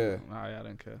driving? Yeah. Nah, I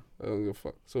don't care. I don't give a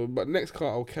fuck. So, but next car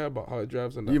I'll care about how it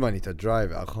drives and that. You might need to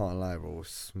drive it. I can't lie, bro.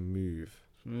 Smooth.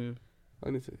 Smooth. I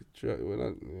need to drive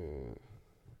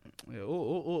Yeah,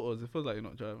 all it feels like you're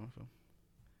not driving. Fam.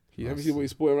 Have you seen what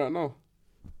he's sporting right now?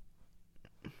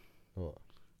 What?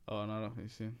 Oh no, I don't think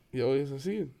you've seen. Yeah, oh, yes, I've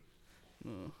seen.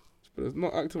 No. But it's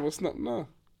not active on Snap now.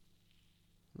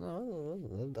 No,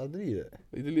 I'll delete it.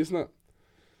 You delete Snap?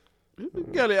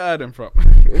 Girl, you heard him from.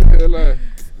 Yeah, like.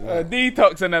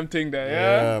 Detox and them thing there,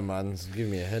 yeah? Yeah, man. It's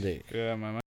giving me a headache. Yeah,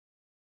 man.